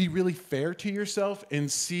need you to be really fair to yourself and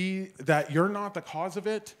see that you're not the cause of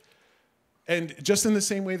it. And just in the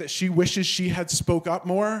same way that she wishes she had spoke up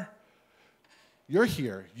more, you're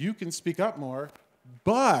here. You can speak up more,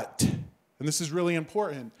 but, and this is really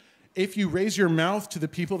important, if you raise your mouth to the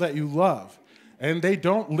people that you love and they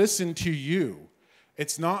don't listen to you,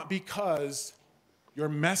 it's not because your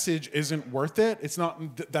message isn't worth it. It's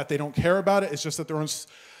not that they don't care about it. It's just that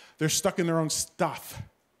they're stuck in their own stuff.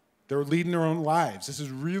 They're leading their own lives. This is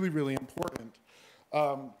really, really important.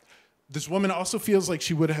 This woman also feels like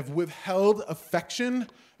she would have withheld affection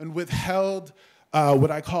and withheld what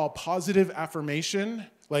I call positive affirmation.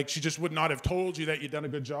 Like she just would not have told you that you'd done a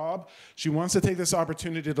good job. She wants to take this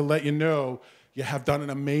opportunity to let you know you have done an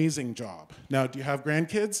amazing job. Now, do you have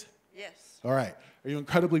grandkids? Yes. All right. Are you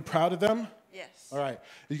incredibly proud of them? Yes. All right.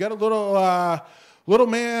 You got a little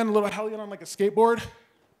man, little hellion on like a skateboard?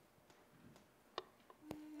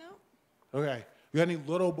 No. Okay. You got any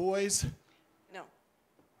little boys? No.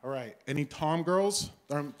 All right. Any tom girls?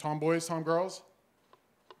 Tom boys, tom girls?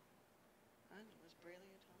 Was Braley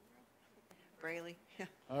a tomboy? Braley, yeah.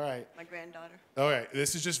 All right. My granddaughter. All right.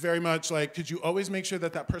 This is just very much like, could you always make sure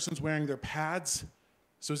that that person's wearing their pads?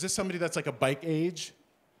 So is this somebody that's like a bike age?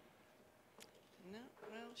 No,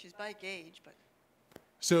 well, she's bike age, but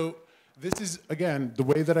So this is, again, the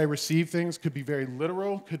way that I receive things could be very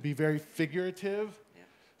literal, could be very figurative. yeah.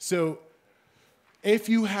 So if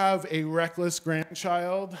you have a reckless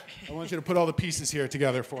grandchild, I want you to put all the pieces here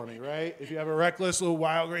together for me, right? If you have a reckless little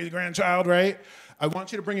wild, crazy grandchild, right? I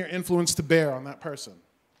want you to bring your influence to bear on that person,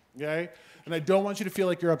 okay? And I don't want you to feel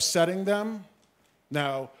like you're upsetting them.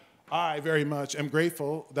 Now, I very much am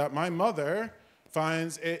grateful that my mother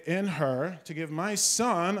finds it in her to give my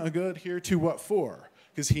son a good here to what for,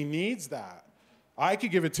 because he needs that. I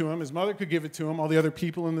could give it to him, his mother could give it to him, all the other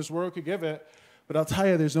people in this world could give it, but I'll tell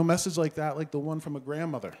you, there's no message like that like the one from a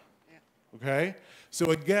grandmother, okay?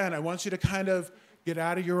 So again, I want you to kind of get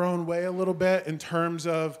out of your own way a little bit in terms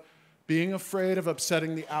of being afraid of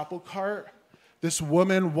upsetting the apple cart. This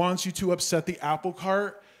woman wants you to upset the apple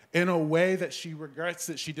cart in a way that she regrets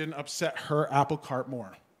that she didn't upset her apple cart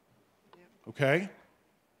more. Okay?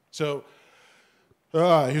 So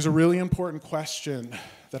here's a really important question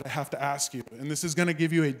that I have to ask you. And this is going to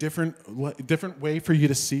give you a different way for you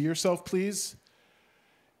to see yourself, please.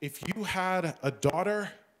 If you had a daughter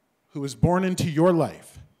who was born into your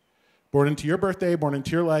life, born into your birthday, born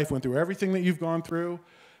into your life, went through everything that you've gone through,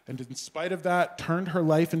 and in spite of that, turned her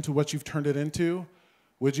life into what you've turned it into,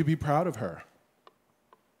 would you be proud of her?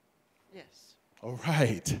 Yes. All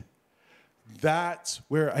right. That's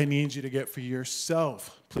where I need you to get for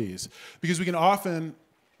yourself, please. Because we can often,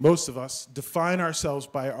 most of us, define ourselves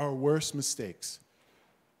by our worst mistakes.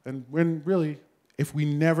 And when really, if we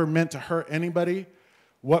never meant to hurt anybody,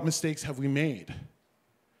 what mistakes have we made?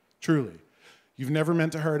 Truly. You've never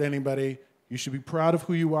meant to hurt anybody. You should be proud of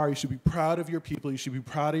who you are. You should be proud of your people. You should be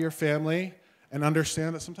proud of your family. And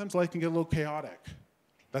understand that sometimes life can get a little chaotic.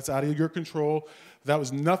 That's out of your control. That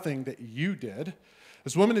was nothing that you did.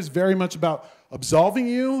 This woman is very much about absolving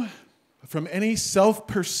you from any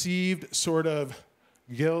self-perceived sort of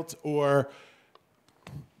guilt or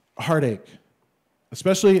heartache,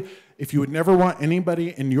 especially if you would never want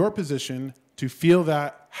anybody in your position to feel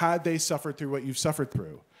that had they suffered through what you've suffered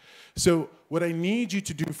through. So what I need you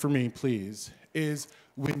to do for me, please, is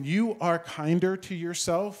when you are kinder to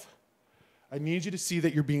yourself, I need you to see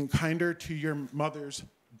that you're being kinder to your mother's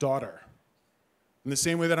daughter. In the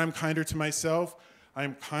same way that I'm kinder to myself,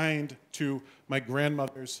 I'm kind to my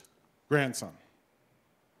grandmother's grandson.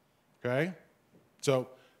 Okay? So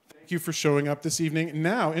thank you for showing up this evening.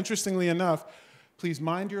 Now, interestingly enough, please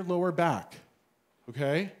mind your lower back.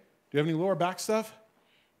 Okay? Do you have any lower back stuff?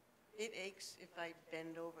 It aches if I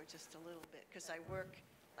bend over just a little bit because I work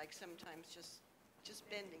like sometimes just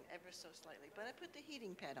bending ever so slightly. But I put the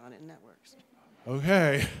heating pad on it and that works.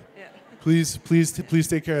 Okay. Yeah. Please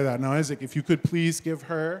take care of that. Now, Isaac, if you could please give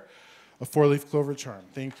her a 4-leaf clover charm.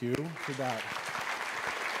 Thank you for that.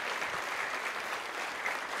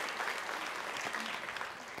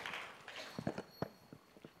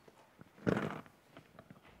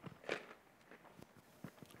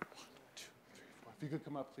 If you could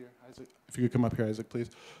come up here, Isaac. If you could come up here, Isaac,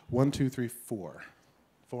 please. 1, 2, 3, 4.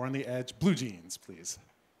 4 on the edge. Blue jeans, please.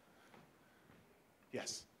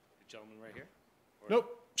 Yes. The gentleman right here?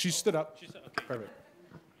 Nope. She stood up. She said, okay. Perfect.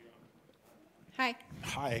 Hi,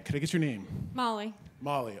 Hi. Could I get your name? Molly.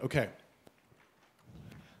 Molly. Okay.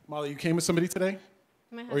 Molly, you came with somebody today?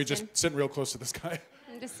 My husband. Or are you just sitting real close to this guy?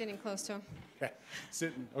 I'm just sitting close to him. Okay.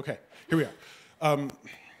 Sitting. Okay. Here we are.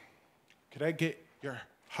 Could I get your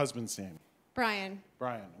husband's name? Brian.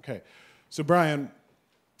 Brian. Okay. So Brian,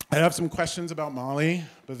 I have some questions about Molly,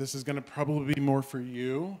 but this is going to probably be more for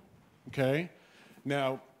you. okay?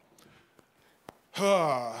 Now,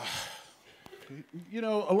 you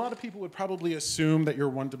know, a lot of people would probably assume that you're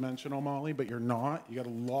one-dimensional, Molly, but you're not. You got a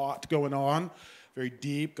lot going on, very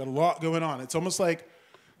deep, got a lot going on. It's almost like,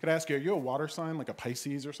 could I ask you, are you a water sign, like a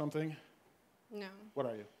Pisces or something? No. What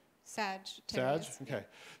are you? Sag. Sag? Okay.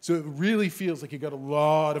 So it really feels like you got a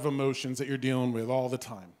lot of emotions that you're dealing with all the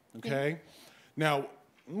time, okay? Now,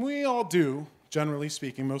 we all do, generally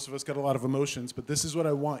speaking. Most of us got a lot of emotions, but this is what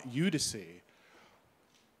I want you to see.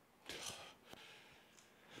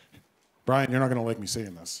 Brian, you're not going to like me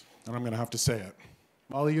saying this, and I'm going to have to say it.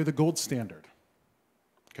 Molly, you're the gold standard,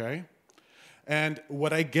 okay? And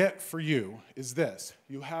what I get for you is this.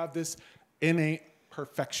 You have this innate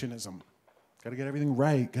perfectionism. Got to get everything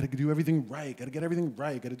right, got to do everything right, got to get everything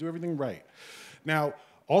right, got to do everything right. Now,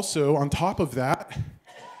 also, on top of that,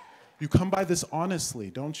 you come by this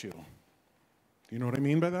honestly, don't you? You know what I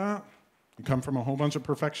mean by that? You come from a whole bunch of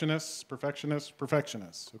perfectionists,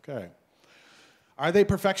 okay. Are they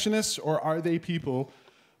perfectionists or are they people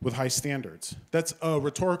with high standards? That's a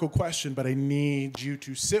rhetorical question, but I need you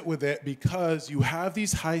to sit with it because you have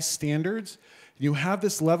these high standards, you have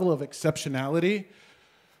this level of exceptionality.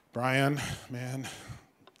 Brian, man,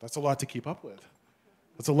 that's a lot to keep up with.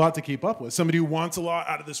 That's a lot to keep up with. Somebody who wants a lot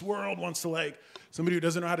out of this world wants to somebody who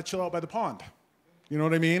doesn't know how to chill out by the pond. You know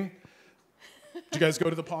what I mean? Did you guys go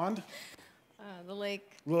to the pond? The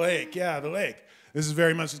lake. The lake, yeah, the lake. This is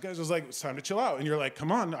very much, this guy's just like, it's time to chill out. And you're like,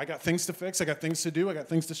 come on, I got things to fix, I got things to do, I got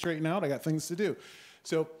things to straighten out, I got things to do.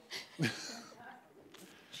 So,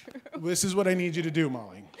 this is what I need you to do,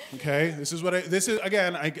 Molly, okay?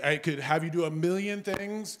 Again, I could have you do a million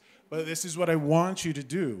things, but this is what I want you to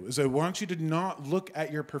do, is I want you to not look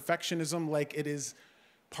at your perfectionism like it is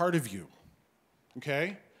part of you,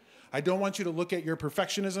 okay? I don't want you to look at your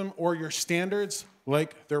perfectionism or your standards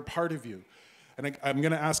like they're part of you. And I'm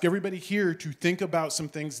going to ask everybody here to think about some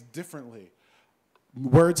things differently.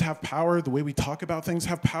 Words have power. The way we talk about things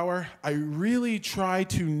have power. I really try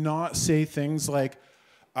to not say things like,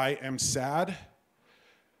 I am sad,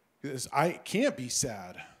 because I can't be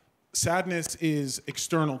sad. Sadness is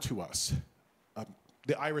external to us.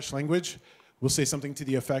 The Irish language will say something to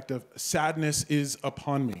the effect of, sadness is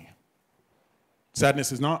upon me.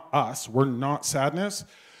 Sadness is not us. We're not sadness.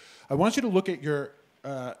 I want you to look at your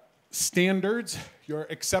standards, your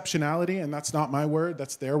exceptionality, and that's not my word,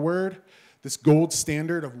 that's their word. This gold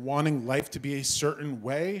standard of wanting life to be a certain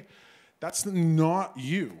way, that's not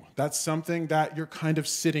you. That's something that you're kind of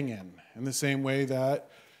sitting in the same way that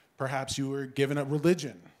perhaps you were given a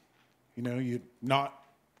religion. You know, you're not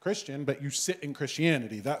Christian, but you sit in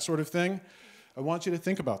Christianity, that sort of thing. I want you to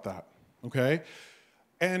think about that, okay?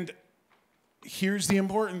 And here's the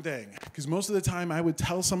important thing, because most of the time I would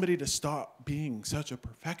tell somebody to stop being such a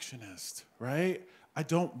perfectionist, right? I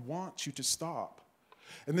don't want you to stop.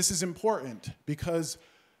 And this is important because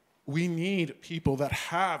we need people that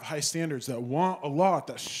have high standards, that want a lot,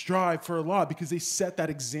 that strive for a lot, because they set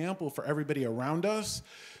that example for everybody around us.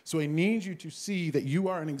 So I need you to see that you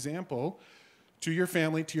are an example to your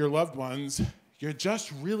family, to your loved ones. You're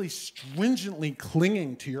just really stringently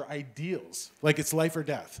clinging to your ideals, like it's life or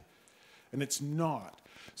death. And it's not.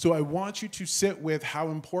 So I want you to sit with how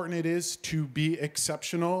important it is to be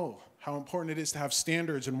exceptional, how important it is to have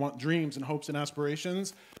standards and want dreams and hopes and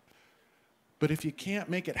aspirations. But if you can't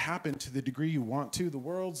make it happen to the degree you want to, the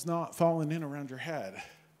world's not falling in around your head.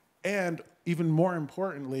 And even more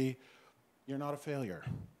importantly, you're not a failure,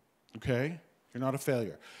 okay? You're not a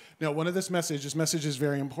failure. Now, this message is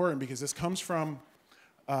very important because this comes from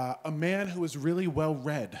a man who is really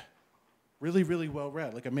well-read. Really, really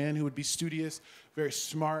well-read, like a man who would be studious, very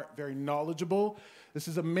smart, very knowledgeable. This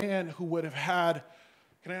is a man who would have had,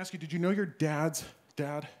 can I ask you, did you know your dad's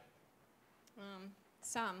dad?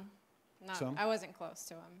 Some. Not, Some? I wasn't close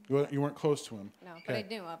to him. You weren't close to him? No, but I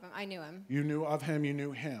knew of him. I knew him. You knew of him, you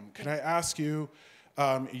knew him. Can I ask you,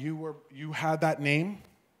 you had that name?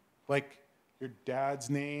 Like your dad's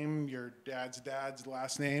name, your dad's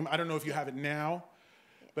last name? I don't know if you have it now,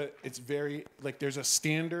 but it's very, like there's a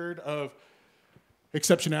standard of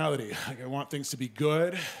exceptionality. Like I want things to be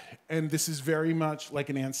good. And this is very much like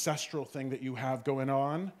an ancestral thing that you have going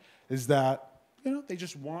on, is that, you know, they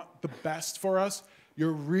just want the best for us.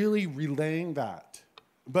 You're really relaying that.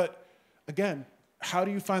 But again, how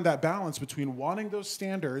do you find that balance between wanting those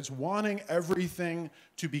standards, wanting everything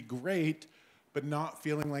to be great, but not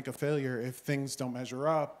feeling like a failure if things don't measure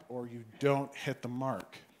up or you don't hit the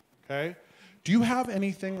mark, okay? Do you have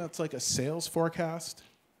anything that's like a sales forecast?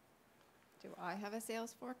 Do I have a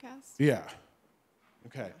sales forecast? Yeah.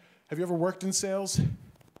 Okay. Have you ever worked in sales? No.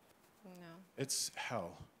 It's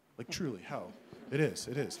hell. Like truly hell. It is,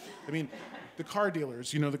 it is. I mean, the car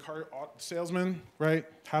dealers, you know, the car salesmen, right?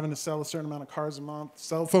 Having to sell a certain amount of cars a month.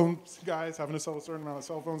 Cell phone guys having to sell a certain amount of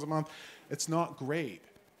cell phones a month. It's not great.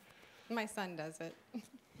 My son does it.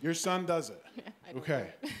 Your son does it? Yeah, I don't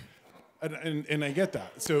Okay. do it. And I get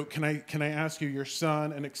that. So can I ask you, your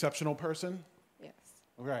son an exceptional person? Yes.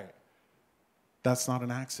 Right. That's not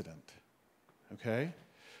an accident. Okay?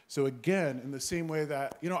 So again, in the same way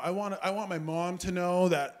that, you know, I want my mom to know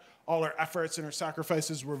that all her efforts and her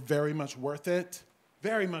sacrifices were very much worth it.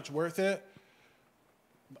 Very much worth it.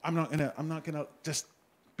 I'm not gonna just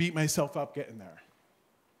beat myself up getting there.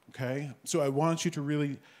 Okay? So I want you to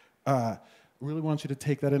really want you to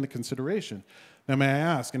take that into consideration. Now, may I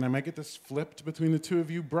ask, and I might get this flipped between the two of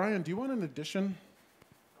you, Brian, do you want an addition?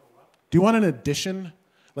 Do you want an addition?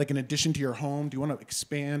 Like an addition to your home? Do you want to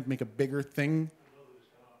expand, make a bigger thing?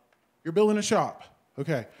 You're building a shop.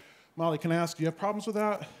 Okay. Molly, can I ask, do you have problems with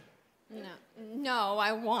that? No,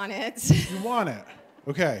 I want it. You want it.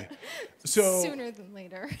 Okay. So Sooner than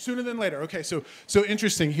later. Sooner than later. Okay. So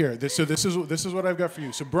interesting here. This is what I've got for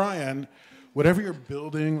you. So Brian, whatever you're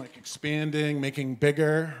building, like expanding, making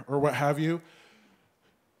bigger, or what have you.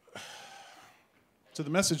 So the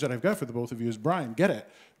message that I've got for the both of you is, Brian, get it.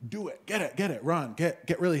 Do it. Get it. Run.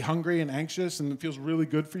 Get really hungry and anxious, and it feels really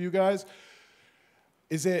good for you guys.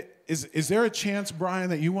 Is there a chance, Brian,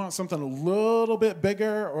 that you want something a little bit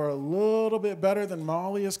bigger or a little bit better than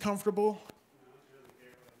Molly is comfortable?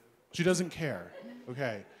 She doesn't care.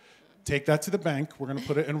 Okay. Take that to the bank. We're going to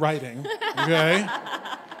put it in writing. Okay?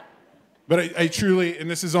 But I truly, and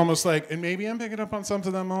this is almost like, and maybe I'm picking up on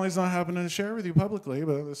something that Molly's not happening to share with you publicly,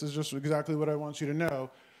 but this is just exactly what I want you to know.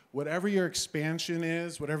 Whatever your expansion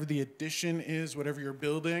is, whatever the addition is, whatever you're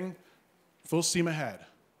building, full steam ahead.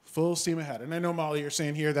 Full steam ahead. And I know, Molly, you're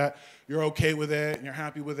saying here that you're okay with it and you're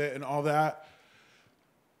happy with it and all that.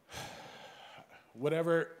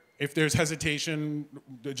 Whatever, if there's hesitation,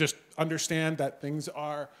 just understand that things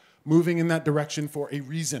are moving in that direction for a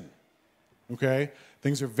reason. Okay?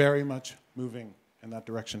 Things are very much moving in that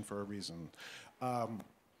direction for a reason.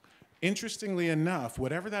 Interestingly enough,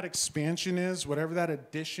 whatever that expansion is, whatever that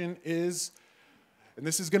addition is, and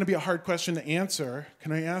this is going to be a hard question to answer,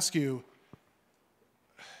 can I ask you,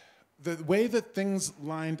 the way that things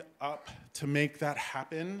lined up to make that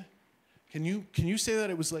happen, can you say that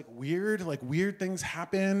it was like weird things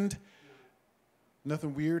happened?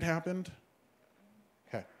 Nothing weird happened?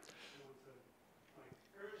 Okay.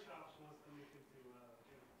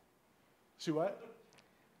 See what?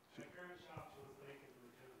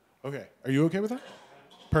 Okay. Are you okay with that?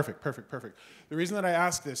 Perfect. The reason that I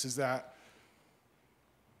ask this is that,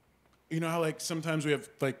 you know how like sometimes we have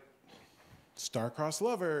like star-crossed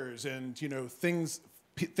lovers and, you know, things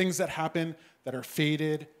that happen that are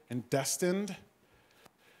fated and destined.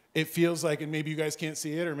 It feels like, and maybe you guys can't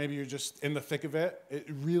see it, or maybe you're just in the thick of it, it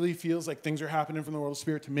really feels like things are happening from the world of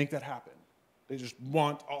spirit to make that happen. They just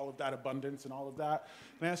want all of that abundance and all of that.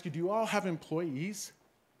 Can I ask you, do you all have employees?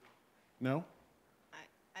 No?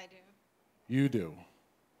 I do. You do.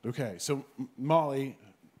 Okay, so Molly,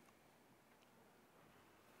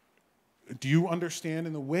 do you understand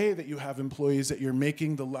in the way that you have employees that you're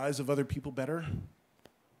making the lives of other people better?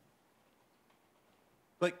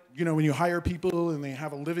 Like, you know, when you hire people and they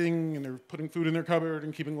have a living and they're putting food in their cupboard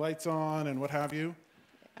and keeping lights on and what have you?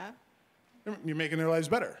 Yeah. You're making their lives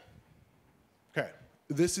better. Okay.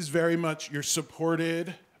 This is very much, you're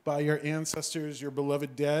supported by your ancestors, your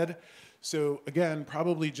beloved dead. So again,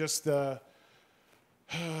 probably just the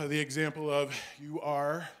example of you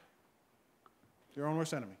are your own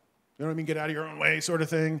worst enemy. You know what I mean? Get out of your own way sort of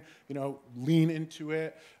thing. You know, lean into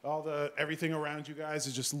it. Everything around you guys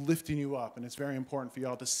is just lifting you up, and it's very important for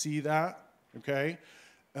y'all to see that, okay?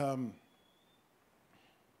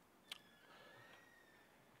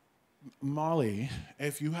 Molly,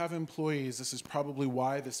 if you have employees, this is probably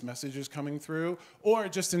why this message is coming through, or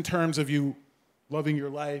just in terms of you loving your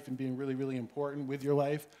life and being really, really important with your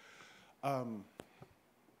life.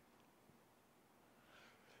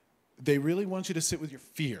 They really want you to sit with your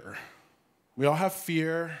fear. We all have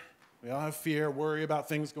fear. Worry about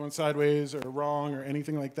things going sideways or wrong or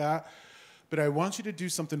anything like that. But I want you to do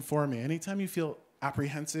something for me. Anytime you feel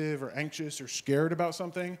apprehensive or anxious or scared about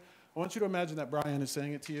something, I want you to imagine that Brian is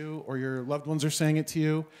saying it to you, or your loved ones are saying it to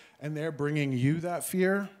you, and they're bringing you that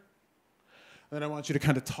fear. And then I want you to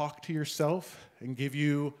kind of talk to yourself and give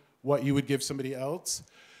you what you would give somebody else.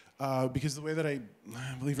 Because the way that I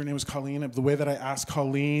believe her name was Colleen, the way that I asked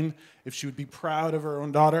Colleen if she would be proud of her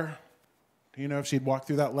own daughter, you know, if she'd walked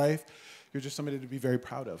through that life, you're just somebody to be very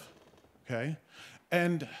proud of, okay?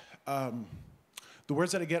 And the the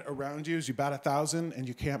words that I get around you is you bat 1,000 and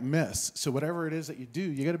you can't miss. So whatever it is that you do,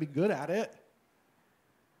 you got to be good at it.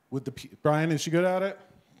 Brian, is she good at it?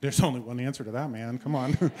 There's only one answer to that, man. Come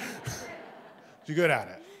on. She's good at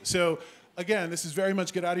it. So again, this is very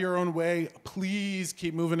much get out of your own way. Please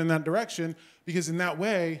keep moving in that direction, because in that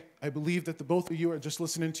way, I believe that the both of you are just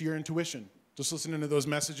listening to your intuition, just listening to those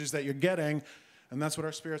messages that you're getting, and that's what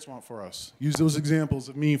our spirits want for us. Use those examples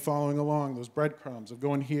of me following along, those breadcrumbs of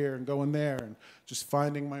going here and going there and just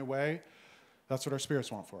finding my way. That's what our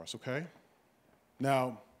spirits want for us, okay?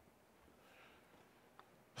 Now,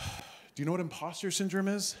 do you know what imposter syndrome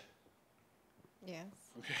is? Yes.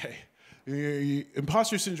 Okay.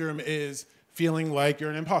 Imposter syndrome is feeling like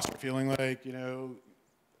you're an imposter, feeling like, you know,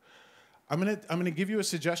 I'm gonna give you a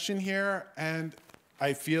suggestion here, and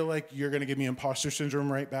I feel like you're gonna give me imposter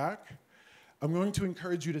syndrome right back. I'm going to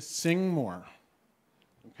encourage you to sing more,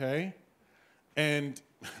 okay? And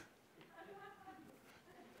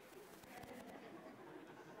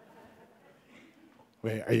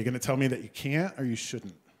wait, are you gonna tell me that you can't or you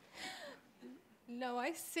shouldn't? No,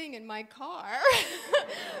 I sing in my car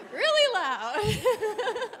really loud.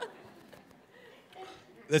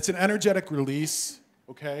 That's an energetic release,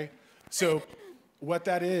 okay? So what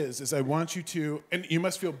that is I want you to, and you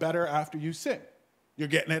must feel better after you sing. You're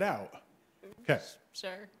getting it out. Okay.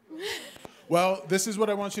 Sure. Well, this is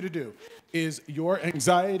what I want you to do, is your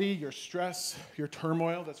anxiety, your stress, your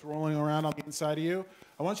turmoil that's rolling around on the inside of you,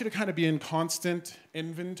 I want you to kind of be in constant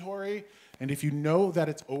inventory, and if you know that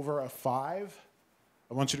it's over a 5,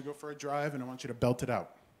 I want you to go for a drive, and I want you to belt it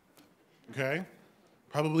out, okay?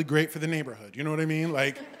 Probably great for the neighborhood, you know what I mean?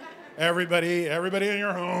 Like, everybody in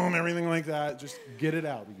your home, everything like that, just get it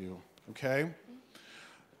out of you, okay?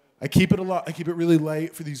 I keep it really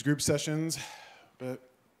light for these group sessions, but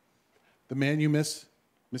the man you miss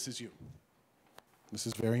misses you. This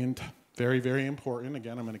is very, very important.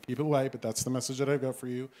 Again, I'm going to keep it light, but that's the message that I've got for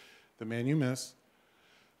you. The man you miss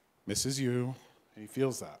misses you, and he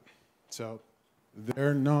feels that. So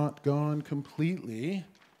they're not gone completely.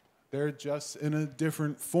 They're just in a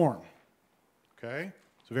different form, okay?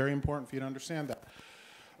 It's very important for you to understand that.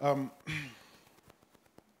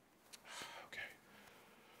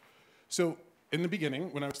 So in the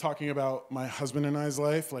beginning, when I was talking about my husband and I's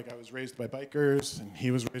life, like I was raised by bikers and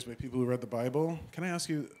he was raised by people who read the Bible, can I ask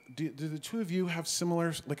you, do the two of you have a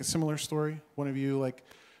similar story? One of you like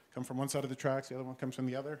come from one side of the tracks, the other one comes from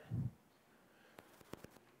the other?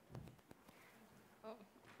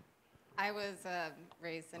 I was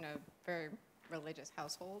raised in a very religious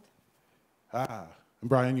household. Ah, and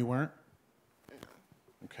Brian, you weren't? No.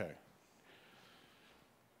 Okay.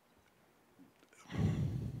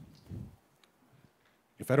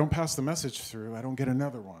 If I don't pass the message through, I don't get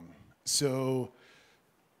another one. So,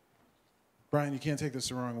 Brian, you can't take this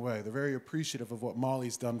the wrong way. They're very appreciative of what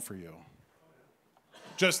Molly's done for you.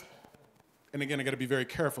 And again, I got to be very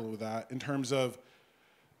careful with that in terms of,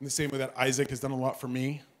 in the same way that Isaac has done a lot for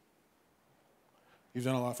me, you've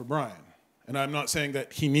done a lot for Brian. And I'm not saying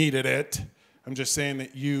that he needed it. I'm just saying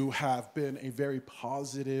that you have been a very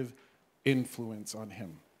positive influence on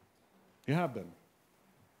him. You have been.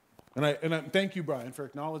 And I thank you, Brian, for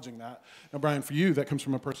acknowledging that. Now, Brian, for you, that comes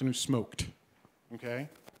from a person who smoked, okay?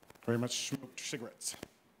 Very much smoked cigarettes.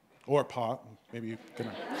 Or pot, maybe you can,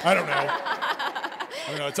 I don't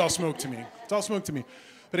know. It's all smoke to me. It's all smoke to me.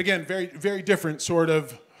 But again, very, very different sort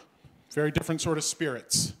of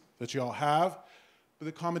spirits that you all have. But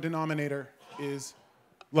the common denominator is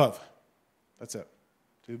love. That's it.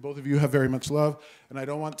 So both of you have very much love, and I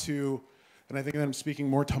don't want to. And I think that I'm speaking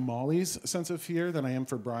more to Molly's sense of fear than I am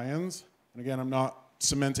for Brian's. And again, I'm not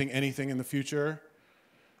cementing anything in the future.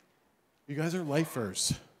 You guys are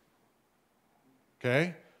lifers.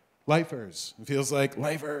 Okay? Lifers. It feels like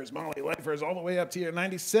lifers, Molly, lifers, all the way up to your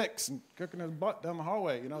 96 and cooking his butt down the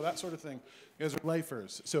hallway, you know, that sort of thing. You guys are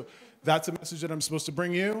lifers. So that's a message that I'm supposed to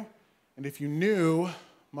bring you. And if you knew,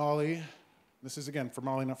 Molly, this is again for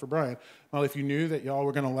Molly, not for Brian. Molly, if you knew that y'all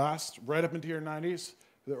were going to last right up into your 90s,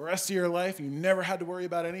 for the rest of your life, you never had to worry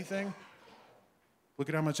about anything, look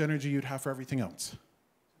at how much energy you'd have for everything else.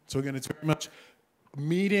 So again, it's very much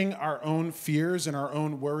meeting our own fears and our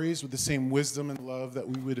own worries with the same wisdom and love that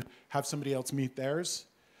we would have somebody else meet theirs.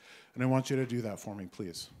 And I want you to do that for me,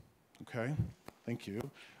 please. Okay? Thank you.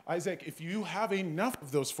 Isaac, if you have enough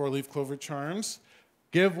of those 4-leaf clover charms,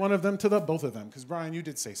 give one of them to both of them, because Brian, you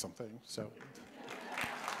did say something, so.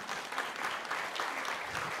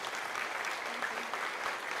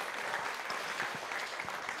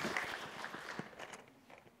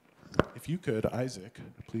 If you could, Isaac,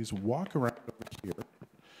 please walk around over here.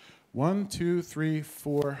 1, 2, 3,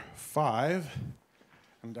 4, 5,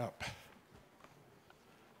 and up.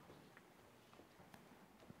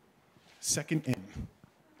 second in.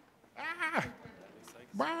 Ah!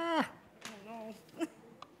 Ah!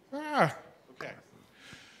 Ah! Okay.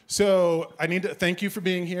 So I need to thank you for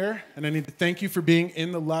being here, and I need to thank you for being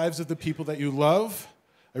in the lives of the people that you love.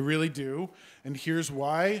 I really do. And here's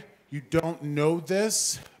why. You don't know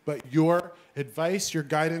this, but your advice, your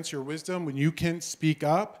guidance, your wisdom, when you can speak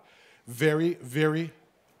up, very, very,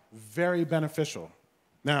 very beneficial.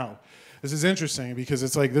 Now, this is interesting because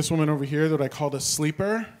it's like this woman over here that I called a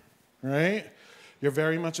sleeper, right? You're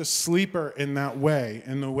very much a sleeper in that way,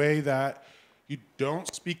 in the way that you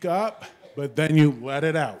don't speak up, but then you let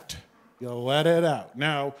it out. You let it out.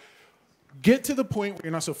 Now, get to the point where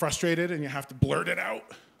you're not so frustrated and you have to blurt it out.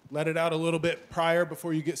 Let it out a little bit prior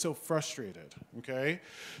before you get so frustrated, okay?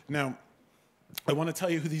 Now, I want to tell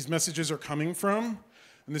you who these messages are coming from,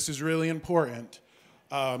 and this is really important.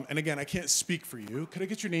 And again, I can't speak for you. Could I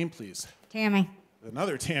get your name, please? Tammy.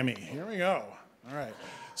 Another Tammy. Here we go. All right.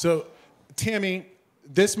 So, Tammy,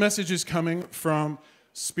 this message is coming from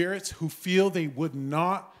spirits who feel they would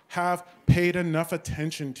not have paid enough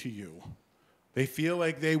attention to you. They feel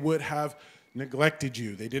like they would have neglected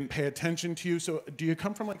you. They didn't pay attention to you. So do you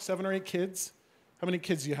come from like 7 or 8 kids? How many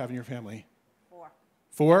kids do you have in your family? 4.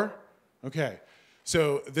 4? Okay.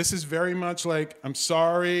 So this is very much like, I'm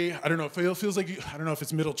sorry. I don't know. It feels like, I don't know if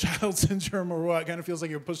it's middle child syndrome or what. It kind of feels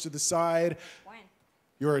like you're pushed to the side. Twin.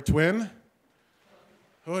 You're a twin?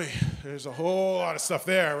 Oy, there's a whole lot of stuff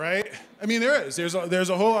there, right? I mean, there is. There's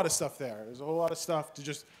a whole lot of stuff there. There's a whole lot of stuff to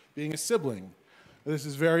just being a sibling. This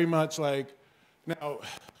is very much like, now,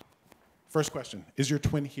 first question, is your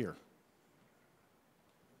twin here?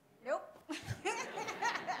 Nope.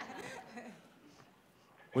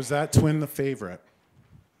 Was that twin the favorite?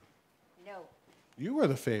 No. You were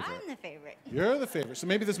the favorite. I'm the favorite. You're the favorite. So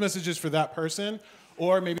maybe this message is for that person,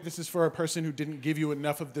 or maybe this is for a person who didn't give you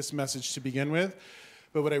enough of this message to begin with.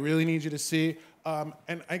 But what I really need you to see,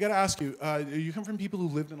 and I got to ask you, you come from people who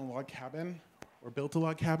lived in a log cabin or built a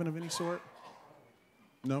log cabin of any sort?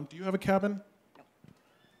 No? Do you have a cabin? No.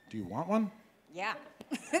 Do you want one? Yeah,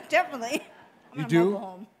 definitely. You do? Mobile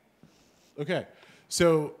home. Okay.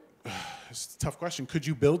 So, it's a tough question. Could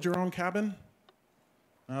you build your own cabin?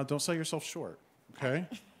 Don't sell yourself short, okay?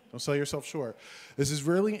 Don't sell yourself short. This is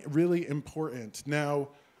really, really important. Now,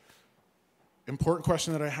 important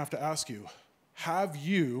question that I have to ask you. Have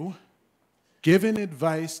you given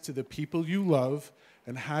advice to the people you love,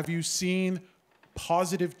 and have you seen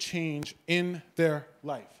positive change in their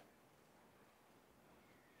life?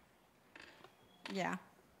 Yeah.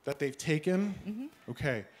 That they've taken? Mm-hmm.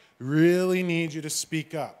 Okay. Really need you to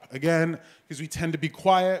speak up. Again, because we tend to be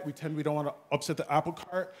quiet, we don't want to upset the apple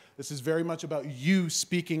cart. This is very much about you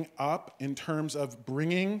speaking up in terms of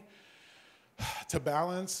bringing to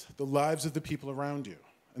balance the lives of the people around you.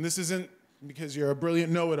 And this isn't because you're a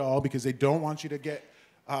brilliant know-it-all, because they don't want you to get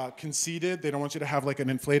conceited. They don't want you to have like an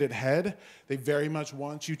inflated head. They very much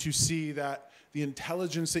want you to see that the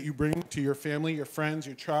intelligence that you bring to your family, your friends,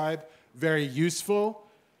 your tribe, very useful.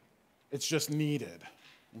 It's just needed.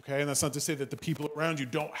 Okay, and that's not to say that the people around you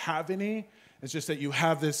don't have any. It's just that you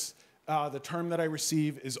have this, the term that I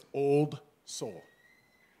receive is old soul.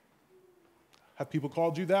 Have people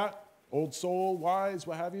called you that? Old soul, wise,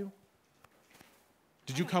 what have you?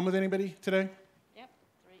 Did you come with anybody today? Yep.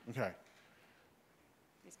 3. Okay.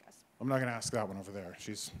 These guys. I'm not going to ask that one over there.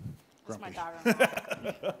 She's grumpy. That's my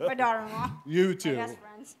daughter-in-law. My daughter-in-law. You too. My best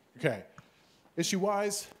friends. Okay. Is she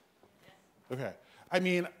wise? Yes. Okay. I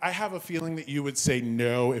mean, I have a feeling that you would say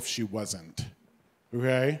no if she wasn't.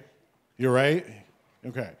 Okay? You're right?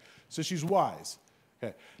 Okay. So she's wise.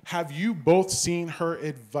 Okay. Have you both seen her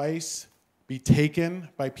advice be taken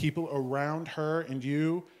by people around her and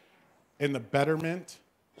you in the betterment?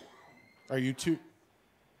 Are you two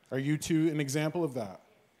an example of that?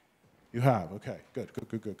 You have. Okay. Good.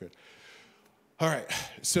 All right.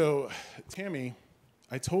 So, Tammy,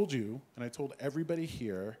 I told you, and I told everybody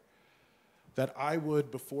here, that I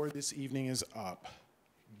would, before this evening is up,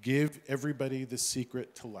 give everybody the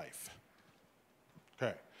secret to life.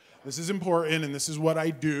 Okay. This is important, and this is what I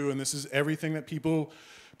do, and this is everything that people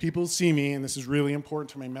see me, and this is really important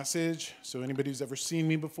to my message. So anybody who's ever seen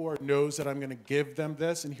me before knows that I'm going to give them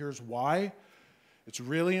this, and here's why. It's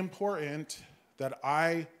really important that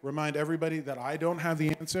I remind everybody that I don't have the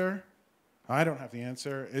answer. I don't have the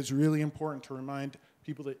answer. It's really important to remind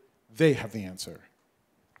people that they have the answer.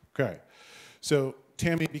 Okay. So,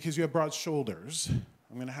 Tammy, because you have broad shoulders,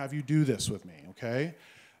 I'm going to have you do this with me, okay?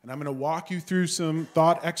 And I'm going to walk you through some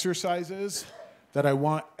thought exercises that I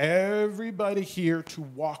want everybody here to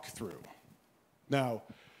walk through. Now,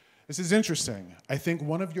 this is interesting. I think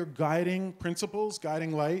one of your guiding principles,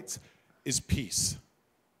 guiding lights, is peace.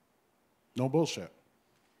 No bullshit,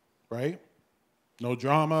 right? No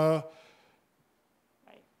drama.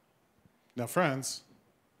 Right. Now, friends,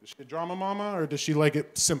 is she a drama mama or does she like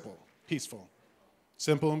it simple, peaceful?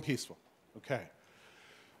 Simple and peaceful. Okay.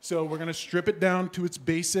 So we're going to strip it down to its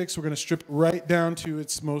basics. We're going to strip it right down to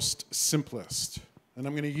its most simplest. And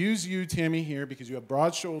I'm going to use you, Tammy, here because you have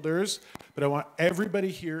broad shoulders, but I want everybody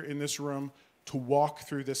here in this room to walk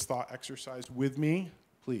through this thought exercise with me,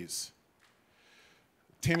 please.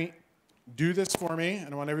 Tammy, do this for me,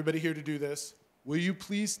 and I want everybody here to do this. Will you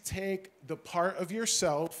please take the part of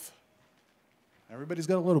yourself, everybody's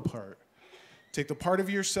got a little part, take the part of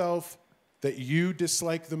yourself that you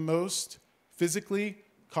dislike the most, physically,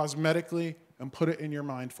 cosmetically, and put it in your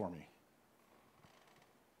mind for me.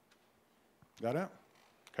 Got it?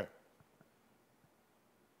 Okay.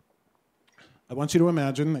 I want you to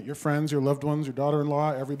imagine that your friends, your loved ones, your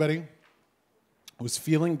daughter-in-law, everybody was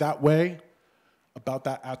feeling that way about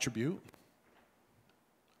that attribute.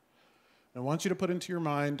 And I want you to put into your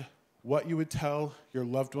mind what you would tell your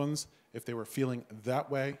loved ones if they were feeling that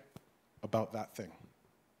way about that thing.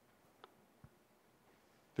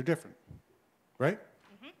 They're different, right?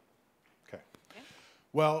 Mm-hmm. Okay. Yeah.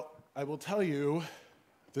 Well, I will tell you,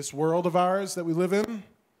 this world of ours that we live in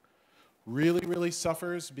really, really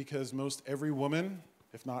suffers because most every woman,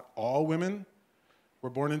 if not all women, were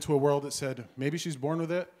born into a world that said, maybe she's born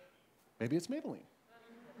with it, maybe it's Maybelline.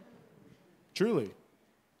 Truly.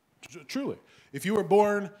 Truly. If you were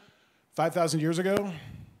born 5,000 years ago,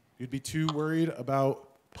 you'd be too worried about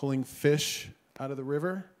pulling fish out of the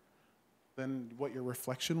river than what your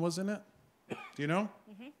reflection was in it. Do you know?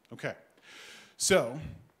 Mm-hmm. Okay. So,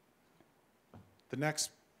 the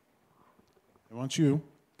next, I want you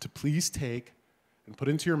to please take and put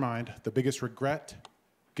into your mind the biggest regret,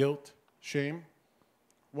 guilt, shame,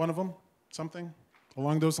 one of them, something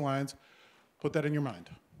along those lines. Put that in your mind.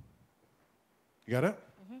 You got it?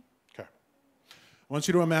 Mm-hmm. Okay. I want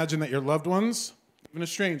you to imagine that your loved ones, even a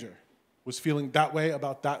stranger, was feeling that way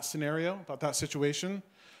about that scenario, about that situation.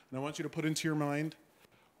 And I want you to put into your mind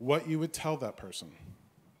what you would tell that person.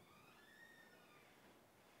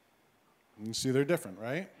 You see they're different,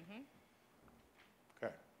 right? Mm-hmm.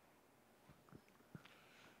 Okay.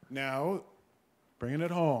 Now, bringing it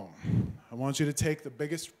home, I want you to take the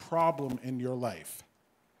biggest problem in your life.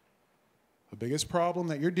 The biggest problem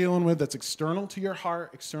that you're dealing with that's external to your heart,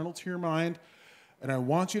 external to your mind, and I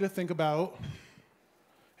want you to think about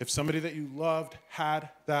if somebody that you loved had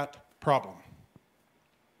that problem.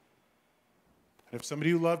 And if somebody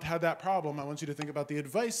you loved had that problem, I want you to think about the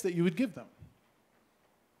advice that you would give them.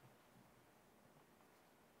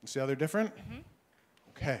 You see how they're different? Mm-hmm.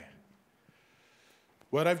 Okay.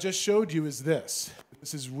 What I've just showed you is this.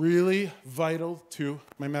 This is really vital to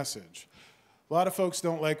my message. A lot of folks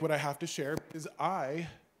don't like what I have to share because I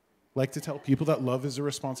like to tell people that love is a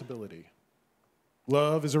responsibility.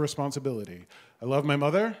 Love is a responsibility. I love my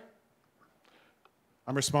mother.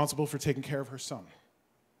 I'm responsible for taking care of her son.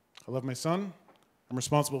 I love my son. I'm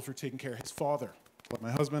responsible for taking care of his father. I love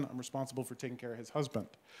my husband. I'm responsible for taking care of his husband.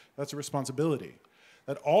 That's a responsibility.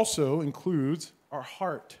 That also includes our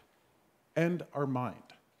heart and our mind.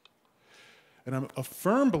 And I'm a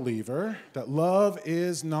firm believer that love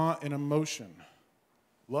is not an emotion.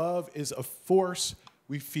 Love is a force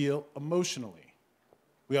we feel emotionally.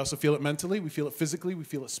 We also feel it mentally, we feel it physically, we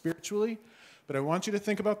feel it spiritually. But I want you to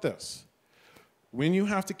think about this. When you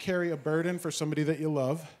have to carry a burden for somebody that you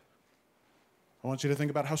love, I want you to think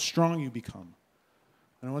about how strong you become.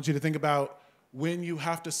 And I want you to think about when you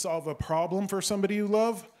have to solve a problem for somebody you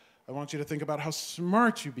love, I want you to think about how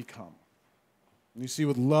smart you become. And you see,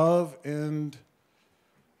 with love and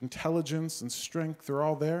intelligence and strength, they're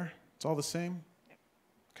all there. It's all the same.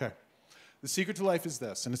 Okay. The secret to life is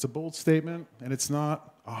this, and it's a bold statement, and it's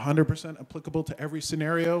not 100% applicable to every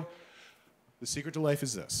scenario. The secret to life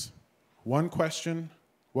is this. One question,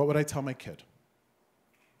 what would I tell my kid?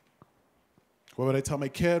 What would I tell my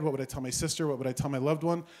kid? What would I tell my sister? What would I tell my loved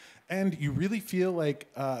one? And you really feel like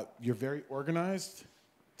you're very organized?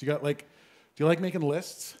 Do you like making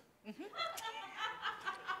lists? Mm-hmm.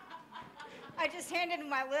 I just handed him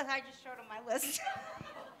my list. I just showed him my list.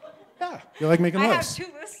 Yeah, you like making lists. I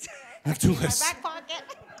have 2 lists. You have 2 lists. In my back pocket.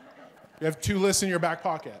 You have 2 lists in your back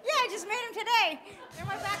pocket. Yeah, I just made them today. They're in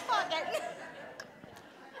my back pocket.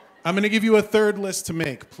 I'm going to give you a 3rd list to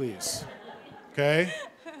make, please. Okay?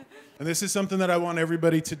 And this is something that I want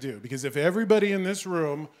everybody to do, because if everybody in this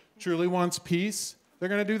room truly wants peace, they're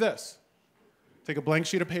going to do this. Take a blank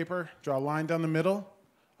sheet of paper, draw a line down the middle.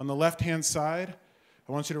 On the left-hand side,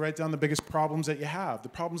 I want you to write down the biggest problems that you have, the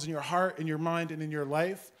problems in your heart, in your mind, and in your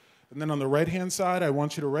life. And then on the right-hand side, I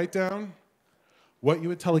want you to write down what you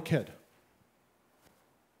would tell a kid.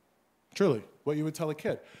 Truly, what you would tell a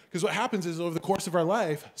kid. Because what happens is over the course of our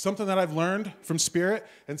life, something that I've learned from Spirit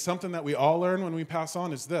and something that we all learn when we pass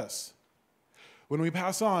on is this. When we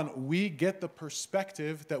pass on, we get the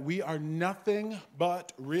perspective that we are nothing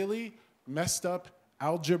but really messed up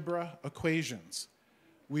algebra equations.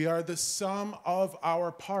 We are the sum of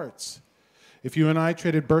our parts. If you and I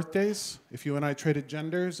traded birthdays, if you and I traded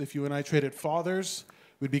genders, if you and I traded fathers,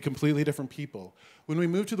 we'd be completely different people. When we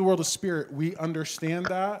move to the world of Spirit, we understand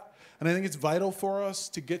that. And I think it's vital for us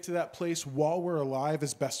to get to that place while we're alive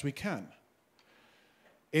as best we can.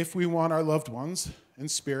 If we want our loved ones in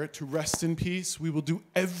spirit to rest in peace, we will do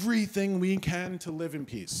everything we can to live in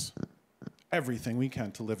peace. Everything we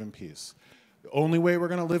can to live in peace. The only way we're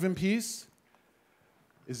going to live in peace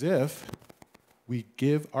is if we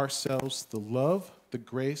give ourselves the love, the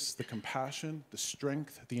grace, the compassion, the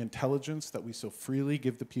strength, the intelligence that we so freely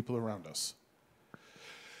give the people around us.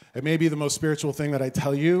 It may be the most spiritual thing that I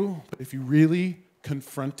tell you, but if you really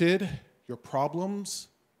confronted your problems,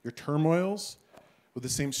 your turmoils, with the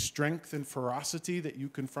same strength and ferocity that you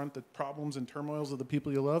confront the problems and turmoils of the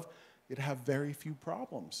people you love, you'd have very few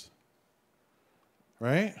problems.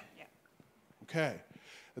 Right? Yeah. Okay.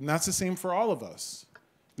 And that's the same for all of us.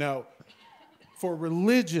 Now, for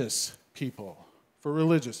religious people, for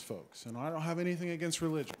religious folks, and I don't have anything against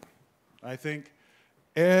religion, I think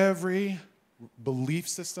every belief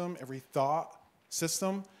system, every thought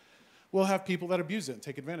system will have people that abuse it and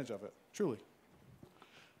take advantage of it, truly.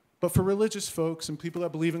 But for religious folks and people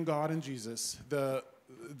that believe in God and Jesus, the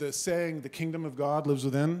saying, the kingdom of God lives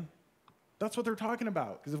within, that's what they're talking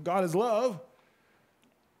about. Because if God is love,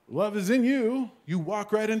 love is in you, you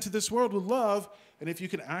walk right into this world with love, and if you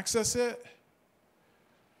can access it,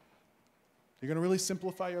 you're going to really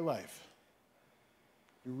simplify your life.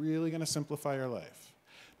 You're really going to simplify your life.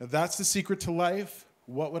 Now, that's the secret to life.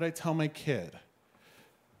 What would I tell my kid?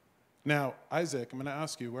 Now, Isaac, I'm going to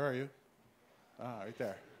ask you, where are you? Right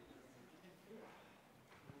there.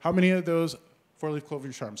 How many of those four-leaf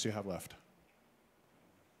clover charms do you have left?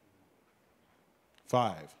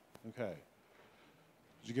 5. Okay.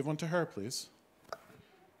 Would you give one to her, please?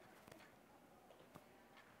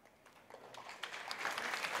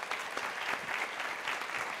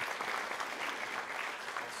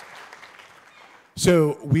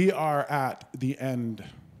 So we are at the end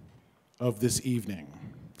of this evening.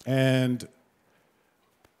 And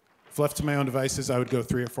if left to my own devices, I would go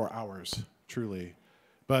 3 or 4 hours, truly.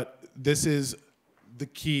 But this is the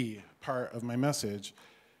key part of my message.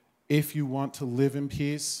 If you want to live in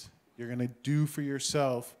peace, you're going to do for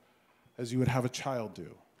yourself as you would have a child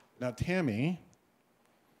do. Now, Tammy,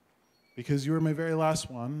 because you were my very last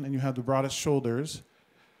one and you had the broadest shoulders,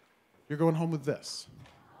 you're going home with this.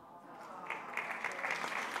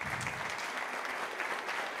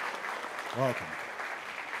 Welcome.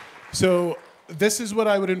 So this is what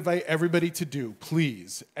I would invite everybody to do,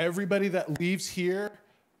 please. Everybody that leaves here,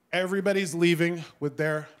 everybody's leaving with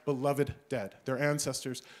their beloved dead, their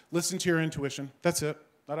ancestors. Listen to your intuition. That's it.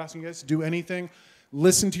 Not asking you guys to do anything.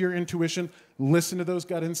 Listen to your intuition. Listen to those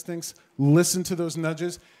gut instincts. Listen to those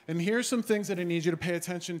nudges. And here's some things that I need you to pay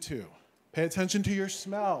attention to. Pay attention to your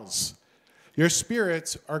smells. Your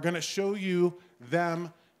spirits are going to show you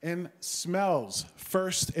them in smells,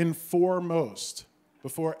 first and foremost,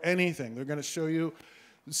 before anything. They're going to show you.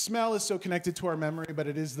 Smell is so connected to our memory, but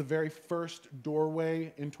it is the very first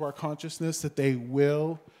doorway into our consciousness that they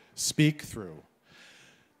will speak through.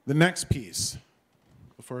 The next piece,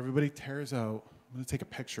 before everybody tears out, I'm going to take a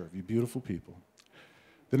picture of you beautiful people.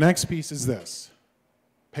 The next piece is this.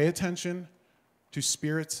 Pay attention to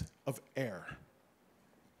spirits of air.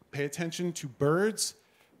 Pay attention to birds.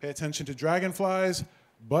 Pay attention to dragonflies,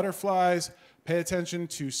 butterflies. Pay attention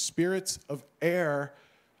to spirits of air.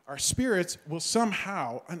 Our spirits will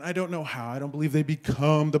somehow, and I don't know how, I don't believe they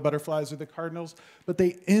become the butterflies or the cardinals, but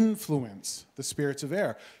they influence the spirits of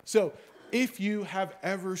air. So if you have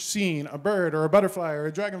ever seen a bird or a butterfly or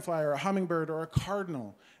a dragonfly or a hummingbird or a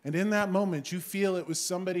cardinal, and in that moment you feel it was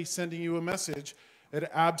somebody sending you a message, it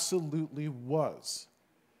absolutely was.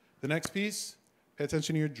 The next piece, pay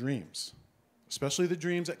attention to your dreams, especially the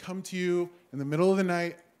dreams that come to you in the middle of the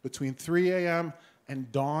night between 3 a.m.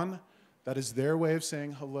 and dawn. That is their way of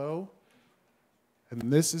saying hello.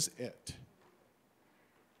 And this is it.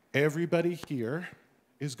 Everybody here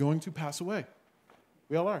is going to pass away.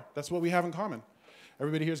 We all are. That's what we have in common.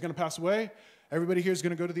 Everybody here is going to pass away. Everybody here is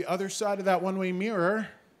going to go to the other side of that one-way mirror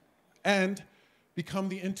and become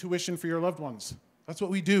the intuition for your loved ones. That's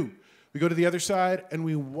what we do. We go to the other side and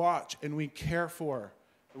we watch and we care for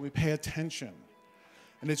and we pay attention.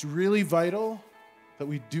 And it's really vital that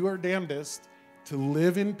we do our damnedest to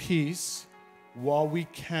live in peace while we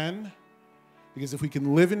can Because if we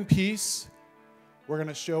can live in peace, we're going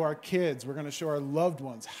to show our kids, we're going to show our loved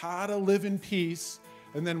ones how to live in peace.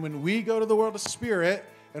 And then when we go to the world of spirit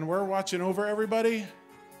and we're watching over everybody,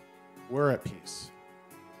 we're at peace.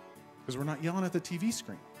 Because we're not yelling at the TV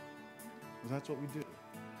screen. Because that's what we do.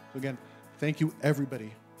 So again, thank you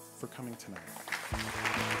everybody for coming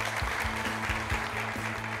tonight.